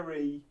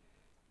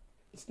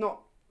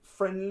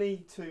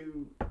friendly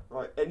to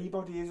like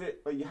anybody, is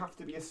it? Like, you have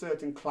to be a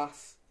certain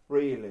class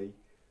really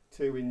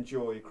to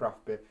enjoy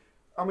craft beer.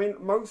 I mean,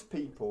 most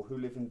people who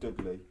live in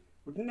Dudley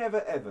would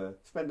never ever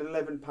spend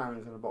 £11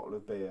 on a bottle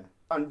of beer,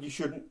 and you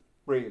shouldn't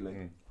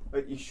really.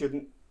 Like, you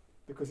shouldn't,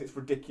 because it's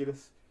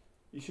ridiculous.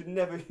 You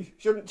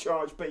shouldn't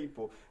charge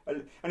people.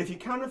 And if you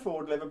can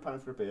afford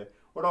 £11 for a beer,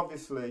 well,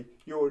 obviously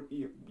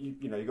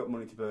you've got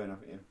money to burn,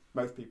 haven't you?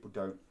 Most people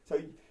don't.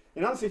 So,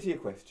 in answer to your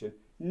question,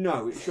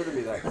 no, it shouldn't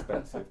be that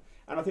expensive.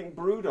 And I think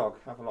Brewdog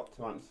have a lot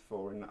to answer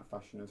for in that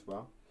fashion as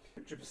well.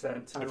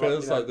 100%. It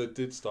feels like they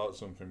did start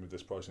something with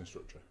this pricing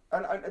structure.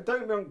 And don't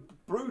get me wrong,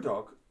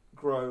 Brewdog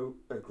brew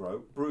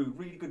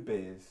really good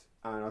beers,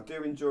 and I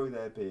do enjoy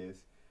their beers.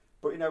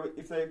 But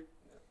if they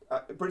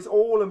but it's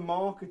all a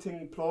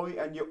marketing ploy,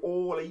 and you're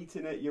all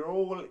eating it. You're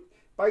all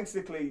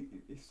basically,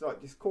 it's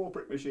like this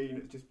corporate machine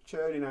that's just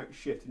churning out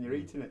shit, and you're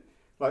eating it.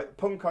 Like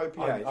Punk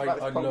IPA, it's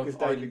about as punk as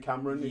David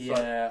Cameron. It's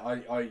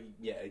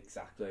yeah,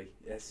 exactly.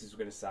 This is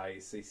what I was going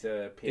to say. It's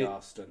a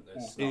PR stunt.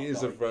 It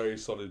is a very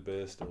solid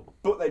beer still.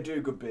 But they do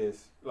good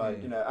beers,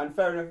 and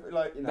fair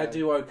enough. They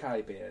do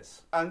okay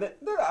beers. And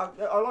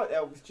I like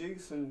Elvis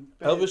Juice and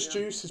Elvis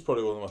Juice is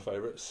probably one of my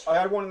favourites. I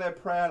had one of their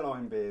Prayer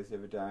Line beers the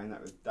other day, and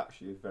that was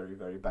actually very,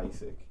 very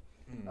basic.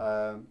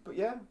 But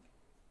yeah,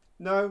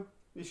 no,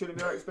 it shouldn't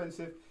be that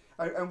expensive,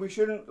 and we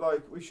shouldn't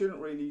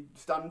really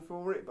stand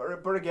for it.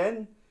 But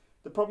again,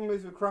 the problem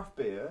is with craft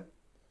beer,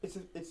 it's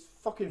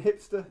fucking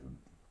hipster.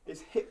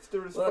 It's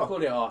hipster as fuck. Well, they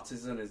call it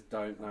artisan,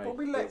 don't they? But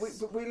we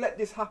let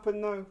this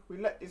happen though. We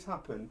let this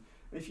happen.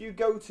 And if you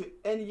go to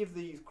any of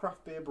these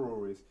craft beer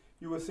breweries,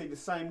 you will see the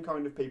same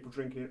kind of people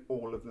drinking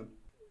all of them.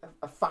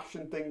 A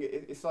fashion thing.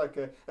 It's like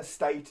a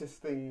status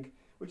thing,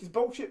 which is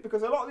bullshit,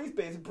 because a lot of these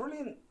beers are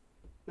brilliant.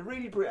 They're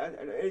really brilliant,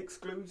 and it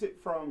excludes it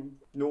from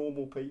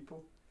normal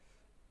people.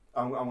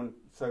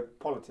 So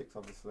politics,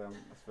 obviously, that's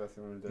the first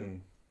thing I'm going to do.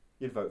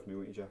 You'd vote for me,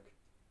 wouldn't you, Jack?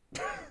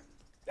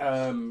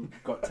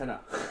 Got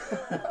tenner.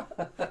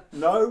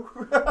 No.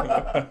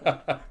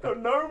 Got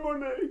no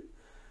money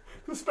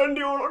to spend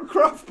it all on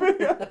craft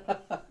beer.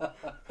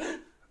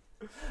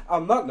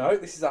 On that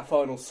note, this is our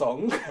final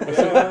song.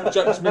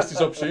 Jack's missed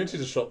his opportunity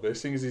to shop this,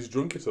 seeing as he's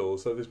drunk it all,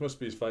 so this must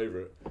be his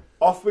favourite.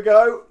 Off we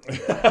go.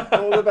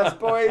 All the best,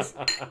 boys.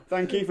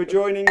 Thank you for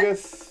joining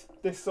us.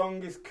 This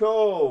song is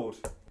called...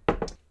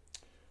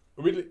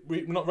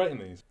 We're not rating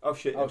these? Oh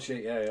shit,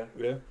 yeah.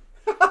 Yeah.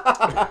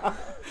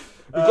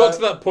 We've got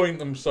to that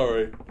point, I'm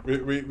sorry.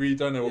 We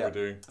don't know what we're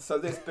doing. So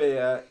this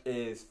beer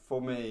is,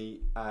 for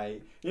me,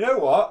 you know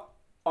what?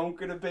 I'm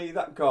going to be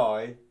that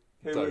guy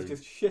who was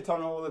just shit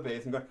on all the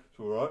beers and go, it's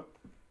alright.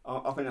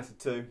 I think that's a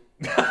 2.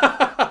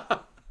 I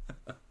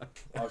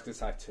was going to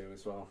say 2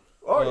 as well.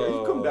 Oh, yeah,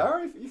 you've come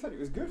down. You said it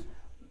was good.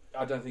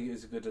 I don't think it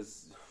was as good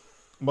as...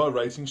 My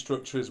rating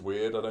structure is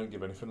weird. I don't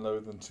give anything lower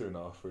than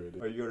 2.5, really.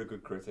 Oh, you're a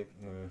good critic.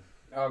 Yeah.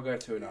 I'll go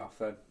 2.5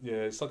 then. Yeah,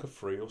 it's like a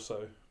 3 or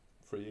so.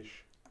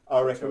 3-ish.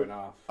 I reckon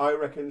 2.5. I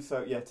reckon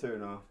so. Yeah,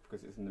 2.5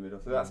 because it's in the middle.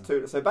 So that's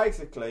 2. So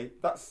basically,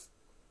 that's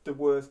the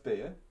worst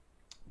beer.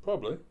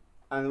 Probably.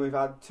 And we've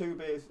had 2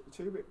 beers.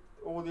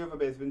 All the other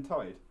beers have been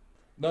tied.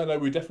 No,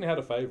 we definitely had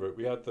a favourite.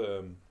 We had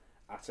the...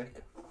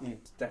 Attic.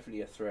 It's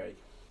definitely a 3.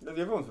 No,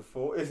 the other ones were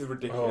 4. This is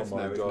ridiculous oh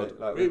my now, God. isn't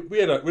it? Like, We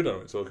don't know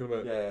what we're talking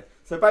about. yeah.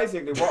 So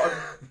basically,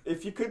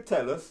 if you could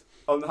tell us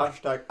on the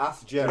hashtag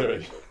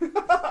 #AskJerry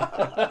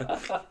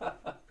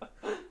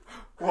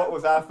what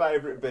was our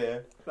favourite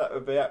beer, that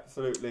would be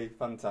absolutely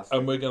fantastic.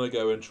 And we're going to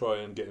go and try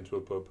and get into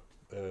a pub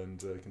and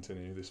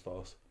continue this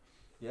farce.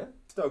 Yeah.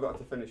 Still got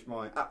to finish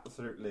my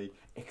absolutely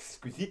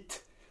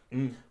exquisite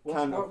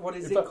What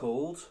is In it fact-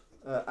 called?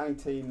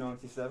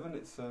 1897.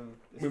 It's from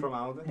We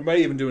Aldi. may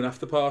even do an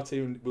after party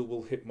and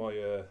we'll hit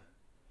my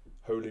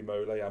Holy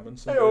Moly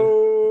Amundsen.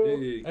 Heyo!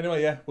 Hey.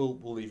 Anyway, yeah, we'll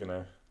leave you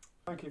now.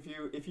 Thank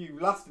you. If you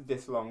lasted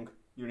this long,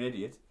 you're an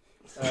idiot.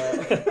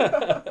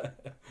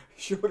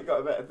 Surely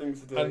got better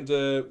things to do. And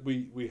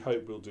we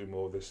hope we'll do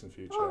more of this in the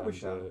future. Oh, we and,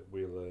 shall.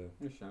 We'll It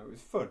was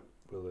fun.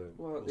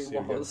 we'll see you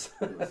again. It was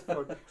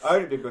fun.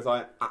 Only because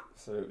I'm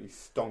absolutely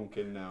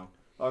stonking now.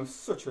 I'm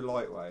such a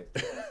lightweight.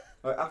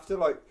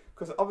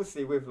 Because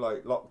obviously with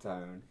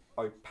lockdown,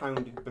 I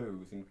pounded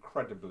booze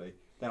incredibly.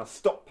 Then I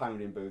stopped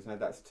pounding booze, and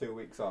that's 2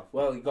 weeks off.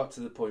 Well, it got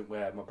to the point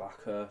where my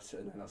back hurt,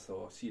 and then I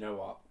thought, you know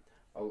what,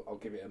 I'll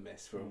give it a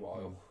miss for a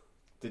while.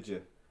 Did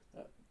you?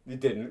 You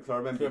didn't, because I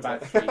remember For you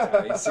about said-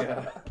 3 days,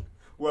 yeah.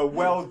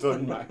 Well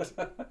done, mate.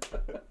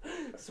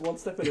 It's one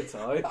step at a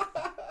time.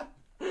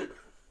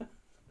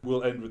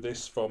 We'll end with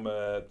this from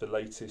the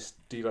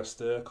latest De La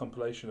Steur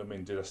compilation. I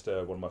mean, De La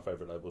Steur, one of my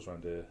favourite labels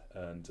around here,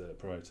 and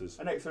promoters.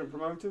 And excellent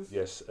promoters.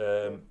 Yes,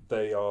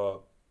 they are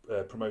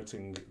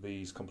promoting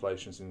these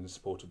compilations in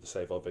support of the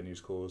Save Our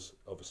Venues cause,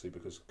 obviously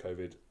because of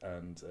COVID,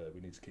 and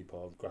we need to keep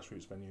our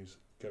grassroots venues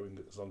going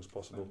as long as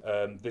possible.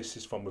 This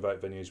is from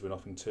Without Venues We're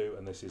Nothing Too,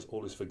 and this is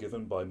All Is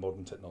Forgiven by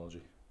Modern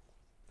Technology.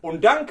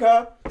 Und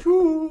danke.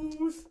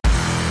 Tschüss.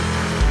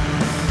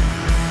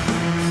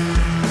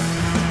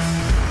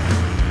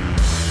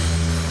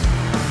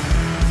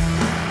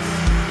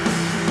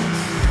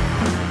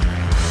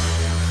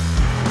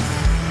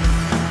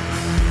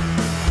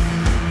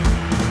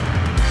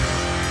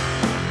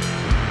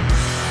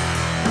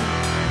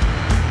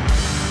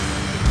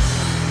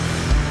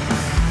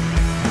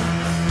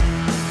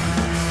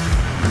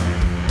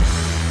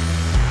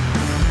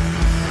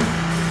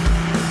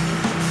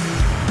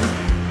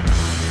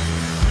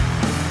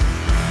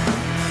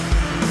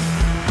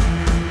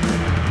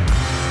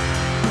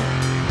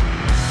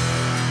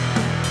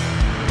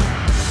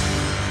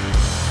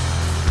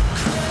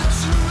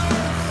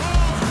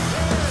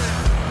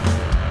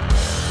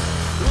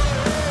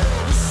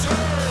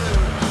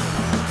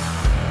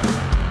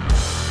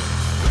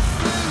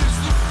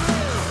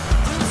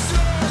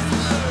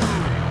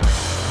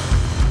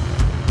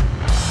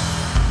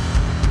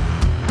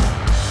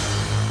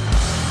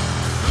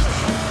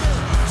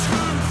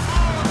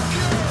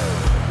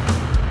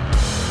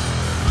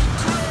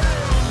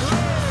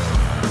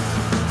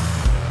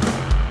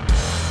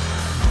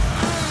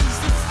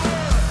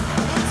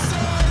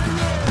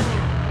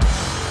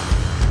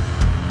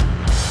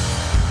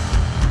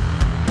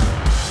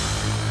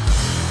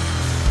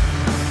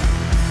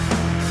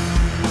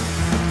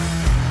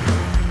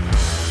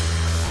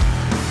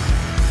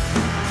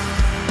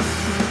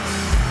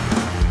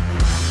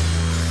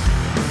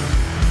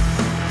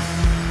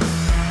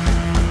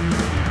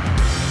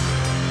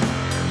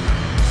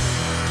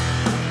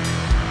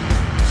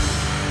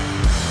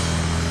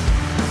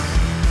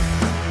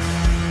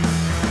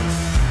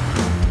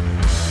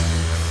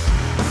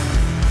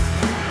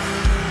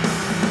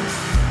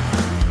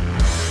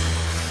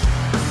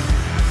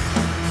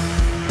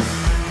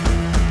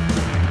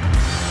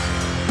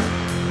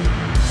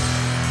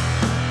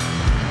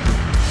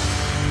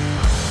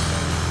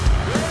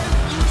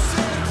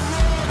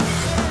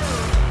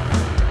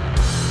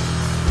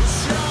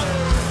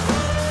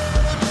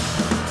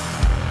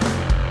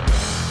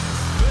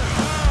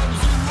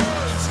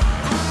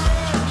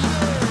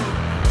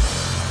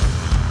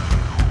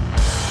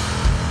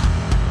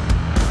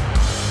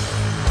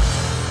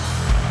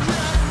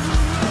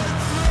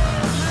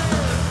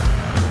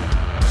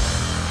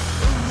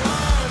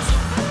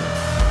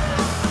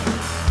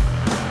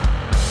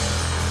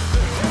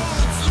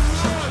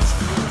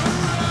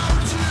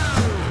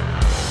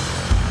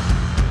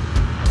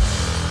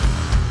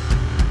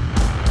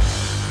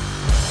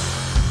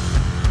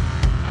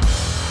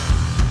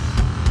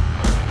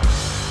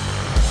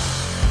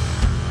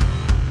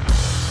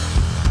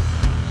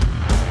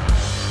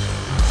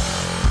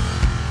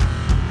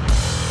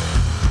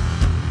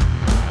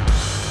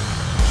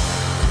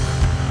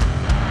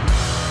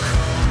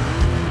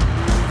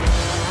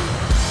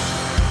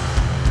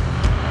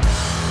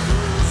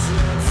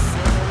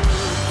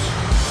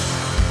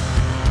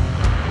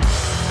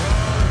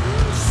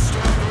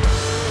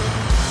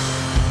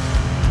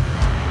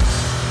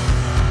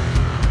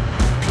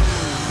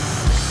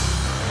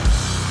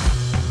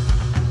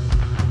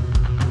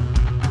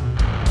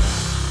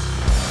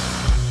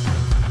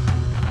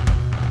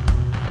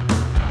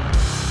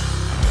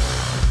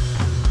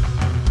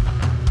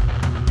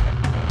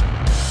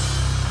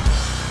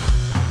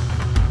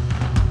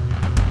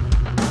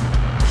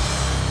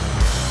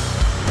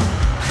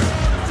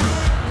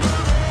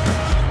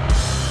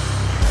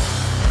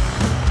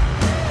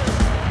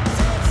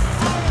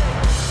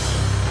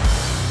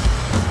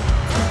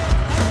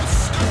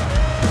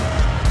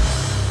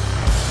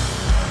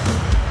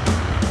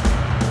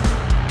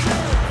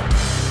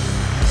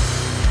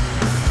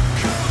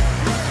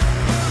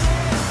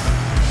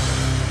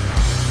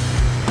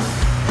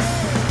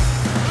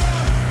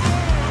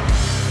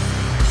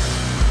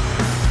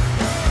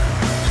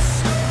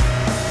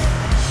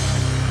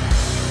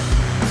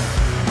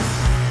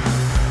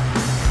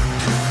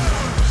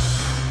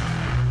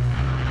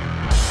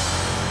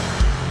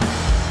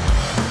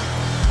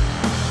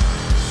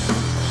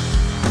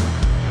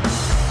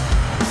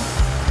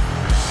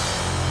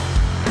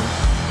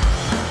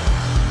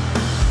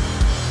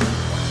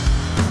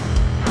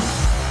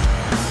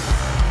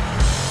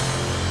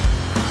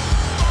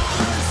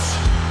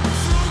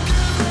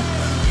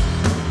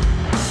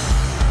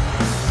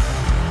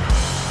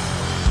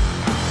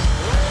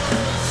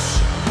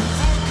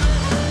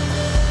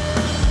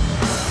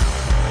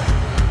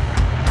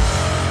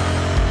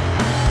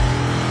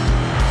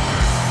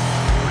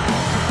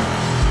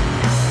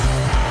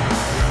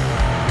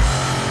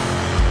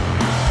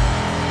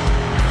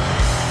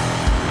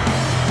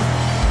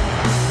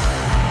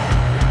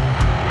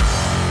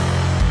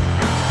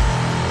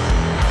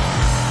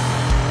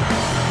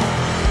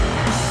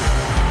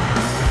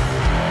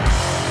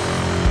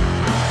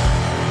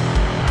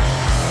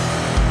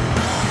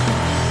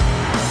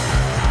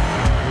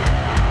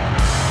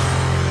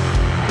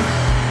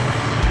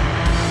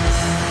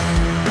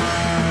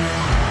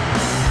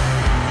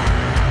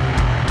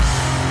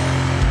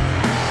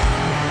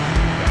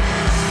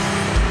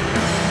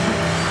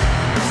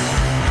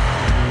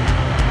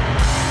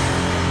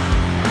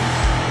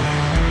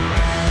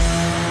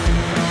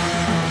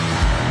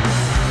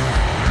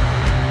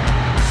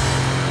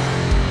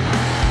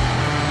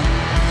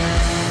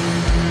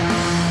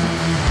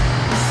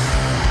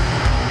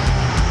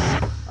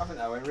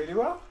 went really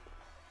well.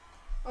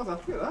 I was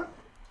happy with that.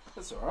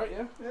 That's alright,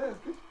 yeah. Yeah,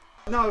 it's good.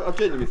 No, I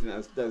genuinely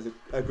think that was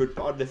a good.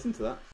 I'd listen to that.